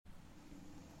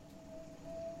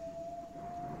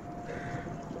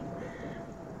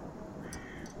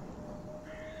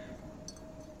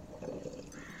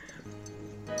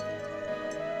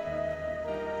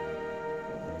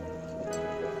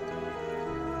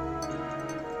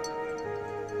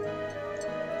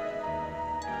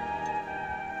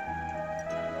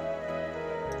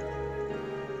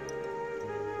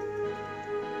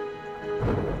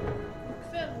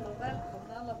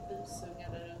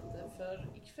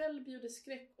ikväll bjuder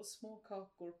skräck och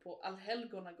småkakor på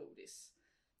allhelgonagodis.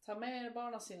 Ta med er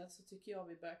barnasinnet så tycker jag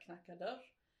vi börjar knacka dörr.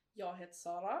 Jag heter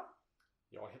Sara.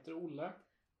 Jag heter Olle.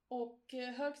 Och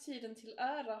högtiden till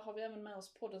ära har vi även med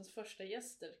oss poddens första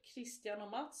gäster. Christian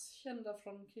och Mats, kända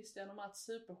från Christian och Mats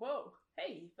Supershow.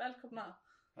 Hej, välkomna!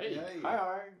 Hej!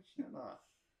 Hej! Tjena!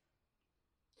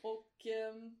 Och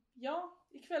ja,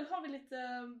 ikväll har vi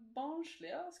lite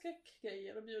barnsliga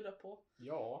skräckgrejer att bjuda på.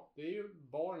 Ja, det är ju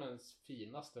barnens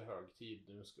finaste högtid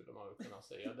nu skulle man kunna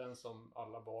säga. Den som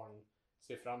alla barn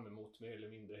ser fram emot mer eller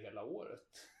mindre hela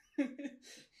året.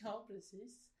 Ja,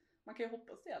 precis. Man kan ju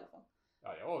hoppas det i alla fall.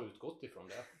 Ja, jag har utgått ifrån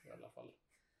det i alla fall.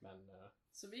 Men,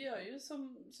 så vi gör ju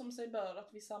som sig bör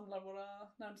att vi samlar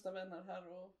våra närmsta vänner här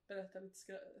och berättar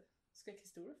lite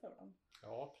skräckhistorier för varandra.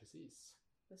 Ja, precis.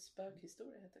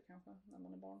 Spökhistoria heter det kanske när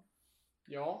man är barn.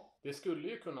 Ja, det skulle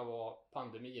ju kunna vara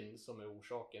pandemin som är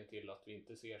orsaken till att vi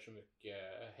inte ser så mycket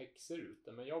häxor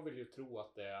ute. Men jag vill ju tro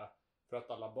att det är för att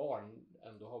alla barn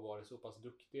ändå har varit så pass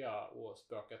duktiga och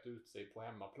spökat ut sig på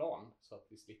hemmaplan så att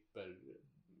vi slipper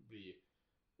bli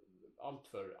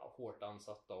alltför hårt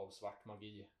ansatta av svart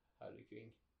magi här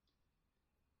kring.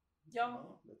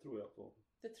 Ja, det tror jag på.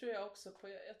 Det tror jag också på.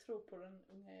 Jag tror på den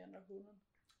unga generationen.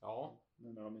 Ja.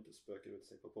 Nu när de inte spökar ut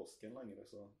sig på påsken längre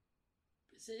så...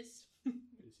 Precis.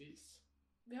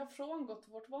 Vi har frångått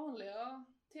vårt vanliga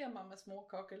tema med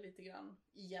småkakor lite grann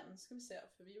igen ska vi säga.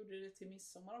 För vi gjorde det till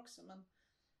midsommar också. Men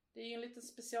det är ju en liten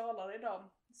specialare idag.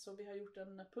 Så vi har gjort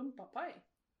en pumpapaj.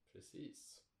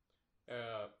 Precis.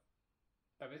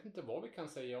 Jag vet inte vad vi kan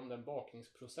säga om den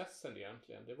bakningsprocessen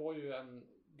egentligen. Det var ju en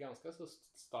ganska så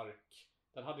stark...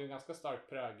 Den hade ju en ganska stark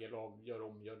prägel av gör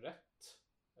om, gör rätt.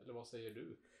 Eller vad säger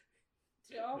du?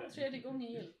 Ja, 3:e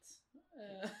gången gilt.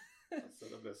 Alltså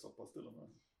det blev så pass till och med.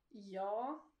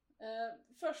 Ja,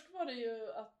 först var det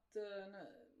ju att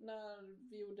när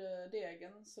vi gjorde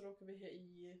degen så råkade vi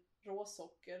i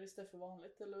råsocker istället för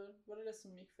vanligt. Eller var det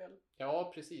som gick fel?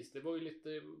 Ja, precis. Det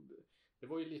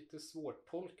var ju lite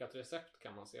svårtolkat recept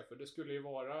kan man säga. För det skulle ju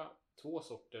vara 2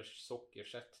 sorters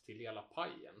sockersätt till hela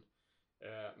pajen.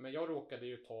 Men jag råkade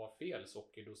ju ta fel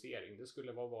sockerdosering. Det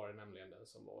skulle vara nämligen den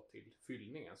som var till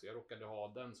fyllningen. Så jag råkade ha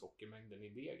den sockermängden i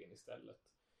degen istället.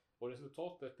 Och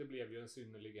resultatet det blev ju en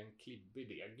synnerligen klibbig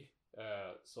deg.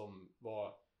 Som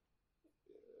var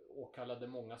åkallade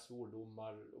många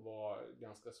svordomar och var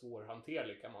ganska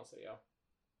svårhanterlig kan man säga.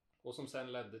 Och som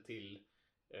sen ledde till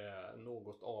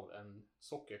något av en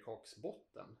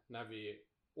sockerkaksbotten. När vi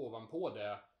ovanpå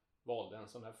det valde en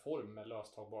sån här form med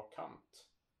löstagbar kant.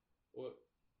 Och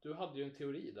du hade ju en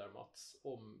teori där Mats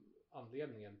om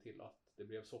anledningen till att det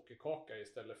blev sockerkaka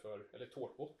istället för, eller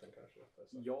tårtbotten kanske.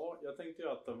 Ja, jag tänkte ju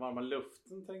att den varma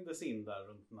luften trängdes in där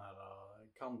runt den här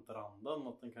kantranden.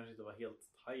 Att den kanske inte var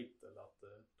helt tight eller att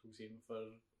det togs in.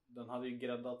 För den hade ju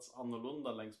gräddats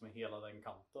annorlunda längs med hela den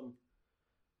kanten.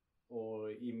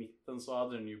 Och i mitten så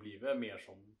hade den ju blivit mer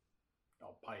som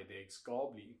pajdeg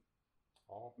ska bli.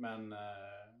 Ja. Men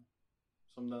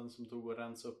som den som tog och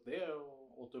rensade upp det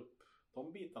och åt upp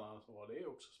de bitarna så var det ju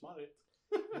också smarrigt.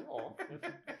 Ja,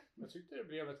 jag tyckte det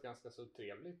blev ett ganska så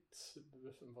trevligt,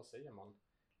 vad säger man?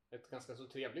 Ett ganska så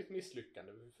trevligt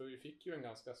misslyckande. För vi fick ju en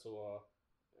ganska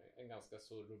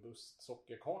så robust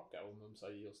sockerkaka och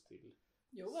mumsa i oss till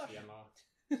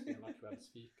sena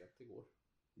kvällsfikat igår.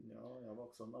 Ja, jag var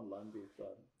också nalla en bit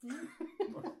där.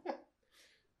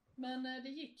 Men det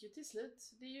gick ju till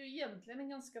slut. Det är ju egentligen en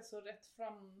ganska så rätt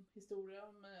fram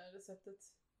historia med receptet.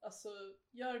 Alltså,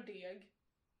 gör deg.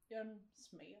 Gör en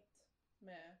smet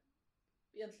med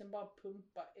egentligen bara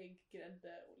pumpa, ägg,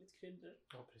 grädde och lite kryddor.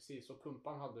 Ja, precis. Och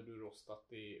pumpan hade du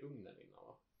rostat i ugnen innan,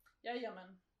 va?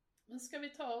 Jajamän. Men ska vi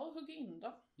ta och hugga in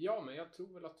då? Ja, men jag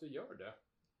tror väl att du gör det.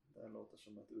 Det låter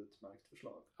som ett utmärkt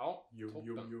förslag. Ja,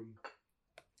 toppen.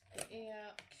 Det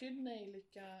är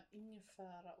kryddnejlika,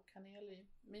 ingefära och kanel i.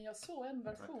 Men jag såg en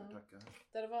version tackar.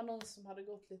 där det var någon som hade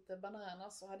gått lite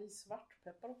bananas och hade i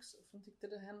svartpeppar också. För de tyckte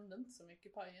det hände inte så mycket i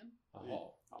pajen.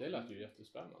 Jaha, det lät ju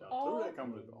jättespännande. Jag tror det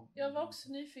kan bli bra. Jag var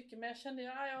också nyfiken men jag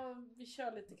kände vi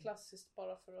kör lite klassiskt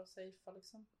bara för att safea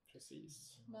liksom.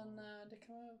 Precis. Men det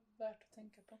kan vara värt att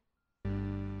tänka på.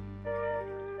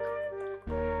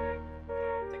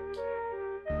 Tack.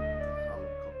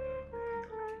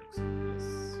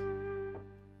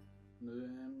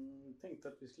 Nu tänkte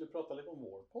att vi skulle prata lite om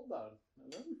vår podd där,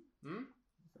 eller? Mm.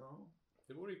 Ja.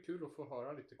 Det vore ju kul att få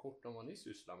höra lite kort om vad ni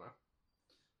sysslar med.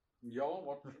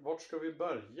 Ja, vart ska vi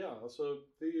börja? Alltså,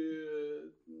 det är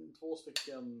ju 2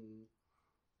 stycken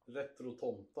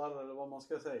retrotomtar, eller vad man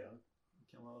ska säga.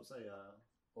 Kan man väl säga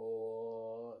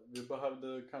Och vi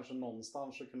behövde kanske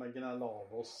någonstans att kunna gnälla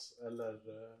av oss eller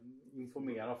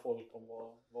informera folk om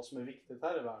vad som är viktigt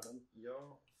här i världen.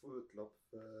 Ja, få utlopp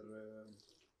för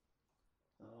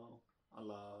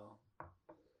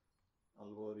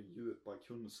all vår djupa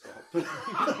kunskap.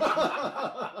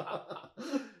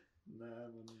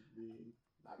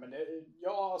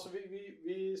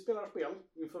 Vi spelar spel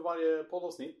inför varje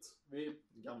poddavsnitt.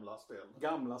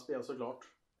 Gamla spel Såklart.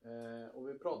 Och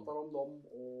vi pratar om dem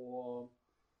och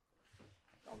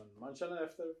man känner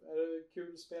efter. Är det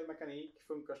kul spelmekanik?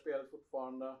 Funkar spelet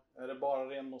fortfarande? Är det bara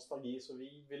ren nostalgi så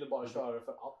vi ville bara köra det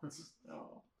för att?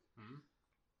 Ja.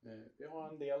 Vi har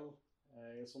en del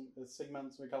som ett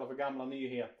segment som vi kallar för gamla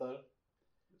nyheter.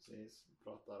 Precis, vi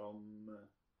pratar om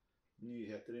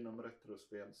nyheter inom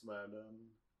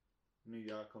retrospelsvärlden.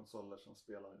 Nya konsoler som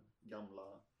spelar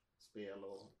gamla spel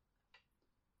och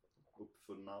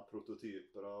uppfunna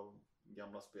prototyper av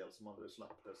gamla spel som aldrig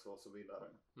släpptes och så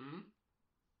vidare.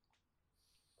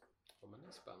 Ja, men det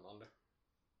är spännande.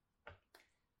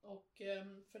 Och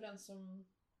för den som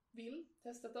vill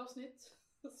testa ett avsnitt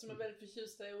som är väldigt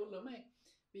förtjusta i Olle och mig.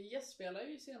 Vi gästspelar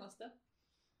ju i senaste.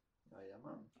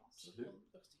 Jajamän.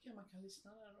 Absolut. Då tycker jag man kan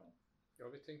lyssna där då. Ja,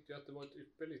 vi tänkte ju att det var ett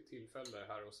ypperligt tillfälle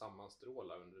här att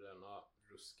sammanstråla under denna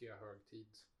ruskiga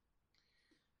högtid.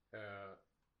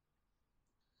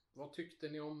 Vad tyckte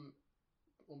ni om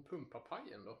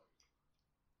Pumpapajen då?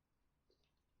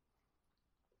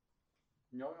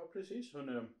 Ja, jag har precis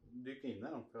hunnit dyka in i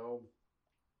den för jag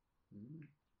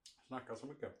snackar så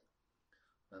mycket.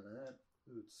 Den är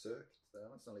utsökt. Det är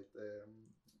nästan lite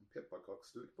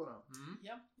pepparkaksduk på den.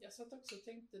 Ja, jag satt också och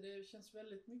tänkte det känns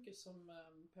väldigt mycket som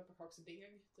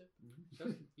pepparkaksdeg typ.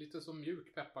 Känns lite som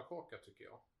mjuk pepparkaka tycker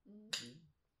jag.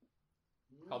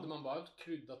 Hade man bara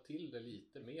kryddat till det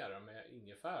lite mer med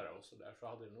ingefära och sådär så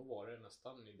hade det nog varit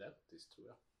nästan identiskt tror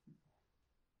jag.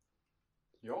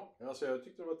 Ja, alltså jag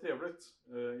tyckte det var trevligt.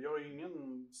 Jag är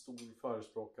ingen stor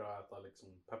förespråkare att äta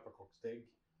liksom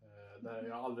pepparkaksdeg. Där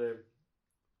jag aldrig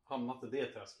hamnat i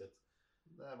det träsket.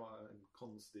 Det var en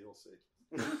konstig åsikt.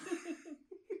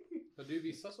 Men det är ju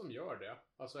vissa som gör det.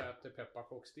 Alltså äter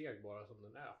pepparkaksdeg bara som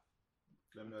den är.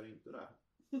 Vem gör inte det?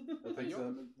 Jag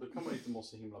tänkte, då kan man inte må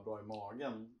så himla bra i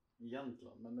magen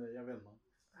egentligen. Men jag vet inte.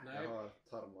 Nej. Jag har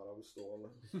tarmar av stål.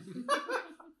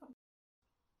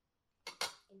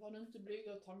 Var du inte blyg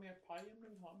att ta mer paj om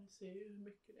du har? Ni ser ju hur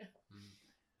mycket det är.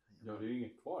 Ja, det är ju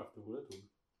inget kvar efter vad det tog.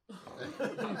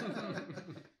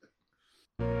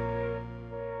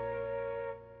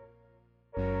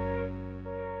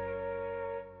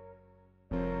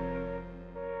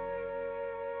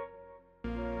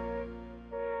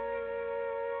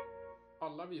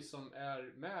 Alla vi som är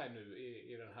med nu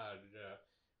i den här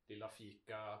lilla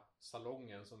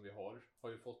fika-salongen som vi har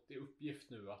ju fått i uppgift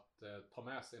nu att ta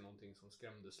med sig någonting som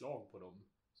skrämde slag på dem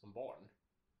som barn.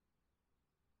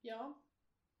 Ja.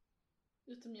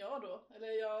 Utom jag då.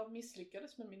 Eller jag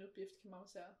misslyckades med min uppgift kan man väl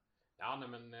säga. Ja,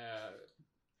 nej men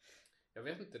jag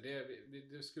vet inte,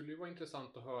 det skulle ju vara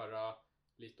intressant att höra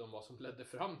lite om vad som ledde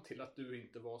fram till att du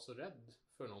inte var så rädd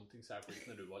för någonting särskilt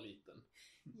när du var liten.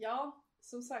 Ja,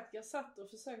 som sagt, jag satt och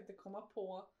försökte komma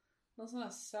på någon sån här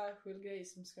särskild grej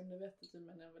som skrämde vettet ur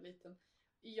mig när jag var liten.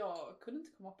 Jag kunde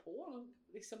inte komma på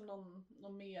liksom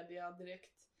någon media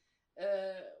direkt.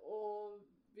 Och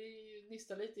vi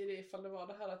nystade lite i det ifall det var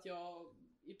det här att jag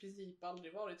i princip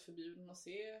aldrig varit förbjuden att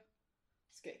se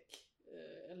skräck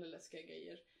eller läskiga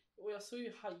grejer. Och jag såg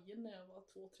ju Hajen när jag var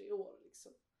 2-3 år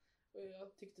liksom. Och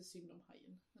jag tyckte synd om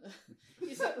Hajen.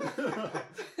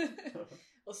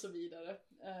 Och så vidare.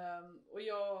 Och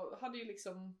jag hade ju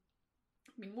liksom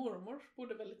min mormor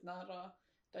bodde väldigt nära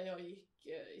där jag gick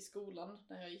i skolan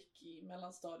när jag gick i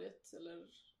mellanstadiet eller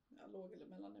låg eller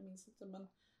mellan, jag minns inte, men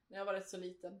när jag var rätt så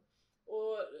liten.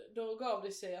 Och då gav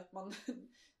det sig att man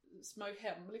smög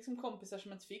hem liksom kompisar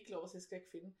som inte fick lov att se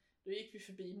skräckfilm. Då gick vi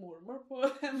förbi mormor på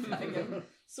hemvägen,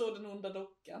 såg Den onda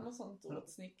dockan och sånt och åt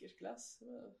snickersglass. Det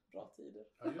var bra tider.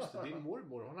 Ja just det, din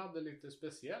mormor, hon hade lite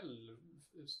speciell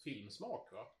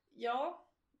filmsmak va? Ja,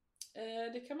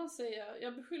 det kan man säga.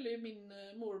 Jag beskyller ju min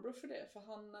morbror för det, för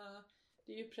han,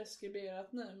 det är ju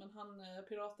preskriberat nu, men han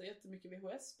piratade jättemycket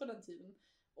VHS på den tiden.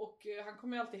 Och han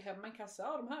kom ju alltid hem med en kassa,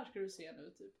 ja de här ska du se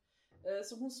nu typ.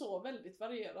 Så hon såg väldigt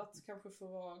varierat, kanske för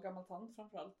att vara gammal tant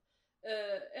framförallt.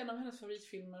 En av hennes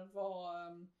favoritfilmer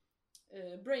var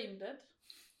Brain Dead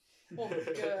och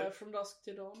From Dusk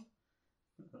to Dawn.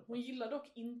 Hon gillade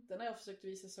dock inte när jag försökte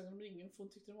visa Sagan om ringen, för hon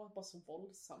tyckte det var bara så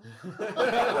våldsam.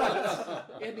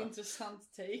 En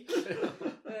intressant take.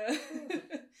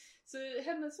 Så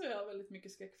henne såg jag väldigt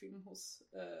mycket skräckfilm hos.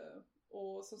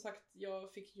 Och som sagt,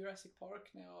 jag fick Jurassic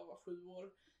Park när jag var 7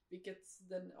 år. Vilket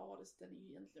den är ju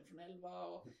egentligen från 11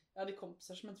 och jag hade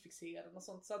kompisar som inte fick se den och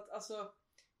sånt. Så att alltså,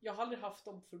 jag har aldrig haft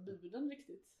de förbuden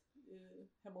riktigt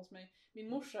hemma hos mig. Min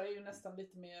morsa är ju nästan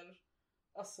lite mer,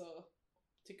 alltså,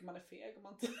 tycker man är feg om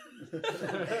man inte...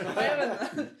 jag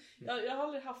vet inte. Jag har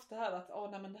aldrig haft det här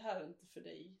att, nej men det här är inte för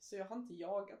dig. Så jag har inte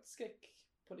jagat skräck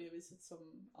på det viset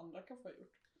som andra kanske har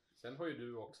gjort. Sen har ju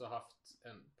du också haft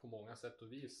en på många sätt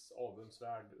och vis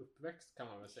avundsvärd uppväxt kan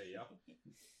man väl säga.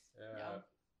 Ja.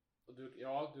 Och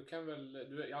du kan väl,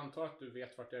 jag antar att du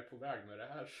vet vart jag är på väg med det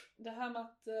här. Det här med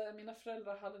att mina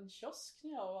föräldrar hade en kiosk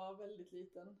när jag var väldigt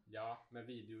liten. Ja, med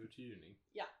videouthyrning.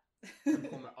 Ja. Jag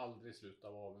kommer aldrig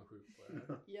sluta vara avundsjuk på det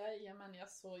här. Jajamän, jag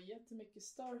såg jättemycket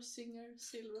Star Singer,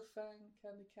 Silverfang,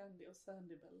 Candy Candy och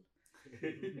Sandy Bell.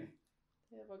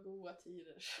 Det var goda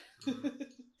tider.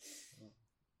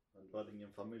 Men du hade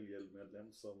ingen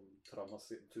familjemedlem som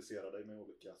traumatiserade dig med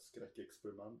olika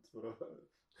skräckexperiment för att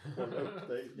hålla upp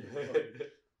dig?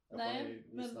 Nej,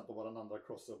 men... lyssna på vad den andra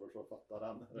crossover för att fatta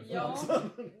den. Ja,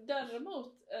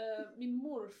 däremot min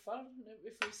morfar,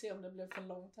 vi får se om det blev för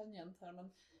lång tangent här,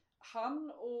 men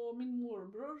han och min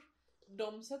morbror,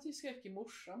 de satt ju skräck i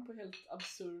morsan på helt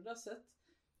absurda sätt.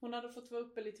 Hon hade fått vara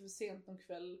uppe lite för sent någon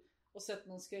kväll och sett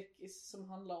någon skräckis som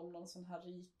handlar om någon sån här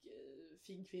rik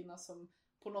fin kvinna som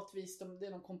på något vis, det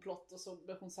är någon komplott och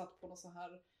så hon satt på någon sån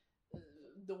här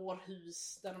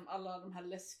dårhus där alla de här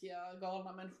läskiga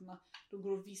galna människorna, de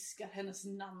går och viskar hennes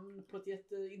namn på ett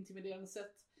jätteintimiderande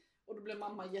sätt. Och då blev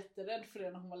mamma jätterädd för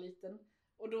det när hon var liten.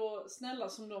 Och då, snälla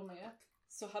som de är,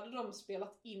 så hade de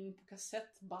spelat in på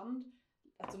kassettband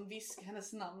att de viskar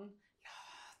hennes namn.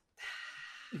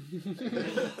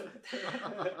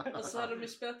 Och så hade de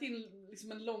spelat in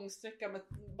liksom en lång sträcka med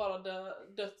bara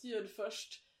dött ljud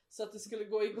först. Så att det skulle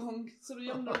gå igång. Så då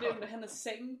gömde de det under hennes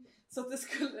säng. Så att det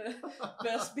skulle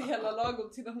börja spela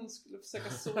lagom till när hon skulle försöka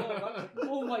sova. Och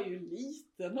hon var ju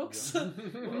liten också.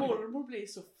 Och mormor blev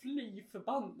så fly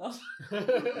förbannad.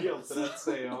 Helt rätt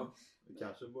säger jag. Du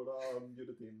kanske borde ha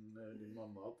bjudit in din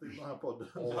mamma till den här podden.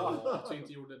 Att du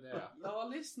inte gjorde det. Ja,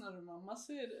 lyssnar du mamma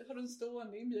så har du en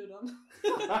stående inbjudan.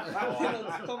 Till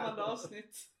något kommande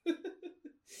avsnitt.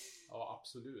 Ja,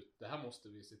 absolut. Det här måste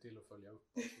vi se till att följa upp.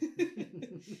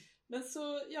 Men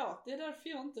så, ja, det är därför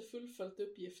jag inte fullföljt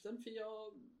uppgiften. För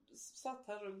jag satt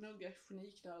här och gnuggade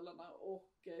geniknölarna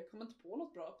och kom inte på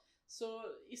något bra.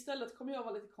 Så istället kommer jag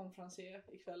vara lite konferencier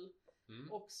ikväll.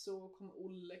 Och så kommer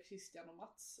Olle, Christian och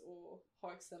Mats och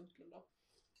ha exemplen då.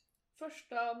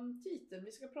 Första titeln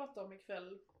vi ska prata om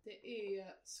ikväll, det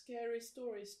är Scary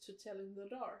Stories to Tell in the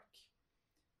Dark.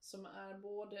 Som är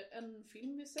både en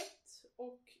film vi sett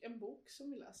och en bok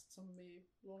som vi läst, som vi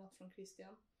lånat från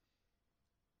Christian.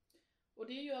 Och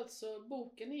det är ju alltså,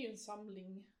 boken är ju en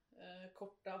samling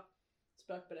korta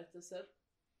spökberättelser.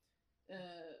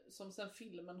 Som sen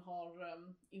filmen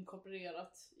har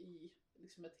inkorporerat i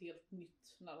liksom ett helt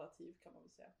nytt narrativ kan man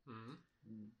väl säga.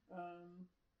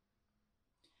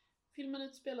 Filmen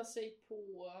utspelar sig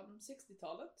på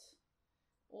 60-talet.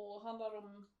 Och handlar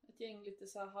om ett gäng lite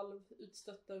så här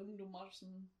halvutstötta ungdomar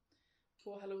som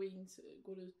på Halloween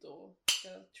går ut och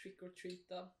ska trick or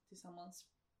treata tillsammans.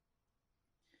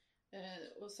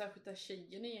 Och särskilt där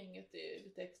tjejen i gänget är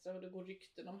lite extra, och det går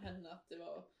rykten om henne att det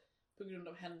var på grund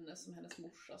av henne som hennes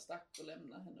morsa stack och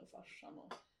lämnade henne och farsan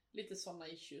och lite sådana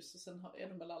issues. Och sen är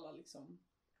de väl alla liksom,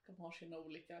 de har sina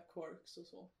olika quirks och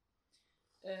så.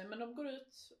 Men de går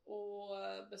ut och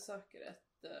besöker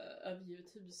ett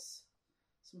övergivet hus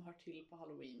som hör till på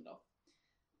Halloween då.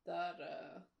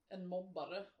 Där en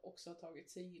mobbare också har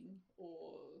tagit sig in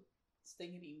och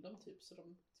stänger in dem typ, så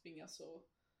de tvingas att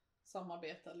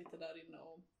samarbeta lite där inne.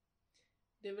 Och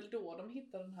det är väl då de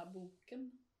hittar den här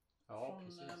boken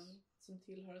som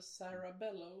tillhör Sarah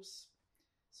Bellows,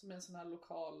 som är en sån här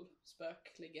lokal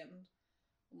spöklegend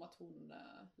om att hon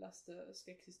läste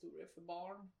skräckhistorier för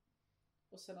barn.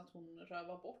 Och sen att hon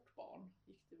rövar bort barn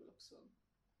gick det väl också.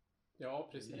 Ja,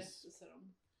 precis. Berättelser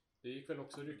om. Det gick väl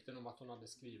också rykten om att hon hade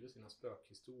skrivit sina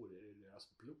spökhistorier i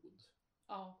deras blod.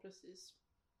 Ja, precis.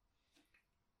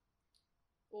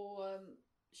 Och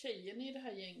tjejen i det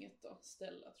här gänget då,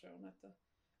 Stella tror jag hon hette.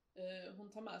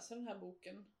 Hon tar med sig den här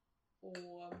boken.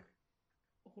 Och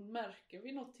hon märker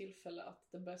vid något tillfälle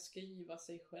att den börjar skriva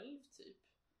sig själv typ.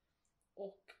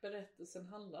 Och berättelsen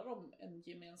handlar om en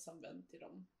gemensam vän till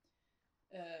dem.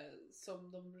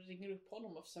 Som de ringer upp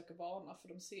honom och försöker varna, för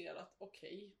de ser att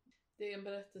okej, det är en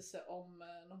berättelse om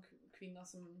någon kvinna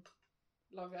som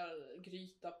lagar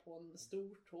gryta på en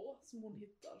stortå som hon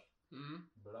hittar.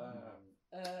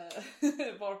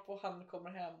 Varpå han kommer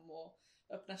hem och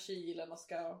öppnar kylen och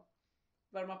ska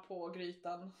värma på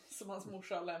grytan som hans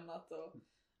morsa har lämnat och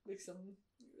liksom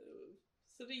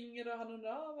Så ringer och han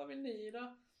undrar, vad vill ni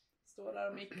då? Står där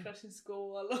och mikrar sin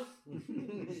skål och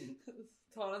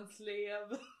tar en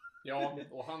slev. Ja,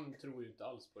 och han tror ju inte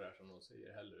alls på det här som de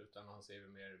säger heller, utan han säger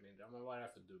mer eller mindre, men vad är det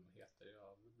här för dumheter?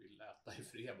 Jag vill äta i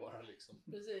fred bara liksom.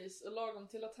 Precis, och lagom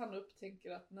till att han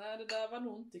upptänker att nej, det där var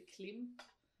nog inte Klimp.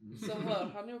 Så hör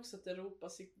han ju också att det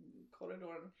ropas i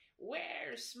korridoren,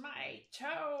 Where's my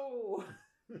toe?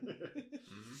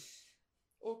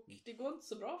 Och det går inte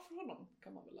så bra för honom,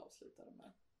 kan man väl avsluta det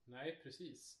med. Nej,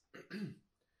 precis.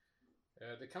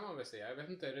 Det kan man väl säga. Jag vet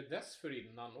inte, är det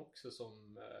dessförinnan också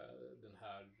som den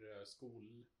här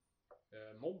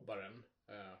skolmobbaren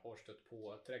har stött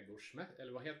på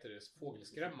eller vad heter det,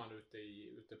 fågelskrämman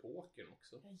ute på åkern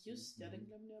också? Ja just det, den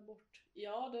glömde jag bort.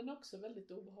 Ja, den är också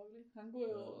väldigt obehaglig. Han går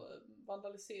ju och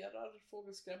vandaliserar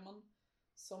fågelskrämman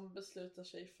som beslutar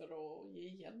sig för att ge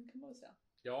igen, kan man väl säga.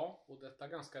 Ja, och detta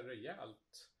ganska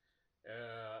rejält.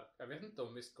 Jag vet inte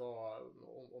om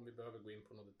vi behöver gå in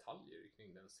på några detaljer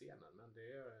kring den scenen, men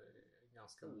det är en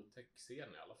ganska otäck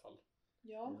scen i alla fall.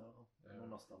 Ja. Det var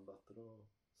nästan bättre att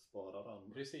spara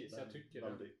den. Precis, jag tycker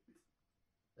väldigt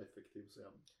effektiv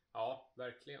scen. Ja,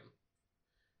 verkligen.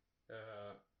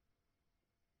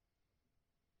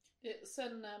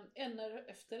 Sen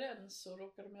efter en så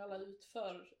råkar de alla ut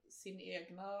för sin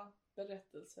egna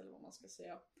berättelse, eller vad man ska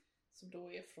säga, som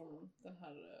då är från den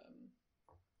här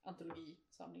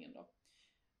antologisamlingen då.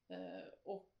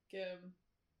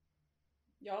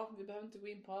 Ja, vi behöver inte gå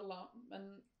in på alla,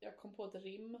 men jag kom på ett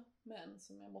rim med en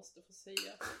som jag måste få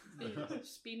säga.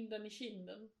 Spindeln i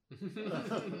kinden.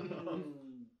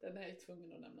 Den är jag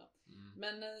tvungen att nämna.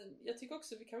 Men jag tycker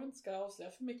också att vi kanske inte ska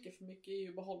avslöja för mycket. För mycket är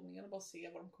ju behållningen och bara se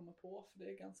vad de kommer på. För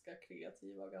det är ganska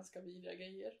kreativa och ganska vidriga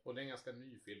grejer. Och det är en ganska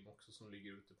ny film också som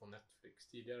ligger ute på Netflix.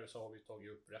 Tidigare så har vi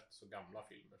tagit upp rätt så gamla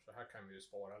filmer. Så här kan vi ju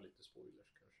spara lite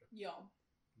spoilers kanske. Ja.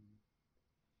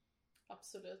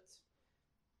 Absolut.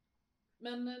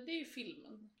 Men det är ju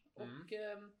filmen. Och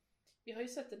vi har ju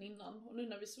sett den innan. Och nu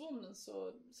när vi såg om den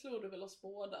så slår det väl oss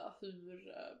båda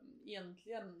hur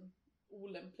egentligen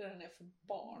olämplig den är för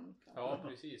barn. Kanske. Ja,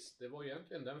 precis. Det var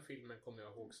egentligen den filmen, kommer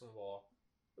jag ihåg, som var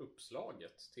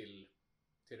uppslaget till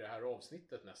det här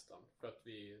avsnittet nästan. För att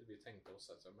vi tänkte oss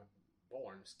att men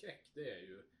barnskräck, det är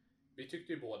ju... Vi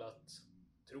tyckte ju båda att,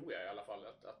 tror jag i alla fall,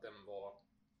 att den var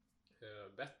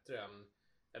bättre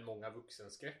än många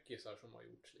vuxenskräckisar som har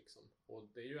gjorts liksom. Och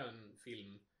det är ju en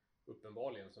film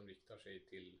uppenbarligen som riktar sig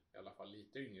till i alla fall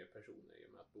lite yngre personer, i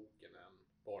och med att boken är en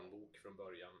barnbok från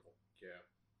början och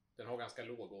den har ganska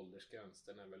låg åldersgräns.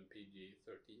 Den är väl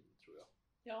PG-13 tror jag.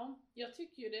 Ja, jag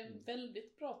tycker ju det är en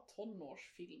väldigt bra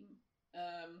tonårsfilm.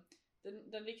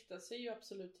 Den riktar sig ju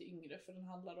absolut till yngre, för den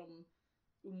handlar om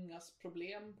ungas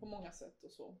problem på många sätt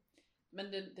och så.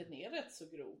 Men den är rätt så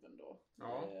grov ändå.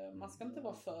 Ja. Man ska inte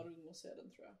vara för ung och se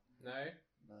den, tror jag. Nej.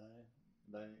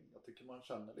 Jag tycker man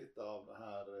känner lite av det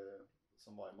här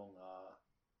som var i många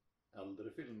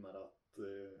äldre filmer, att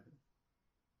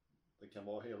det kan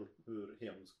vara hur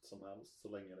hemskt som helst så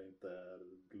länge det inte är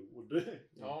blod.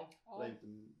 Ja. Det är inte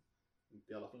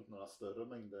i alla fall inte några större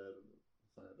mängder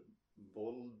så här,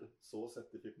 våld så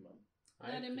sett i filmen.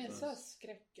 Nej, det är mer så här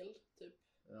skräckel typ.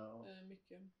 Ja.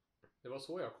 Mycket. Det var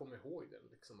så jag kom ihåg den,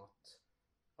 liksom att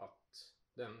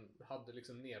den hade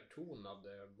liksom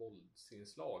nedtonade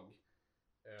våldsinslag.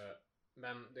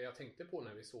 Men det jag tänkte på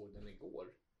när vi såg den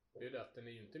igår, det är det att den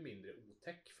är ju inte mindre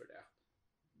otäck för det.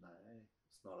 Nej,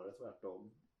 snarare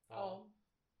tvärtom. Ja.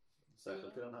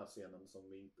 Särskilt i den här scenen som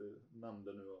vi inte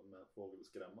nämnde nu med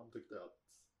fågelskrämman, tyckte jag att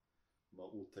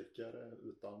var otäckare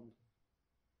utan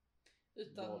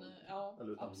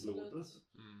absolut. blod.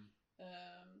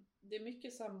 Det är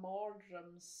mycket så här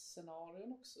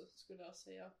mardrömsscenarion också, skulle jag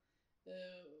säga.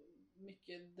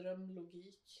 Mycket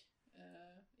drömlogik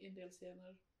i en del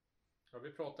scener. Ja,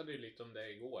 vi pratade ju lite om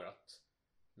det igår, att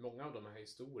många av de här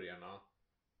historierna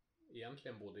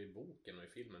egentligen både i boken och i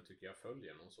filmen tycker jag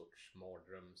följer någon sorts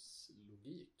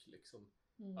mardrömslogik liksom.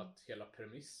 Att hela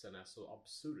premissen är så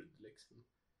absurd liksom.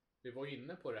 Vi var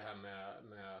inne på det här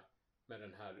med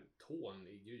den här tån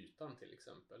i grytan till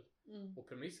exempel. Och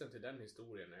premissen till den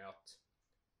historien är att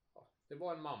det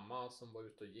var en mamma som var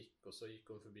ute och gick, och så gick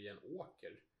hon förbi en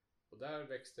åker, och där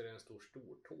växte det en stor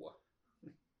tå.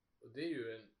 Och det är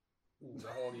ju en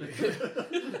obehaglig...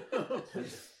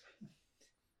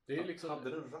 Det är liksom... Hade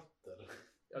den rötter?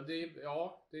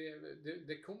 Ja,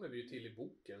 det kommer vi ju till i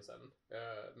boken sen.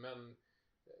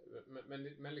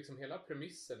 Men liksom hela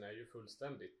premissen är ju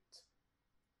fullständigt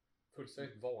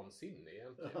vansinnig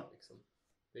egentligen. Liksom.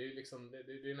 Det är liksom,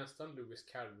 det är nästan Lewis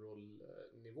Carroll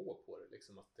nivå på det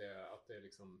liksom, att det är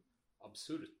liksom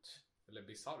absurt eller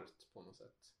bisarrt på något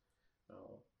sätt.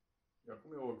 Ja. Jag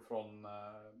kommer ihåg från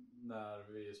när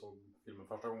vi såg filmen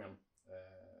första gången.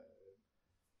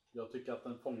 Jag tycker att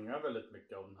den fångar väldigt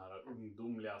mycket av den här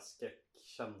ungdomliga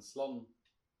skräckkänslan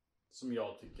som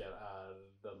jag tycker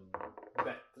är den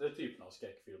bättre typen av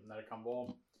skräckfilm. När det kan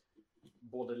vara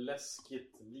både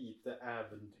läskigt, lite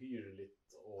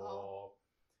äventyrligt och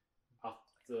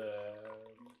att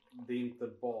det är inte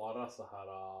bara så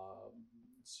här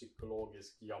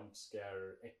psykologisk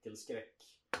jumpscare, äckelskräck.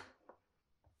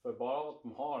 För bara att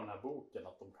de har den här boken,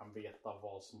 att de kan veta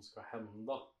vad som ska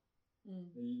hända.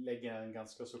 Lägger en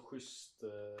ganska så schysst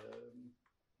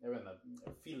jag vet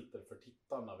inte, filter för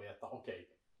tittarna, veta okej,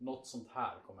 något sånt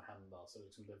här kommer hända, så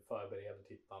liksom det förbereder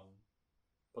tittaren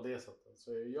på det sättet.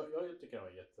 Så jag tycker det var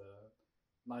jätte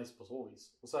nice på så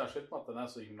vis. Och särskilt med att den är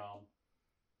så himla,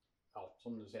 ja,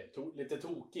 som du säger, lite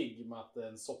tokig med att det är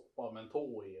en soppa med en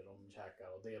tå i de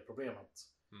käkar, och det är problemet.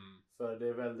 För det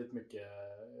är väldigt mycket,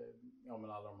 ja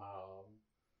men alla de här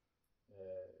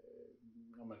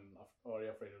ja men Are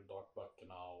You Afraid of the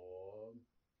Dark-böckerna och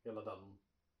hela den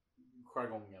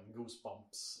jargongen,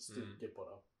 Goosebumps styrker på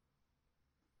det.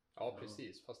 Ja,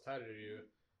 precis. Fast här är det ju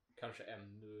kanske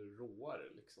ännu råare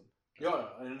liksom.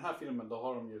 Ja, i den här filmen då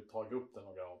har de ju tagit upp det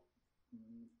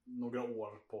några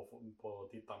år på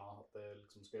tittarna, att det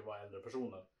liksom ska ju vara äldre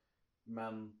personer.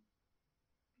 Men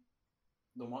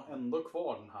de har ändå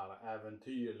kvar den här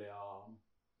äventyrliga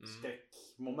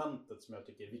skräckmomentet som jag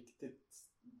tycker är viktigt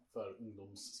för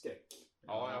ungdomsskräck.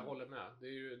 Ja, jag håller med. Det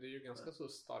är ju ganska så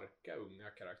starka unga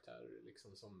karaktärer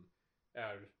liksom, som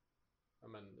är, ja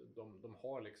men de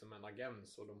har liksom en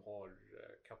agens och de har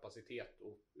kapacitet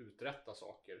att uträtta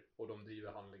saker, och de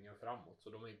driver handlingen framåt, så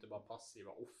de är inte bara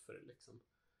passiva offer liksom.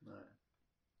 Nej.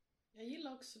 Jag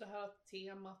gillar också det här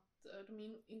temat,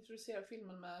 de introducerar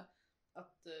filmen med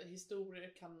att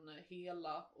historier kan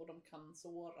hela och de kan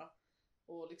såra,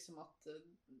 och liksom att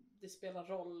det spelar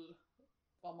roll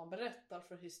vad man berättar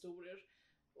för historier.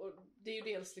 Och det är ju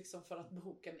dels liksom för att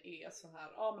boken är så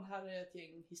här, ja men här är ett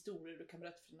gäng historier du kan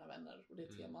berätta för dina vänner, och det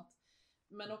är temat.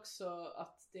 Men också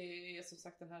att det är som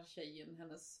sagt den här tjejen,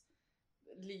 hennes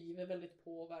liv är väldigt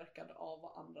påverkad av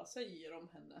vad andra säger om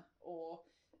henne. Och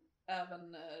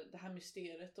även det här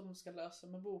mysteriet de ska lösa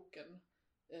med boken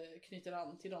knyter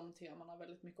an till de temana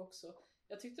väldigt mycket också.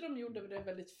 Jag tyckte de gjorde det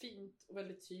väldigt fint och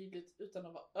väldigt tydligt utan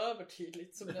att vara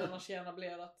övertydligt, som det annars gärna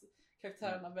blir, att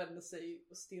karaktärerna vänder sig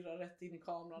och stirrar rätt in i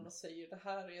kameran och säger det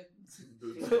här är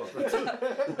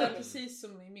det är precis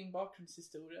som i min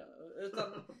bakgrundshistoria.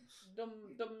 Utan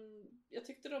jag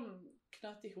tyckte de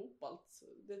knöt ihop allt.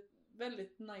 Det är ett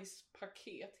väldigt nice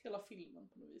paket, hela filmen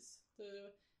på något vis.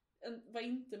 Det var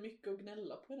inte mycket att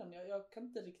gnälla på den. Jag kan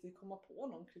inte riktigt komma på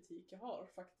någon kritik jag har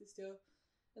faktiskt.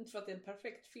 Inte för att det är en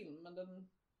perfekt film, men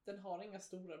den har inga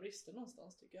stora brister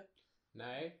någonstans tycker jag.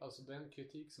 Nej, alltså den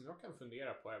kritik som jag kan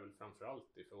fundera på är väl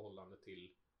framförallt i förhållande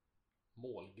till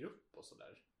målgrupp och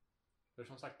sådär. För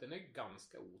som sagt, den är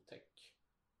ganska otäck.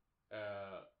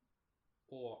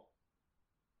 Och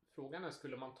frågan är,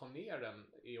 skulle man ta ner den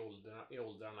i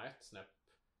åldrarna ett snäpp,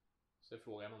 så är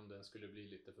frågan om den skulle bli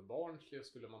lite för barnslig, och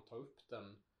skulle man ta upp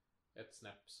den ett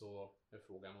snäpp så är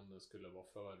frågan om den skulle vara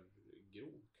för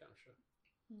grov kanske.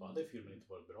 Då hade filmen inte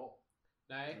varit bra.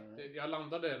 Nej, jag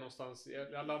landade någonstans.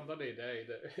 Jag landade i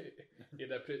det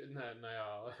när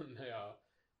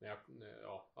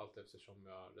jag allt eftersom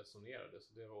jag resonerade,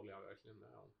 så det håller jag verkligen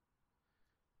med om.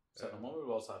 Sen om man vill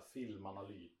vara så här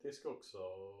filmanalytisk också,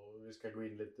 och vi ska gå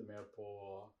in lite mer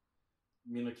på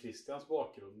min och Christians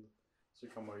bakgrund, så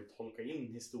kan man ju tolka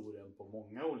in historien på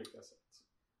många olika sätt.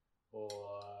 Och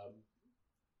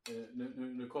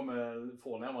nu kommer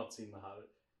fåniga Mats in här.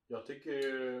 Jag tycker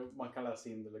ju man kan läsa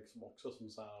in det liksom också som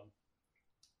så här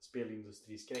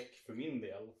spelindustriskräck för min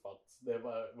del. För att det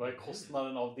var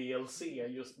kostnaden av DLC,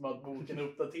 just med att boken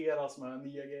uppdateras med de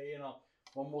nya grejerna.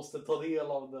 Man måste ta del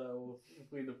av det och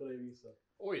få in det på det viset.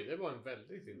 Oj, det var en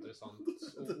väldigt intressant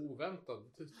och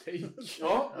oväntad take.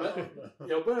 Ja, men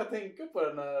jag började tänka på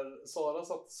det när Sara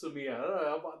satt och summerade.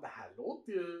 Jag bara, det här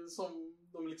låter ju som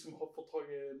de liksom har fått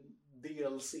tag i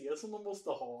DLC som de måste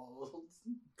ha och sånt.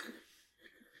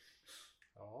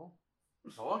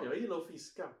 Ja, jag gillar att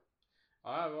fiska.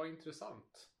 Ja, det var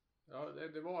intressant. Ja,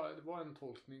 det var en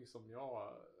tolkning som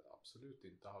jag absolut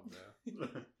inte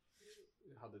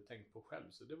hade tänkt på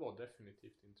själv. Så det var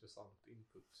definitivt intressant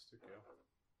input tycker jag.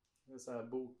 Det är så här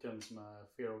boken som är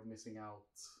Fear of Missing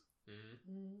Out.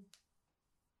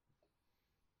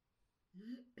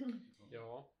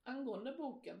 Ja. Angående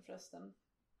boken förresten.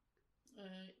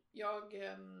 Jag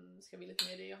ska vilja lite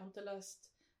med det. Jag har inte läst.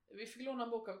 Vi fick låna en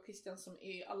bok av Christian som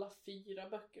är alla 4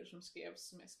 böcker som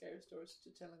skrevs med Scary Stories to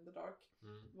Tell in the Dark.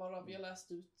 Varav jag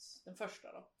läst ut den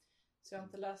första då. Så jag har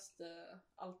inte läst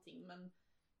allting, men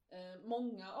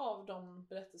många av de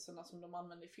berättelserna som de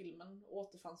använde i filmen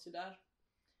återfanns ju där.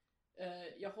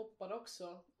 Jag hoppade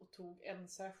också och tog en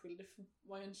särskild, det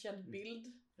var ju en känd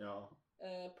bild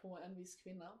på en viss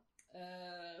kvinna.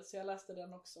 Så jag läste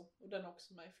den också, och den är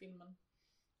också med i filmen.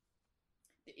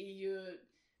 Det är ju,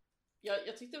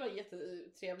 jag tyckte det var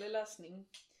jättetrevlig läsning,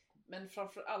 men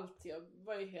framförallt jag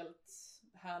var ju helt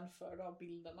hänförd av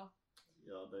bilderna.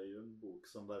 Ja, det är ju en bok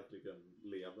som verkligen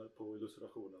lever på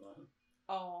illustrationerna.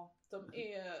 Ja, de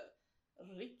är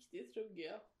riktigt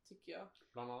ruggiga, tycker jag.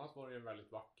 Bland annat var det ju en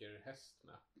väldigt vacker häst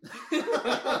med.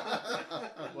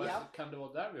 Ja. Kan det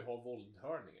vara där vi har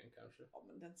våldhörningen kanske? Ja,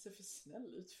 men den ser för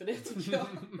snäll ut för det, tycker jag.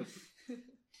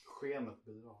 Skenet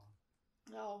bidrar.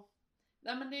 Ja.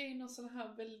 Nej, men det är ju någon sån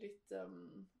här väldigt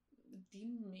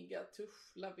dimmiga,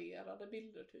 tuschlaverade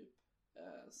bilder typ.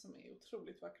 Som är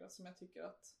otroligt vackra, som jag tycker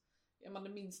att är man det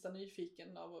minsta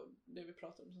nyfiken av det vi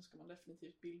pratar om, så ska man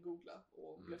definitivt bildgoogla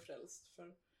och bli frälst,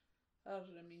 för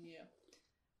här är min ge.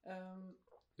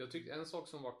 Jag tyckte en sak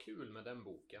som var kul med den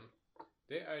boken,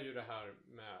 det är ju det här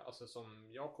med, alltså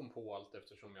som jag kom på allt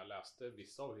eftersom jag läste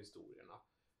vissa av historierna.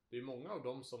 Det är många av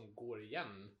dem som går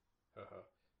igen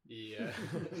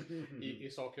i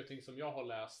saker och ting som jag har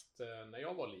läst när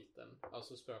jag var liten.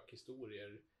 Alltså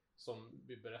spökhistorier som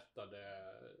vi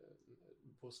berättade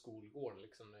på skolgården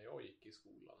liksom när jag gick i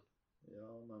skolan.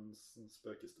 Ja, men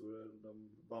spökhistorier,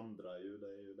 de vandrar ju, det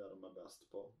är ju där de är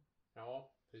bäst på.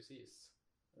 Ja, precis.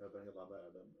 Över hela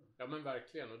världen. Ja, men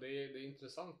verkligen, och det är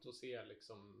intressant att se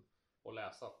liksom och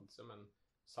läsa att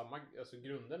alltså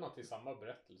grunderna till samma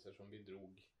berättelser som vi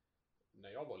drog när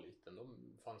jag var liten,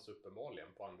 de fanns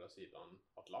uppenbarligen på andra sidan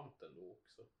Atlanten då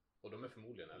också. Och de är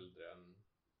förmodligen äldre än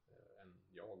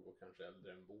jag, och kanske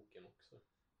äldre än boken också.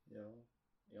 Ja,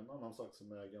 en annan sak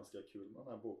som är ganska kul med den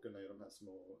här boken är ju de här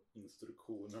små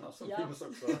instruktionerna som finns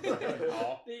också.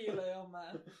 Ja, det gillar jag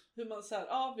med. Hur man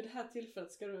säger, vid det här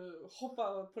tillfället ska du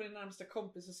hoppa på din närmsta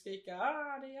kompis och skrika,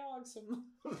 det är jag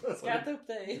som ska äta upp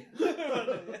dig.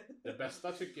 Det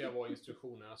bästa tycker jag var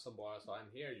instruktionerna som bara sa,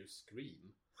 I'm here, you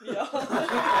scream. Ja.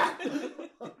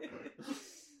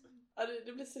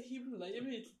 Det blir så himla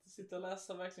gemytligt att sitta och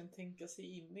läsa och verkligen tänka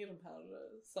sig in i de här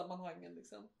sammanhangen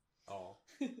liksom. Ja.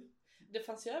 Det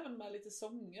fanns ju även med lite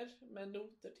sånger med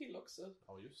noter till också.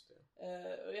 Ja, just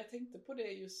det. Och jag tänkte på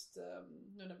det just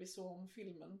nu när vi såg om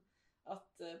filmen,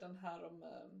 att den här om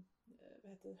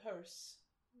vad heter det? Hearse,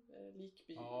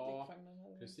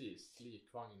 likvagnen. Precis,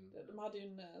 likvagn. De hade ju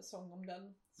en sång om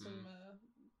den som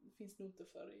finns noter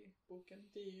för i boken.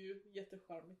 Det är ju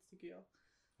jättecharmigt, tycker jag.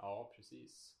 Ja,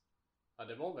 precis. Ja,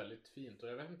 det var väldigt fint, och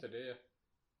jag vet inte,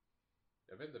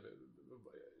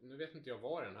 nu vet inte jag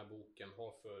vad den här boken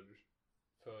har för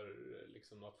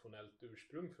liksom nationellt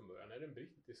ursprung från början. Är den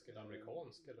brittisk eller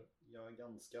amerikansk? Eller? Jag är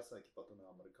ganska säker på att den är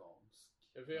amerikansk.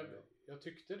 Jag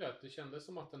tyckte det, att det kändes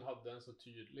som att den hade en så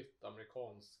tydligt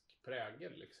amerikansk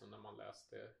prägel liksom när man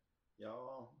läste.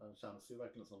 Ja, den känns ju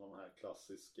verkligen som de här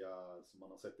klassiska som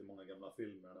man har sett i många gamla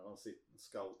filmer när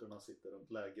scouterna sitter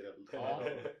runt lägereld. Ja,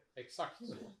 exakt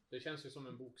så. Det känns ju som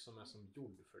en bok som är som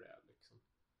gjord för det liksom.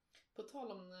 På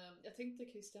tal om, jag tänkte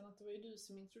Christian att det var ju du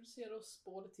som introducerade oss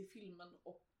både till filmen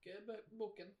och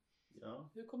boken. Ja.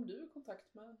 Hur kom du i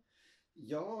kontakt med?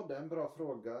 Ja, det är en bra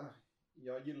fråga.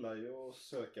 Jag gillar ju att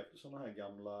söka efter sådana här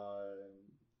gamla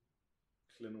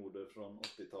klenoder från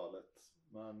 80-talet.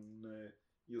 Men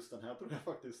just den här tror jag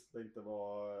faktiskt det inte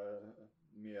var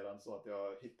mer än så att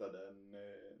jag hittade en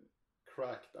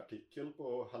cracked-artikel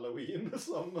på Halloween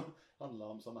som handlar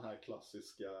om sådana här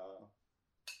klassiska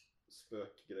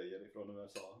spökgrejer ifrån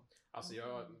USA. Alltså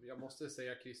jag måste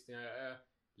säga Christian, jag är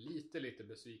lite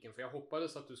besviken, för jag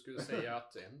hoppades att du skulle säga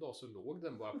att en dag så låg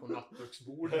den bara på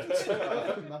nattduksbordet.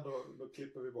 Men då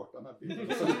klipper vi bort den här bilden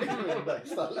och så lägger vi den där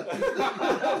istället.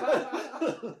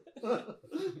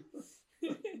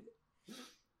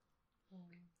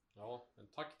 Ja, men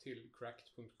tack till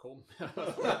cracked.com.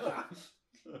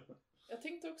 Jag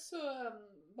tänkte också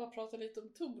bara prata lite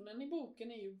om tonen i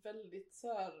boken. Är ju väldigt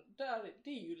så här, det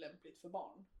är ju lämpligt för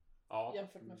barn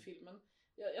jämfört med filmen.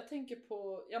 Jag tänker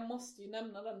på, jag måste ju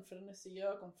nämna den för den är så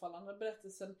ögonfallande,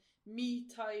 berättelsen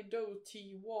Meetai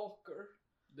Doty Walker.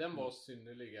 Den var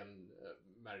synnerligen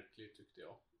märklig tyckte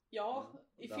jag. Ja,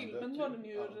 i filmen var den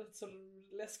ju rätt så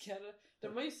läskigare.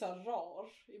 Den var ju så här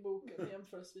rar i boken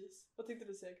jämförelsevis. Vad tänkte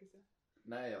du säga, Christian?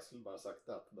 Nej, jag skulle bara sagt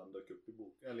att den dök upp i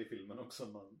boken, eller i filmen också.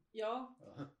 Men... Ja,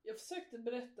 jag försökte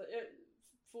berätta,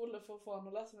 för att få honom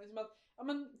att läsa liksom att, ja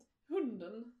men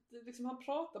hunden, liksom, han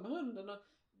pratar med hunden och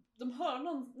de hör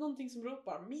någonting som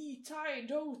ropar Meetai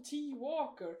Doty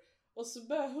Walker. Och så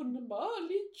börjar hunden bara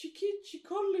litchi kitchi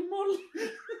kollimol.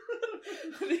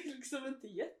 Det är liksom inte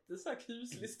jättesagt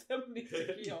huslig stämning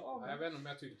tycker jag. Jag vet inte om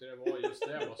jag tyckte det var just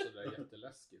det var så där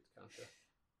jätteläskigt kanske.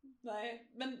 Nej,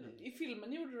 men i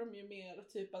filmen gjorde de ju mer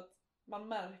typ att man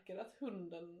märker att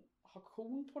hunden har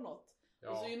kon på något.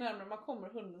 Ja. Och så ju närmare man kommer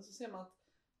hunden så ser man att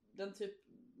den typ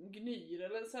gnyr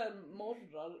eller så här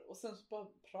morrar och sen så bara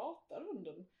pratar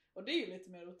hunden. Och det är ju lite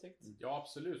mer otäckt. Ja,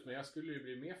 absolut. Men jag skulle ju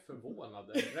bli mer förvånad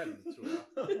än rädd, tror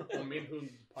jag. Om min hund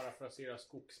parafraserar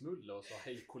skogsmulle och sa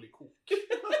hej kolikok.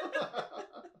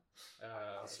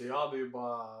 Så jag hade ju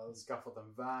bara skaffat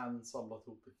en van, samlat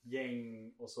ihop ett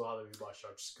gäng och så hade vi bara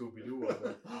kört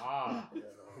Scooby-Doo.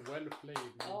 Well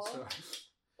played. Ja.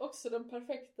 Också den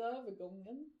perfekta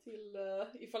övergången till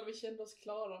ifall vi kände oss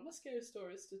klara med Scary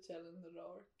Stories to Tell in the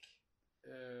Dark.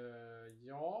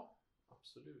 Ja,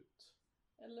 absolut.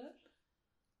 Eller?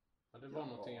 Ja, det var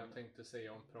någonting jag tänkte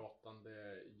säga om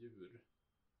pratande djur.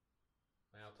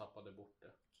 Men jag tappade bort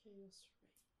det. Chaos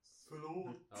Race.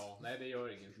 Förlåt. Ja, nej det gör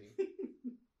ingenting.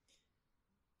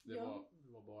 Det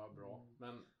var bara bra.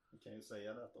 Men Jag kan ju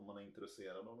säga det att om man är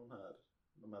intresserad av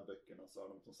de här böckerna så har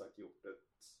de som sagt gjort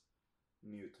ett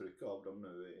nytryck av dem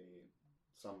nu i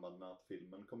samband med att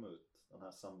filmen kom ut. Den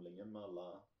här samlingen med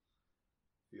alla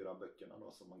 4 böckerna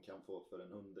då, som man kan få för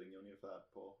 100 ungefär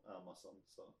på Amazon.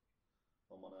 Så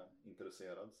om man är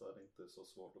intresserad så är det inte så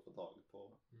svårt att få tag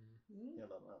på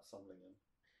hela den här samlingen.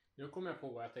 nu kommer jag på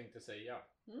vad jag tänkte säga.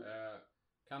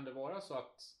 Kan det vara så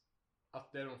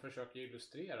att det de försöker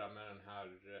illustrera med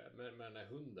den här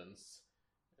hundens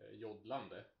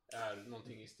joddlande är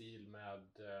någonting i stil med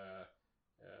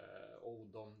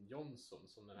Odon Johnson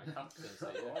som den här katten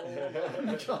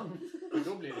säger.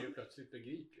 Då blir det ju plötsligt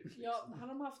begripligt. Liksom. Ja,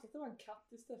 hade de haft att det var en katt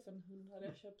istället för en hund hade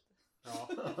jag köpt det. Ja.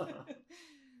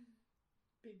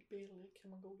 Big Billy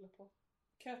kan man googla på.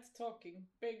 Cat talking,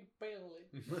 Big Billy.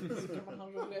 Så kan man ha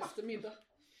en rolig eftermiddag.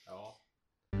 Ja.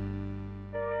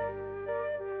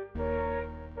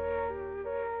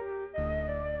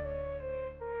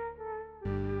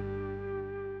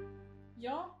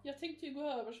 Ja, jag tänkte ju gå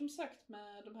över som sagt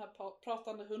med de här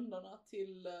pratande hundarna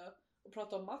till att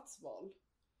prata om Mats val.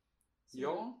 Som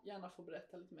jag gärna får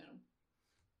berätta lite mer om.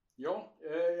 Ja,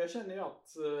 jag känner ju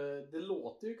att det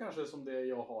låter ju kanske som det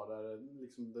jag har där,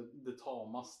 liksom det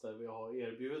tamaste vi har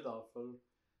erbjuda. För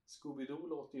Scooby-Doo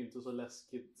låter ju inte så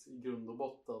läskigt i grund och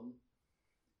botten.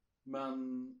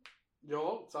 Men jag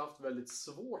har också haft väldigt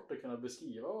svårt att kunna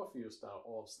beskriva varför just det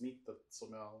här avsnittet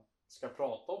som jag ska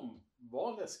prata om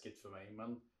var läskigt för mig.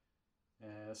 Men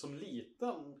som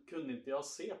liten kunde inte jag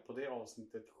se på det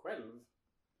avsnittet själv.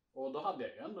 Och då hade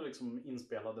jag ju ändå liksom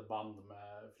inspelade band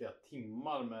med flera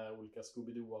timmar med olika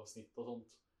Scooby-Doo-avsnitt och sånt.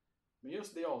 Men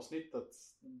just det avsnittet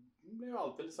blev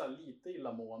alltid så här lite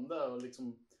illamående och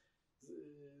liksom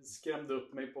skrämde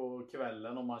upp mig på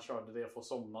kvällen om man körde det för att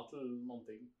somna till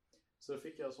någonting. Så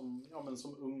fick jag som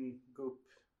ung gå upp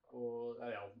och,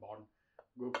 barn,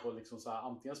 gå upp och liksom så här,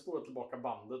 antingen spåra tillbaka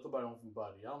bandet och börja om från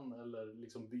början eller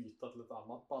liksom byta till ett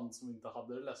annat band som inte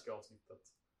hade det läskiga avsnittet.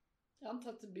 Jag antar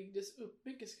att det byggdes upp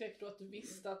mycket skräck då att du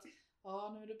visste att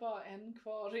nu är det bara en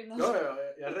kvar innan. Ja,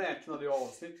 jag räknade ju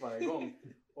avsnitt varje gång.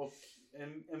 Och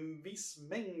en viss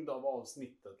mängd av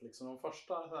avsnittet, liksom de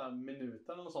första här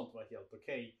minuterna och sånt var helt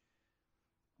okej.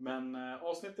 Men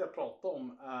avsnittet jag pratar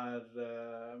om är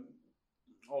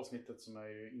avsnittet som är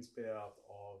ju inspirerat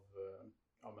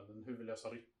av den huvudlösa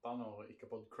ryttaren och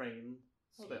Ichabod Crane.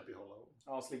 Sleepy Hollow.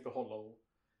 Ja, Sleepy Hollow.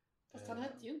 Fast han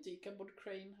hette ju inte Ichabod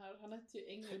Crane här. Han hette ju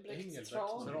Engelbrekt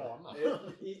Trana.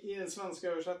 I den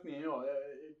svenska översättningen, jag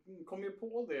kom ju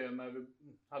på det när vi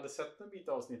hade sett en bit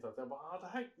av avsnittet. Jag bara,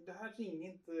 det här ringer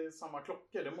inte samma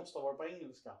klockor. Det måste ha varit på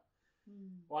engelska.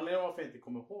 Och anledningen varför jag inte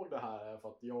kommer ihåg det här är för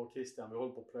att jag och Christian, vi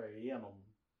håller på att plöja igenom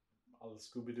all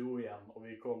Scooby-Doo igen. Och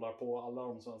vi kollar på alla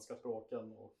de svenska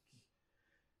språken. Och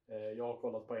jag har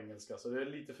kollat på engelska. Så det är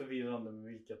lite förvirrande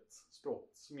med vilket språk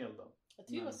som gällde. Jag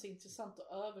tycker det var så intressant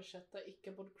att översätta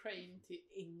Ichabod Crane till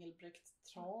Engelbrekt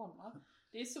Trana.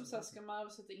 Det är som så här, ska man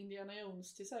översätta Indiana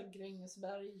Jones till så här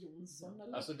Grängesberg Jonsson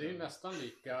eller? Alltså det är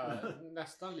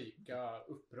nästan lika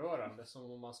upprörande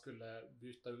som om man skulle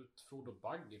byta ut Frodo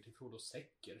Bagger till Frodo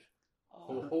Säcker.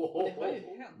 Ja, det har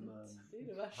ju hänt. Det är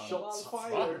det värsta. Shots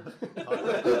fired!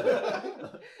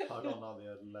 Har någon av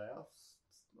er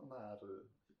läst den här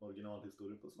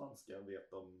originalhistorien på svenska?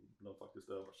 Vet om de faktiskt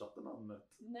översatte namnet?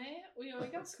 Nej, och jag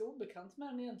är ganska obekant med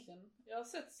den egentligen. Jag har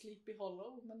sett Sleepy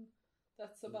Hollow, men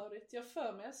that's about it. Jag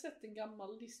för mig jag har sett en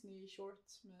gammal Disney short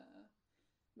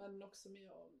men också men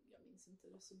jag minns inte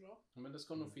det så bra. Ja, men det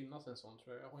ska nog finnas en sån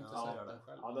tror jag. Jag har inte sett den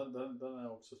själv. Ja, den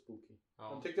är också spooky. Ja.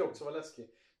 Den tyckte jag också var läskig.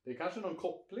 Det är kanske någon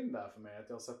koppling där för mig. Att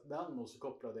jag har sett den och så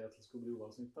kopplade det till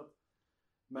Scooby-Doo-avsnittet.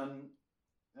 Men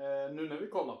nu när vi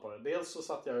kollar på det. Dels så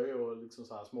satt jag ju och liksom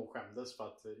så här småskämdes. För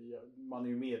att man är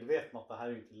ju medveten att det här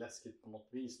är ju inte läskigt på något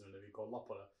vis nu när vi kollar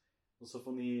på det. Och så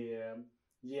får ni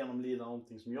genomlida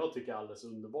någonting som jag tycker är alldeles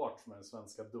underbart. Som är den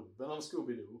svenska dubben av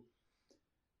Scooby-Doo.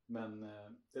 Men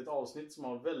det är ett avsnitt som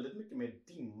har väldigt mycket mer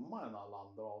dimma än alla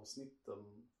andra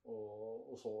avsnitten.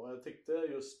 Och så. Jag tyckte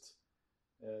just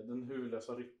den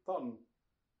huvudlösa ryttaren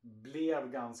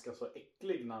blev ganska så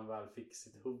äcklig när han väl fick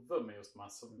sitt huvud med just de här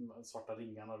svarta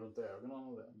ringarna runt ögonen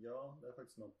och det. Ja, det är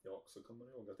faktiskt något jag också kommer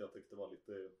ihåg att jag tyckte var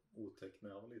lite otäckt när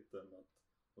jag var liten.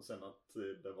 Och sen att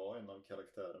det var en av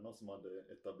karaktärerna som hade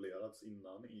etablerats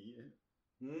innan i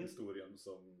historien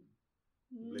som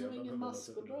blev ingen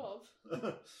mask att dra av.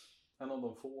 En av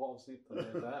de få avsnitten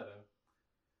det är det.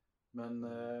 Men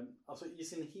alltså i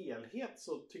sin helhet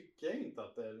så tycker jag inte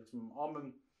att det är liksom, ja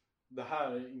men det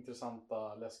här är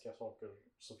intressanta, läskiga saker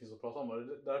som finns att prata om. Och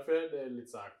därför är det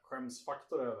lite så här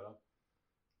skämsfaktor över det.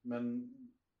 Men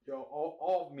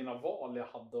av mina val jag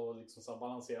hade att liksom så här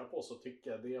balansera på så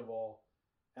tycker jag det var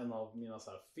en av mina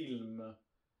så här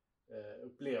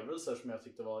filmupplevelser som jag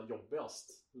tyckte var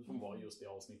jobbigast. Som var just det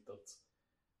avsnittet.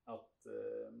 Att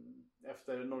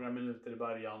efter några minuter i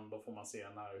början då får man se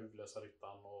den här huvudlösa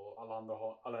ryttaren och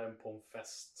alla är på en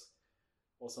fest.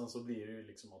 Och sen så blir det ju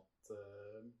liksom att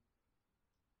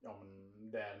ja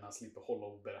men det är den här Sleepy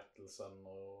Hollow-berättelsen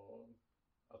och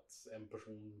att en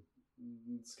person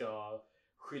ska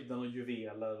skydda några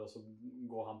juveler och så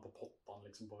går han på pottan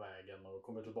liksom på vägen och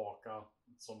kommer tillbaka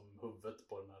som huvudet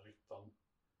på den här ryttaren.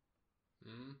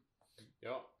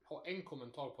 Jag har en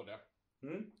kommentar på det.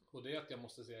 Och det är att jag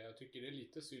måste säga, jag tycker det är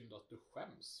lite synd att du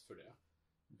skäms för det.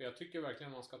 För jag tycker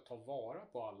verkligen man ska ta vara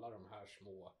på alla de här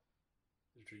små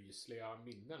rysliga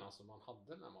minnena som man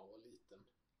hade när man var liten.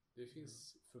 Det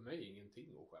finns för mig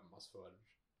ingenting att skämmas för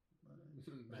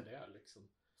med det liksom.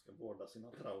 Ska vårda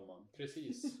sina trauman.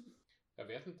 Precis. Jag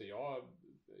vet inte, jag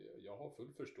har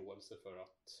full förståelse för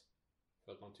att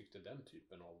man tyckte den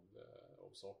typen av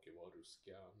saker var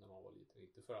ruskiga när man var liten.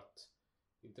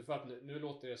 Inte för att nu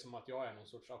låter det som att jag är någon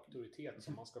sorts auktoritet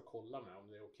som man ska kolla med om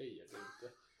det är okej eller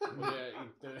inte. Och det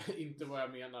är inte vad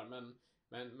jag menar,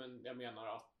 men jag menar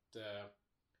att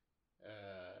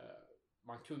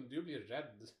man kunde ju bli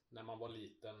rädd när man var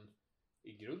liten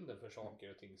i grunden för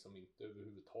saker och ting som inte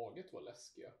överhuvudtaget var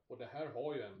läskiga. Och det här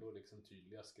har ju ändå liksom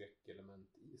tydliga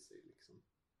skräckelement i sig liksom.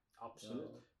 Absolut.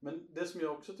 Ja. Men det som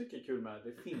jag också tycker är kul med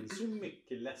det finns ju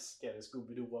mycket läskigare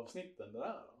Scooby-Doo-avsnitten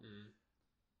där.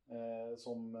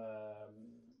 Som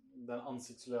den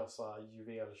ansiktslösa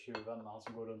juveltjuven, han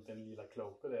som går runt i en lila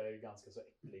cloak, och det är ju ganska så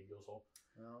äcklig och så.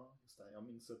 Ja, just det. Jag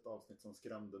minns ett avsnitt som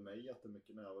skrämde mig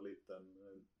jättemycket när jag var liten.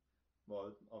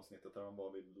 Var avsnittet där han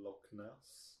var vid Loch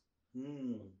Ness.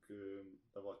 Och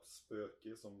det var ett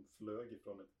spöke som flög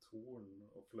ifrån ett torn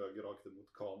och flög rakt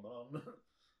emot kameran.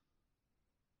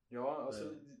 Ja,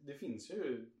 alltså det finns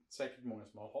ju säkert många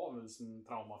som har väl sin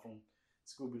trauma från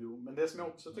Scooby-Doo. Men det som jag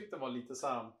också tyckte var lite så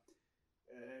här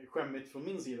skämmigt från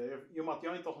min sida, i och med att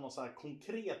jag inte har något så här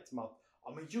konkret med att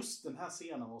ja, men just den här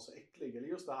scenen var så äcklig, eller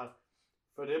just det här,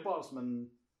 för det är bara som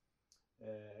en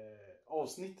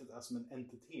avsnittet är som en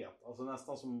entitet, alltså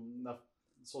nästan som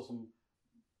så som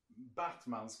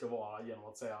Batman ska vara genom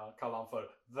att kalla han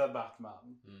för The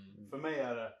Batman. För mig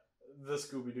är det The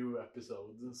Scooby-Doo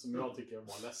episode som jag tycker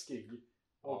var läskig.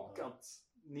 Och att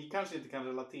ni kanske inte kan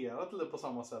relatera till det på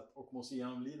samma sätt och måste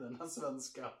genomlida den här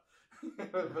svenska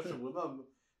versionen.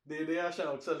 Det är det jag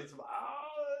känner också lite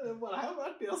var det här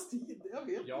värt deras tid? Jag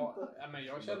vet inte. Men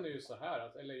jag känner ju så här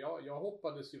att, eller jag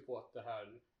hoppades ju på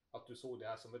att du såg det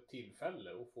här som ett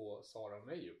tillfälle att få Sara och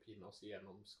mig att pinna oss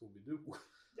igenom Scooby-Doo.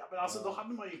 Ja, men alltså då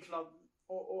hade man ju kunnat,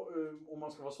 om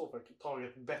man ska vara så för ta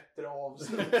ett bättre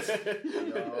avsnitt.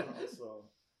 Ja, alltså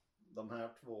de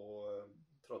här två,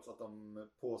 trots att de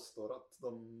påstår att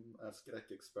de är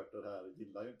skräckexperter här,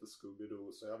 gillar ju inte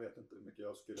Scooby-Doo, så jag vet inte hur mycket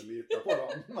jag skulle lita på dem.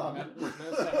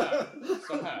 Men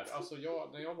så här, alltså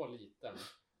när jag var liten,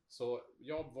 så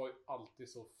jag var alltid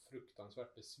så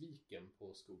fruktansvärt besviken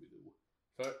på Scooby-Doo.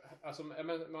 För alltså,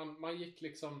 man gick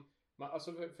liksom,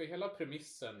 alltså för hela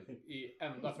premissen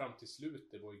ända fram till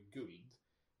slutet var ju guld.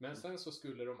 Men sen så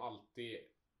skulle de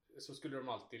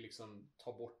alltid liksom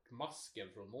ta bort masken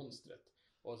från monstret.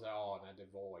 Och säga, nej det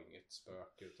var inget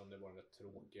spöke utan det var den där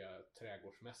tråkiga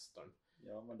trädgårdsmästaren.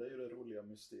 Ja, men det är ju det roliga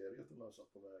mysteriet att lösa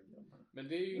på vägen. Men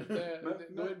det är ju inte,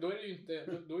 då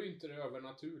är ju inte det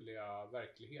övernaturliga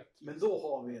verklighet. Men då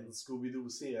har vi en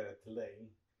Scooby-Doo-serie till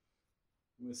dig.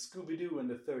 Med Scooby-Doo and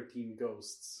the 13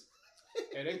 Ghosts.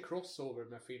 Är det en crossover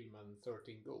med filmen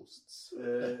 13 Ghosts?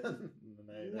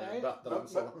 Nej, det är bättre.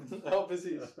 Ja,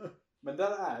 precis. Men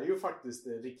där är ju faktiskt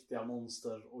riktiga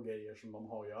monster och grejer som de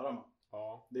har att göra med.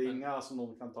 Ja, Det är inga som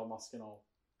de kan ta masken av.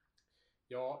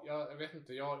 Ja, jag vet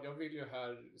inte. Jag vill ju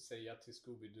här säga till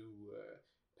Scooby-Doo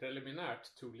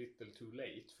preliminärt too little too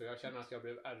late. För jag känner att jag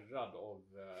blev ärrad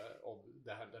av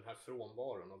den här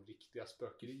frånvaron av riktiga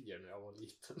spökerier när jag var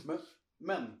liten.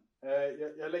 Men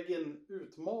jag lägger en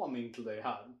utmaning till dig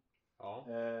här. Ja.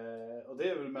 Och det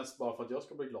är väl mest bara för att jag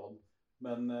ska bli glad.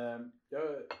 Men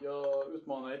jag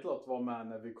utmanar dig till att vara med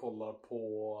när vi kollar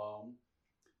på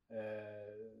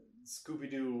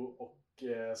Scooby-Doo och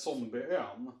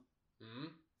Zombieön.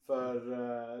 För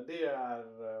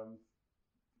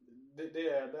det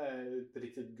är ett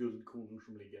riktigt guldkorn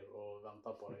som ligger och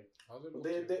väntar på dig. Ja, och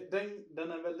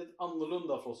den är väldigt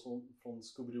annorlunda från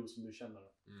Scooby-Doo som du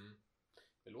känner.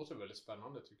 Det låter väldigt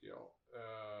spännande tycker jag.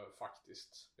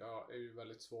 Faktiskt. Jag är ju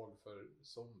väldigt svag för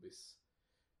zombies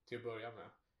till att börja med.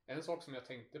 En sak som jag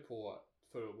tänkte på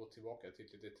för att gå tillbaka till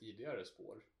lite tidigare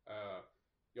spår.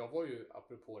 Jag var ju,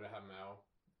 apropå det här med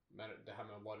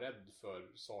att vara rädd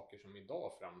för saker som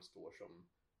idag framstår som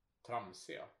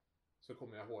tramsiga. Så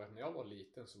kommer jag ihåg att när jag var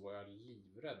liten så var jag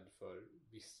livrädd för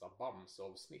vissa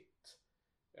Bamse-avsnitt.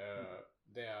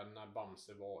 Det är när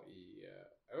Bamse var i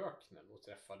öknen och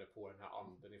träffade på den här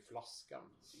anden i flaskan.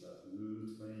 Släpp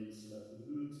ut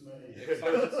mig.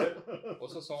 Exakt.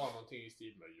 Och så sa han någonting i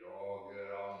stil med jag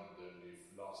är anden i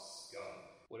flaskan.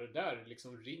 Och det där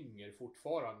liksom ringer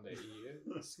fortfarande i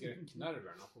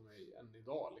skräcknerverna på mig än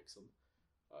idag liksom.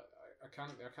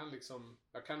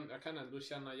 Jag kan ändå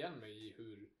känna igen mig i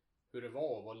hur det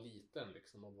var att vara liten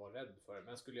liksom och vara rädd för det.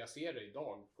 Men skulle jag se det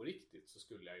idag på riktigt så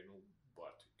skulle jag ju nog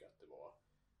bara tycka att det var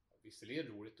visserligen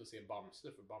roligt att se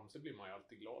Bamse, för Bamse blir man ju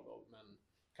alltid glad av, men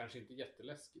kanske inte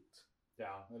jätteläskigt.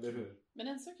 Ja, eller hur? Men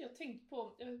en sak jag tänkt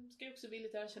på, jag ska ju också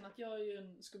villigt erkänna att jag är ju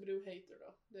en Scooby-Doo-hater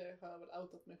då. Det har jag väl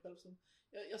outat mig själv som.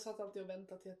 Jag satt alltid och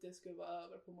väntade till att det skulle vara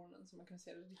över på morgonen så man kan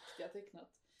se det riktiga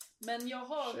tecknat. Men jag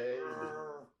har,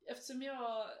 eftersom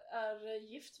jag är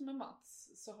gift med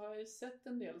Mats så har jag ju sett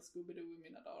en del Scooby-Doo i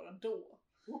mina dagar ändå.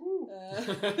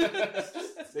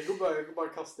 Jag går bara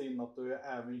kasta in att du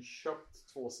även köpt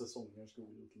 2 säsonger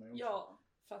Scooby-Doo till mig också. Ja,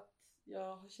 för att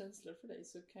jag har känslor för dig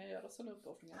så kan jag göra sådana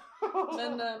uppoffringar.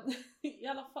 Men i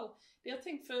alla fall, det jag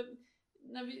tänkt för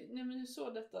när vi nu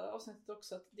såg detta avsnittet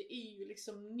också att det är ju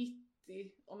liksom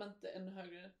 90, om inte ännu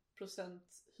högre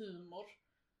procent humor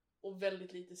och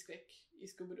väldigt lite skräck i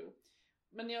Scooby-Doo.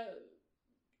 Men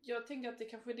jag tänker att det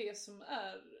kanske är det som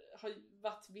har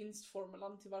varit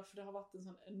vinstformulan till varför det har varit en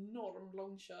sån enorm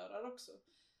långkörare också.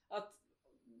 Att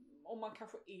om man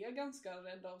kanske är ganska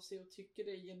rädd av sig och tycker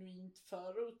det är genuint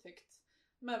för otäckt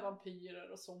med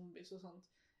vampyrer och zombies och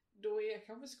sånt, då är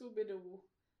kanske Scooby-Doo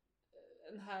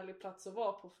en härlig plats att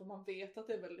vara på, för man vet att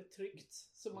det är väldigt tryggt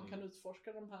så man kan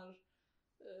utforska de här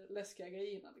läskiga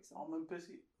grejerna liksom. Ja, men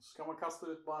precis. Ska man kasta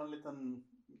ut bara en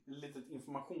litet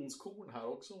informationskorn här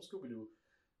också om Scooby-Doo.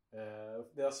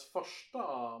 Deras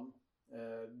första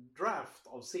draft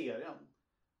av serien,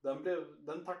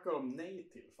 den tackade de nej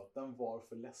till för att den var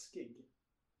för läskig.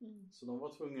 Så de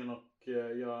var tvungna att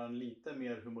göra en lite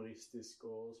mer humoristisk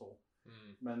och så.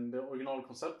 Men det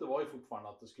originalkonceptet var ju fortfarande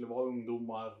att det skulle vara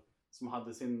ungdomar som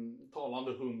hade sin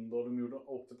talande hund och de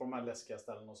åkte på de här läskiga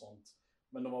ställen och sånt.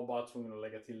 Men de var bara tvungna att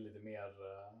lägga till lite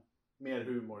mer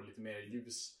humor, lite mer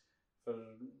ljus.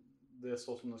 För det är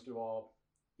så som den skulle vara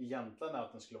egentligen, är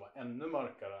att den skulle vara ännu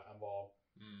mörkare än vad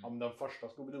den första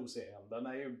Scooby-Doo-serien. Den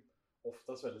är ju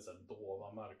oftast väldigt så här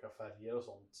dova, mörka färger och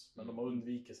sånt. Men de har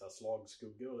undvikit så här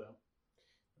slagskuggor och det.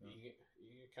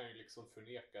 Ingen kan ju liksom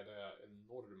förneka det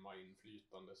enorma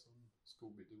inflytande som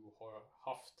Scooby-Doo har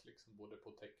haft liksom, både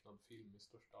på tecknad film i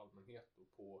största allmänhet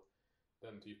och på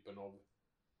den typen av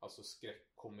alltså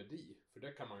skräckkomedi. För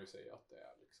det kan man ju säga att det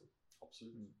är liksom.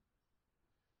 Absolut.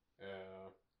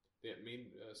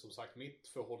 Som sagt, mitt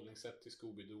förhållningssätt till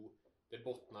Scooby-Doo, det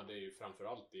bottnade ju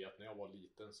framförallt i att när jag var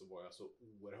liten så var jag så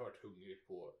oerhört hungrig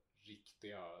på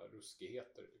riktiga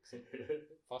ruskigheter liksom.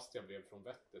 Fast jag blev från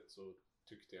vettet så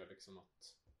tyckte jag liksom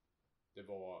att det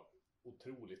var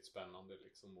otroligt spännande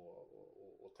liksom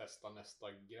att testa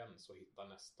nästa gräns och hitta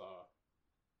nästa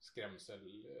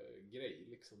skrämselgrej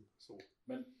liksom så.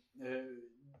 Men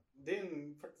det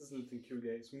är faktiskt en liten kul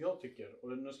grej som jag tycker,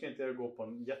 och nu ska inte jag gå på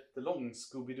en jättelång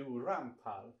Scooby-Doo-rant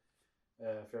här,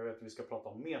 för jag vet att vi ska prata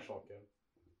om mer saker.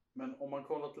 Men om man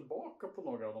kollar tillbaka på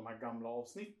några av de här gamla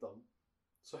avsnitten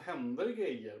så händer det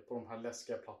grejer på de här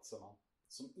läskiga platserna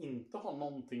som inte har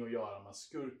någonting att göra med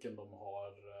skurken de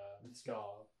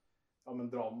ska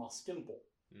dra masken på.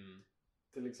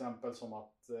 till exempel som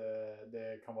att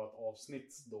det kan vara ett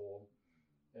avsnitt då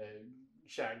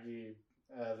Shaggy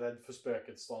är rädd för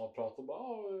spöket, stan och pratar och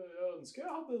bara jag önskar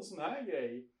jag hade en sån här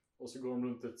grej. Och så går de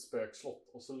runt ett spökslott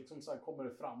och så liksom så här kommer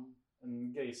det fram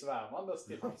en grej svävandes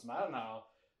till han som är den här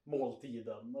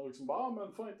måltiden. Och liksom bara,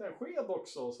 men får inte en sked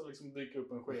också? Och så liksom dyker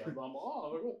upp en sked och han bara,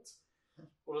 vad gott.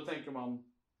 Och då tänker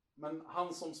man, men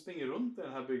han som springer runt i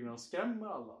den här byggnaden skrämmer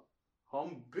alla. Har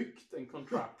han byggt en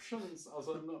contraption,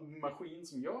 alltså en maskin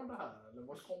som gör det här? Eller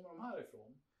var kommer de här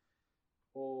ifrån?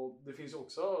 Och det finns ju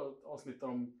också avsnitt där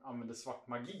de använder svart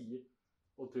magi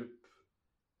och typ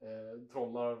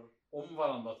trollar om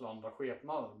varandra till andra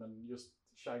skepnader. Men just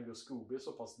Shaggy och Scooby är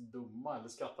så pass dumma eller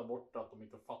skrattar bort att de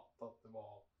inte fattar att det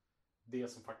var det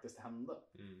som faktiskt hände.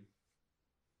 Mm.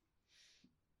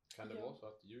 Kan det vara så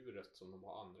att djuret som de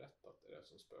har anrättat är det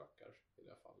som spökar i det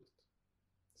här fallet?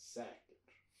 Säkert.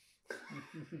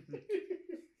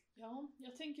 Ja,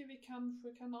 jag tänker vi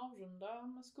kanske kan avrunda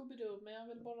med Scooby-Doo, men jag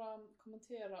vill bara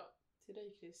kommentera till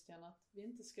dig Christian att vi är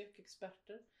inte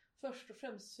skräckexperter. Först och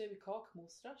främst så är vi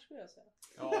kakmonstrar skulle jag säga.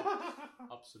 Ja,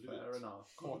 absolut. Fair enough.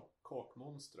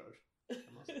 Kakmonstrar.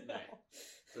 Kan man säga. Nej,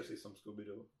 Precis som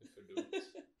Scooby-Doo. det är för dumt.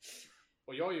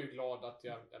 Och jag är ju glad att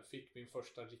jag fick min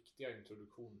första riktiga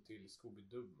introduktion till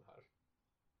Scooby-Doo här.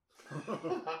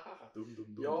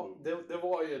 Ja, det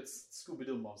var ju ett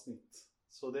Scooby-Doo-avsnitt.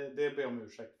 Så det ber jag om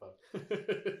ursäkt för.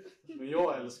 Men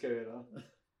jag älskar ju det.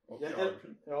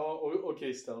 Ja, och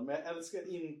Christian. Men jag älskar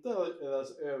inte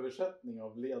deras översättning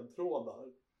av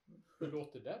ledtrådar. Hur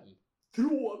låter den?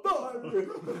 Trådar!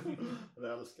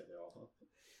 Det älskar jag.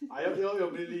 Ja,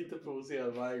 jag blir lite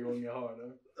provocerad varje gång jag hör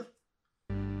det.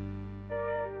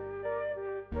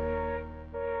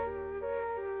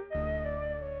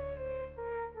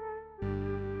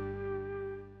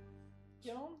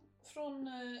 Ja, från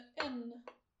en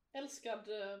älskad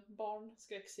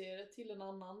barnskräckserie till en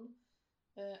annan.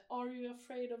 Are you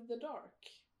afraid of the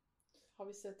dark? Har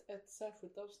vi sett ett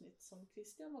särskilt avsnitt som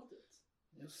Christian valt ut.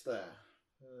 Just det.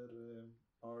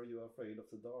 Are you afraid of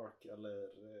the dark?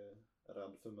 Eller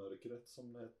Rädd för mörkret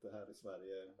som det hette här i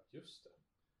Sverige. Just det.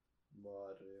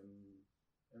 Var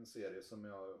en serie som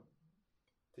jag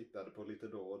tittade på lite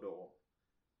då och då.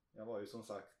 Jag var ju som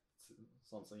sagt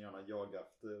sån som gärna jagar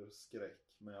efter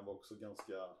skräck, men jag var också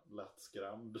ganska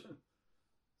lättskrämd.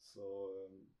 Så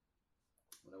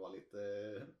det var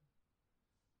lite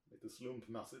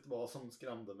slumpmässigt vad som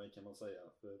skrämde mig kan man säga.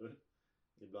 För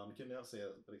ibland kunde jag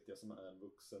se riktiga som är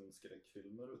vuxen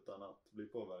skräckfilmer utan att bli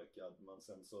påverkad. Men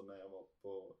sen så när jag var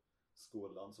på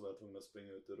skolan så var jag tvungen att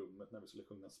springa ut ur rummet när vi skulle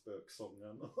sjunga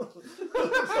spöksången.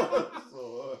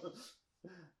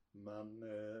 Men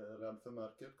Rädd för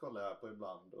mörkret kollade jag på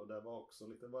ibland och det var också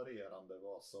lite varierande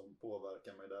vad som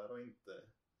påverkar mig där och inte.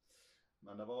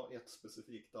 Men det var ett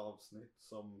specifikt avsnitt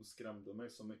som skrämde mig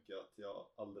så mycket att jag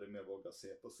aldrig mer vågade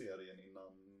se på serien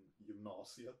innan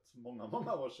gymnasiet,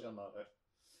 många år senare.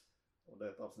 Och det är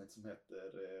ett avsnitt som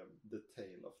heter The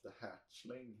Tale of the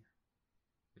Hatchling.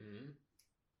 Mm.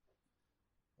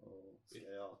 Och ska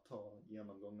jag ta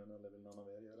genomgången eller vill någon av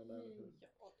er göra det?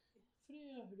 Ja, för det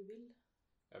gör hur du vill.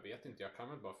 Jag vet inte, jag kan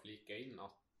väl bara flika in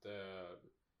att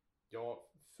jag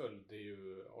följde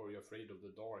ju Are You Afraid of the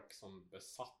Dark som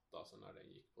besatt alltså när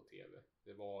den gick på tv.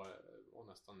 Det var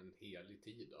nästan en helig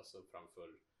tid alltså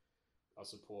framför,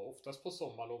 alltså oftast på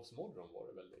sommarlovsmorgon var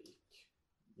det väl det gick.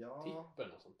 Ja.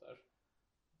 Tippen och sånt där.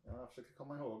 Jag försöker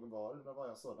komma ihåg var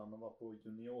jag sådan, de var på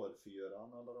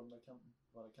juniorfyran eller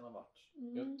vad det kan ha varit.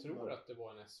 Jag tror att det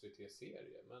var en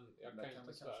SVT-serie, men jag kan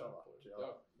inte svära på det.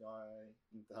 Jag är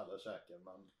inte heller säker,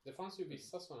 men... Det fanns ju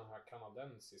vissa sådana här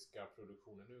kanadensiska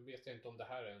produktioner. Nu vet jag inte om det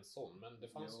här är en sån, men det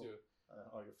fanns ju...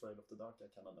 Are You Afraid of the Dark är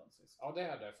kanadensisk. Ja, det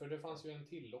är det. För det fanns ju en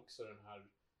till också, den här...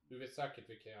 Du vet säkert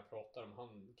vilken jag pratar om.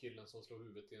 Han killen som slår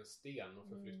huvudet i en sten och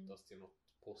förflyttas till något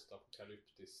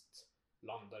postapokalyptiskt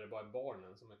land där det bara är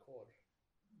barnen som är kvar.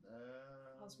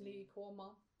 Han som ligger i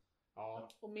koma. Ja.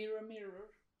 Och Mirror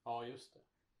Mirror. Ja, just det.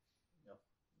 Ja.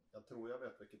 Jag tror jag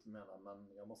vet vilket du menar,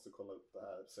 men jag måste kolla upp det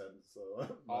här sen. Så,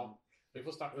 ja, vi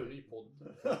får starta en ny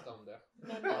podd om det.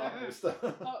 Men, just det.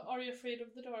 Are You Afraid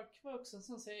of the Dark var också en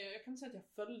sån serie. Jag kan inte säga att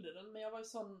jag följde den, men jag var ju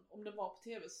sån, om den var på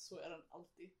tv så såg jag den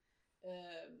alltid.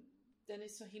 Den är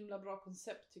så himla bra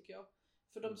koncept tycker jag.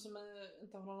 För de som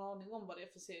inte har någon aning om vad det är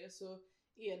för serie så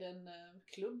är det en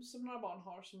klubb som några barn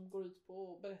har som går ut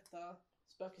på att berätta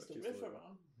spökhistorier för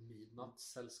varandra.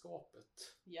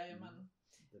 Midnattssällskapet. Jajamän.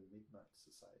 The Midnight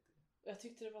Society. Jag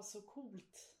tyckte det var så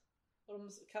coolt. Och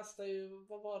de kastar ju,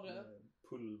 vad var det?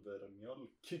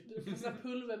 Pulvermjölk. Du kastar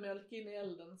pulvermjölk in i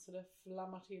elden så det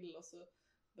flammar till och så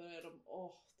började de,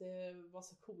 det var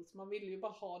så coolt. Man ville ju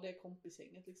bara ha det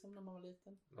kompisgänget liksom när man var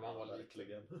liten. När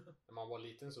man var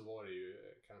liten så var det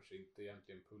ju kanske inte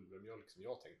egentligen pulvermjölk som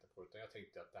jag tänkte på, utan jag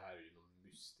tänkte att det här är ju någon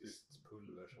mystiskt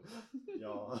pulver som...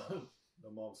 Ja,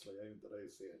 de avslöjar ju inte det i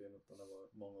serien, utan det var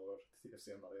många år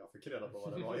senare jag fick reda på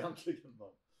vad det var egentligen.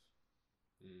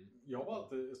 Jag var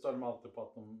alltid, störde mig alltid på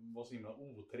att de var så himla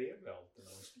otrevliga alltid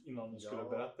innan de skulle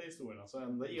berätta historierna. Så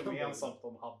enda gemensamt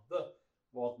de hade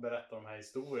var att berätta de här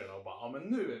historierna och bara, men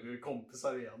nu är vi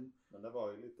kompisar igen. Men det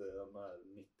var ju lite de här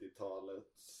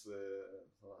 90-talets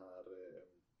sån här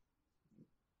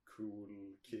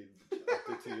cool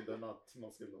kid-attityden att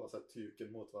man skulle vara så här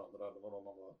tyken mot varandra. Det var då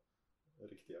man var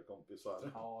riktiga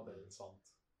kompisar. Ja, det är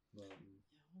sant.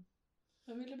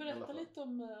 Men vill du berätta lite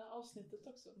om avsnittet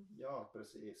också? Ja,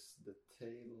 precis. The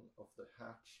Tale of the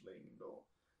Hatchling då.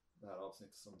 Det här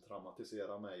avsnittet som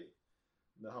traumatiserar mig.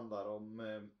 Det handlar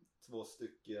om 2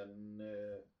 stycken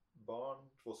barn,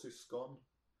 2 syskon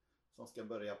som ska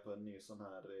börja på en ny sån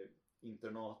här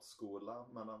internatskola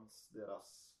medan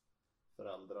deras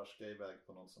föräldrar ska iväg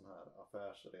på någon sån här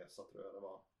affärsresa, tror jag det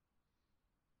var.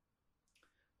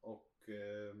 Och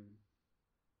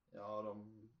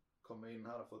de kommer in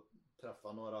här och får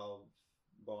träffa några av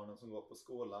barnen som går på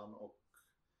skolan och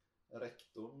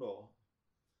rektorn då.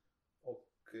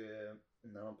 Och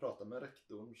när de pratar med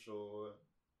rektorn så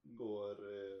går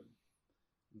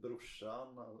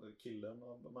brorsan, killen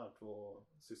av de här 2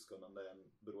 syskonen, det är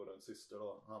en bror och en syster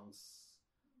då, hans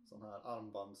sån här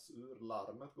armbandsur,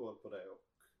 larmet går på det och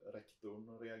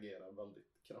rektorn reagerar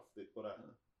väldigt kraftigt på det.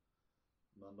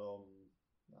 Men de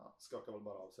skakar väl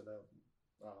bara av sig det.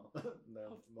 Ja,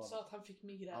 han sa att han fick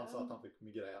migrän. Han sa att han fick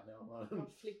migrän, ja.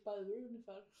 Han flippade ur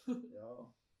ungefär.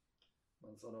 Ja.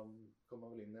 Men så de kommer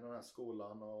väl in i den här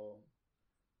skolan och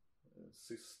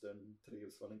systern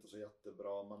trivs väl inte så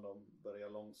jättebra, men de börjar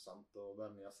långsamt och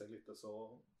vänja sig lite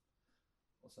så.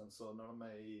 Och sen så när de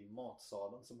är i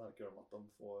matsalen så märker de att de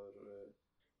får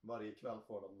varje kväll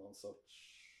får de någon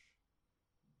sorts,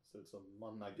 ser ut som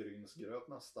mannagrynsgröt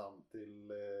nästan till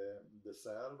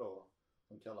dessert då,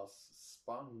 som kallas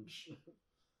sponge.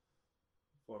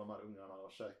 Får de här ungarna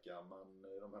att käka, men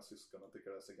de här syskonen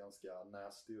tycker det ser ganska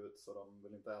nasty ut så de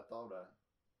vill inte äta av det.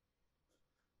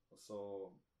 Och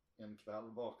så en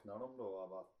kväll vaknar de då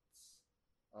av att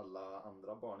alla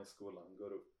andra barn i skolan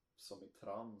går upp som i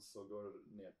trans och går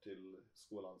ner till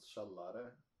skolans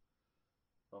källare.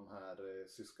 De här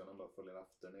syskonen då följer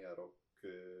efter ner och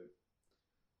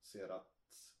ser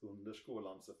att under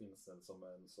skolan så finns det som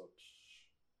en sorts,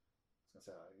 ska jag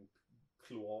säga, en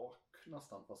kloak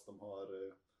nästan, fast de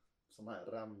har såna här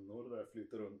rännor där det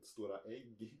flyter runt stora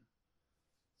ägg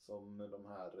som de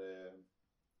här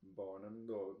barnen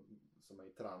då som är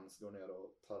i trans går ner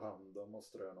och tar hand om och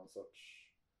strör någon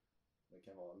sorts, det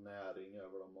kan vara näring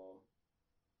över dem och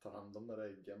tar hand om de där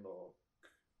äggen då. Och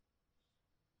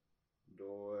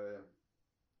då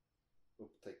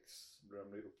blir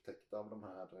de upptäckta av de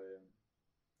här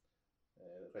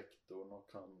rektorn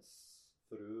och hans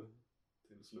fru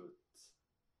till slut.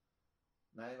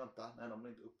 Nej, de blir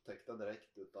inte upptäckta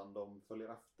direkt, utan de följer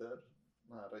efter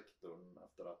den här rektorn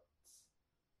efter att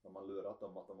de har lurat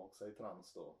dem att de också är i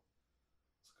trans då.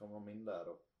 Så kommer de in där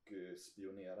och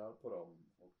spionerar på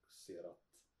dem och ser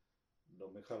att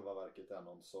de i själva verket är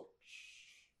någon sorts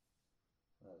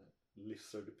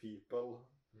lizard people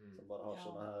som bara har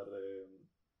såna här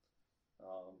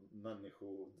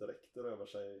människodräkter över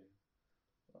sig.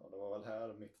 Ja, det var väl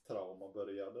här mitt trauma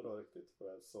började då riktigt, för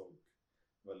det såg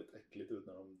väldigt äckligt ut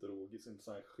när de drog i sin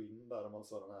sån här skinn där man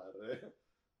såg den här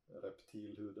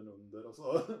reptilhuden under och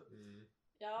så.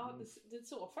 Ja, det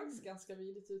såg faktiskt ganska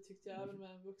vidrigt ut tyckte jag, även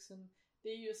med en vuxen. Det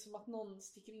är ju som att någon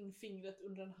sticker in fingret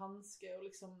under en handske och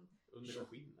liksom... Under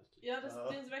skinnet? Typ. Ja,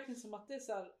 det är verkligen som att det är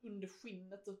så här under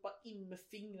skinnet och bara in med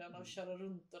fingrarna och köra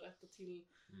runt och rätta till.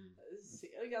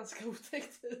 Ser ganska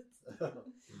otäckt ut.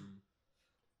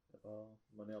 Ja,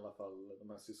 men i alla fall, de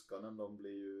här syskonen, de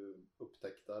blir ju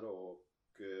upptäckta då och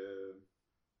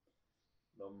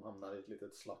de hamnar i ett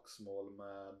litet slagsmål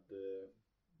med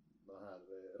den här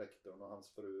rektorn och hans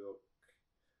fru, och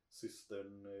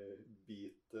systern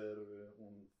biter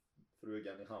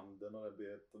frugan i handen och det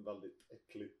blir ett väldigt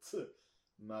äckligt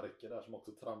märke där som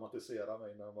också traumatiserar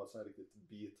mig när det var ett sånt här riktigt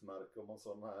bitmärke om man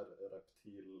såg den här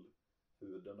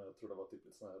reptilhuden. Jag tror det var typ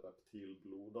ett sånt här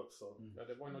reptilblod också. Ja,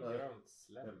 det var ju något grönt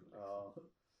slem. Liksom. Ja,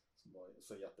 som var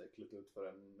så jätteäckligt ut för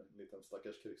en liten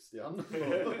stackars Christian.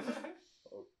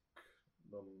 Och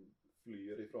de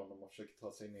flyr ifrån dem och försöker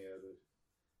ta sig ner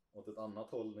åt ett annat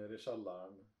håll ner i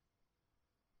källaren.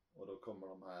 Och då kommer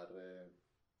de här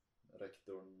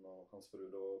rektorn och hans fru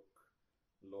då och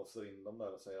låser in dem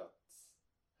där och säger att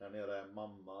här nere är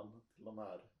mamman till de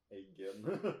här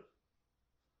äggen.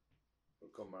 Då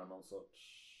kommer det någon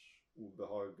sorts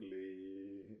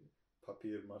obehaglig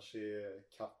papier-maché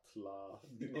kattla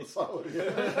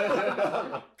dinosaurier.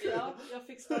 Ja, jag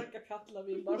fick starka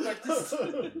kattla-vibbar faktiskt.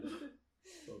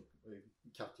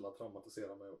 Kattla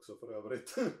traumatiserar mig också för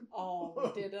övrigt.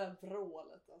 Ja, det är det där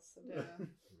vrålet alltså.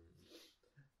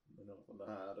 Men i alla fall det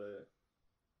här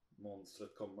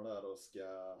monstret kommer där och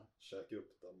ska käka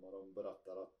upp dem, och de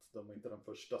berättar att de är inte den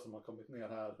första som har kommit ner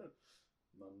här.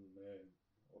 Men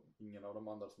ingen av de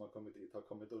andra som har kommit hit har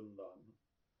kommit undan.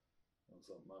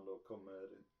 Men då kommer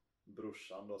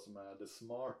brorsan då, som är the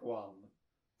smart one,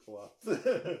 på att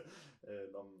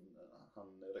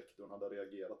rektorn hade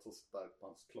reagerat så starkt på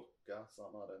hans klocka, så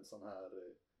han hade en sån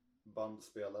här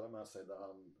bandspelare med sig där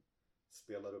han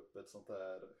spelar upp ett sånt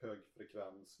här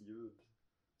högfrekvensljud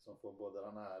som får både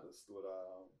den här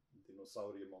stora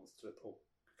dinosauriemonstret och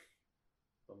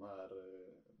de här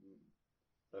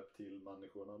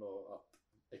reptilmänniskorna då att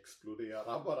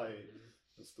explodera bara i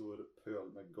en stor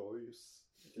pöl med gojs.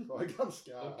 Det var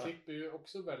ganska... De klipper ju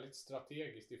också väldigt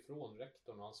strategiskt ifrån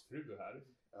rektorn och hans fru här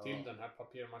till den här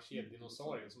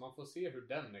papier-maché-dinosaurien, så man får se hur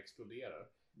den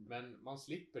exploderar. Men man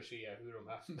slipper se hur de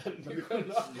här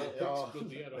människorna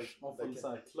exploderar. Man får en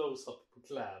sån här close-up på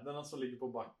kläderna som ligger på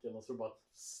backen och så bara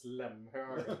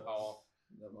slemhög. Ja.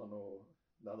 Det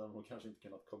hade de nog kanske inte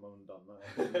kunnat komma undan med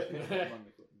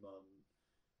människor. Men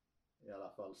i alla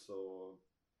fall så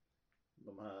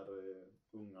de här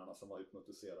ungarna som var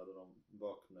hypnotiserade, de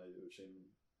vaknar ju ur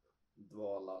sin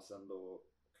dvala sen då.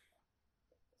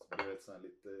 Så det är ett sånt här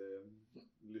lite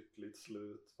lyckligt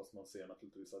slut, fast man ser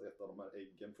naturligtvis att ett av de här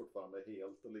äggen fortfarande är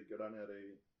helt och ligger där nere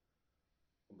i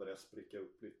och börjar spricka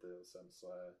upp lite, och sen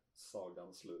så är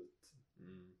sagan slut.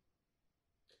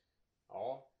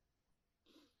 Ja.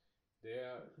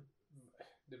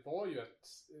 Det var ju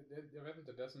jag vet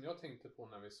inte, det som jag tänkte på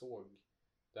när vi såg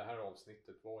det här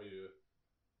avsnittet var ju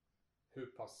hur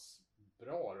pass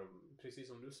bra de, precis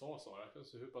som du sa Sara,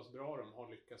 alltså hur pass bra de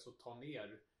har lyckats att ta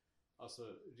ner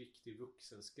alltså riktig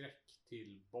vuxenskräck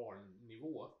till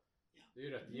barnnivå. Ja. Det är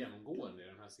ju rätt genomgående i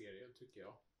den här serien tycker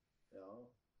jag.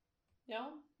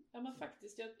 Ja, men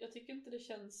faktiskt. Jag tycker inte det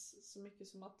känns så mycket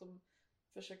som att de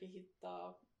försöker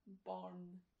hitta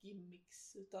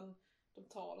barngimmicks, utan de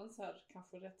tar en så här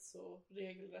kanske rätt så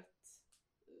regelrätt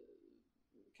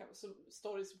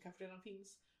story som kanske redan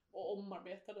finns och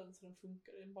omarbetar den så den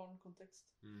funkar i en barnkontext.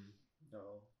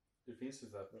 Ja. Det finns ju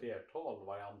så här flertal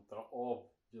varianter av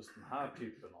just den här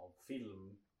typen av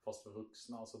film fast för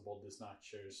vuxna, alltså Body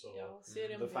Snatchers och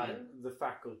The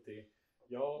Faculty.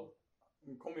 Jag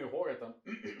kommer ju ihåg att jag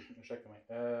ursäkta mig,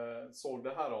 såg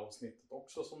det här avsnittet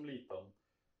också som liten,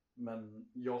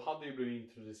 men jag hade ju blivit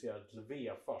introducerad till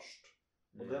V först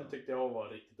och den tyckte jag var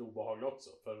riktigt obehaglig också,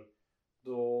 för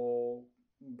då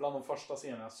bland de första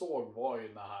scenerna jag såg var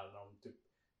ju det här när de typ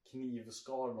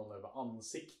knivskar någon över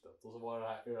ansiktet och så var det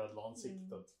här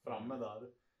ödlansiktet framme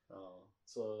där. Ja.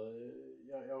 Så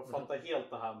jag fattar helt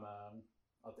det här med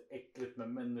att det är äckligt med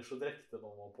människodräkten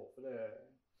de var på, för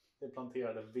det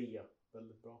planterade V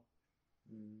väldigt bra.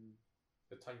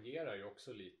 Det tangerar ju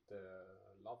också lite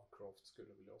Lovecraft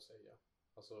skulle vilja säga.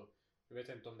 Alltså, jag vet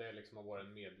inte om det liksom har varit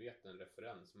en medveten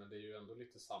referens, men det är ju ändå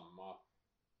lite samma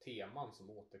teman som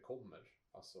återkommer.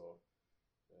 Alltså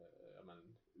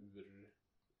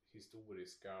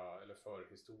urhistoriska eller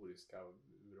förhistoriska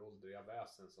uråldriga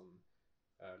väsen som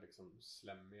är liksom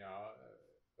slämmiga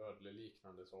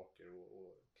ödleliknande saker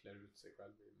och klär ut sig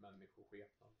själv i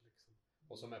människoskepnad liksom.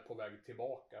 Och som är på väg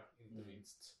tillbaka, inte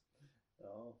minst.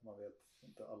 Ja, man vet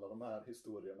inte, alla de här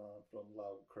historierna från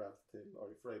Lovecraft till Are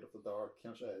You Afraid of the Dark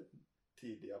kanske är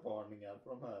tidiga varningar på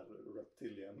de här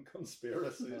reptilian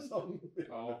conspiracy som vi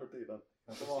har för tiden.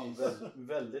 Det var en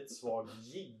väldigt svag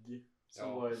jigg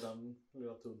som var i den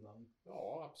lilla tunneln.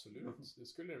 Ja, absolut. Det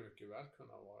skulle det mycket väl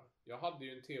kunna vara. Jag hade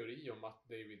ju en teori om att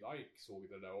David Icke såg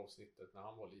det där avsnittet när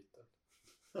han var liten.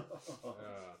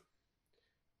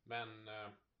 Men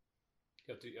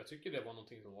jag tycker det var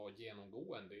någonting som var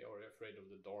genomgående i Are You Afraid of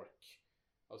the Dark.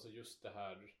 Alltså just det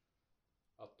här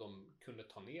att de kunde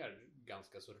ta ner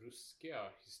ganska så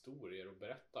ruskiga historier och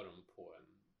berätta dem på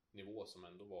en nivå som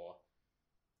ändå var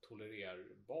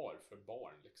tolererbar för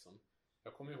barn liksom.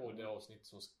 Jag kommer ihåg det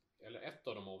avsnitt ett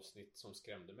av de avsnitt som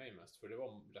skrämde mig mest, för det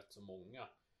var rätt så många.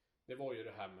 Det var ju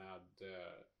det här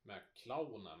med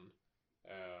clownen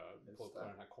på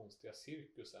den här konstiga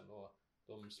cirkusen, och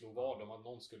de slog vad om att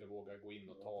någon skulle våga gå in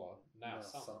och ta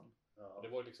näsan. Ja. Det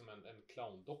var liksom en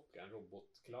clowndocka, en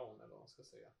robotclown eller vad man ska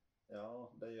säga.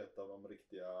 Ja, det är ett av de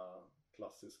riktiga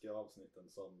klassiska avsnitten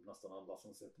som nästan alla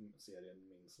som sett serien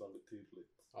minns väldigt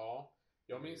tydligt. Ja,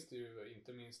 Jag minns det ju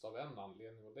inte minst av en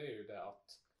anledning, och det är ju det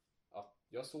att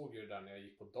jag såg ju det där när jag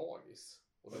gick på dagis.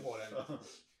 Och då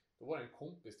var det en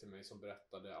kompis till mig som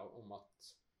berättade om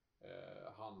att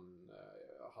han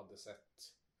hade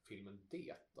sett filmen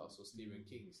Det, alltså Stephen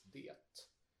Kings Det.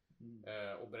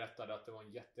 Och berättade att det var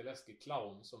en jätteläskig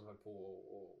clown som höll på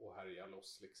och härja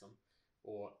loss liksom.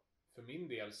 Och för min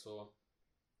del så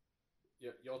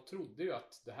jag trodde ju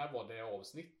att det här var det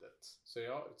avsnittet. Så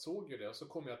jag såg ju det och så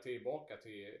kom jag tillbaka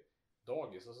till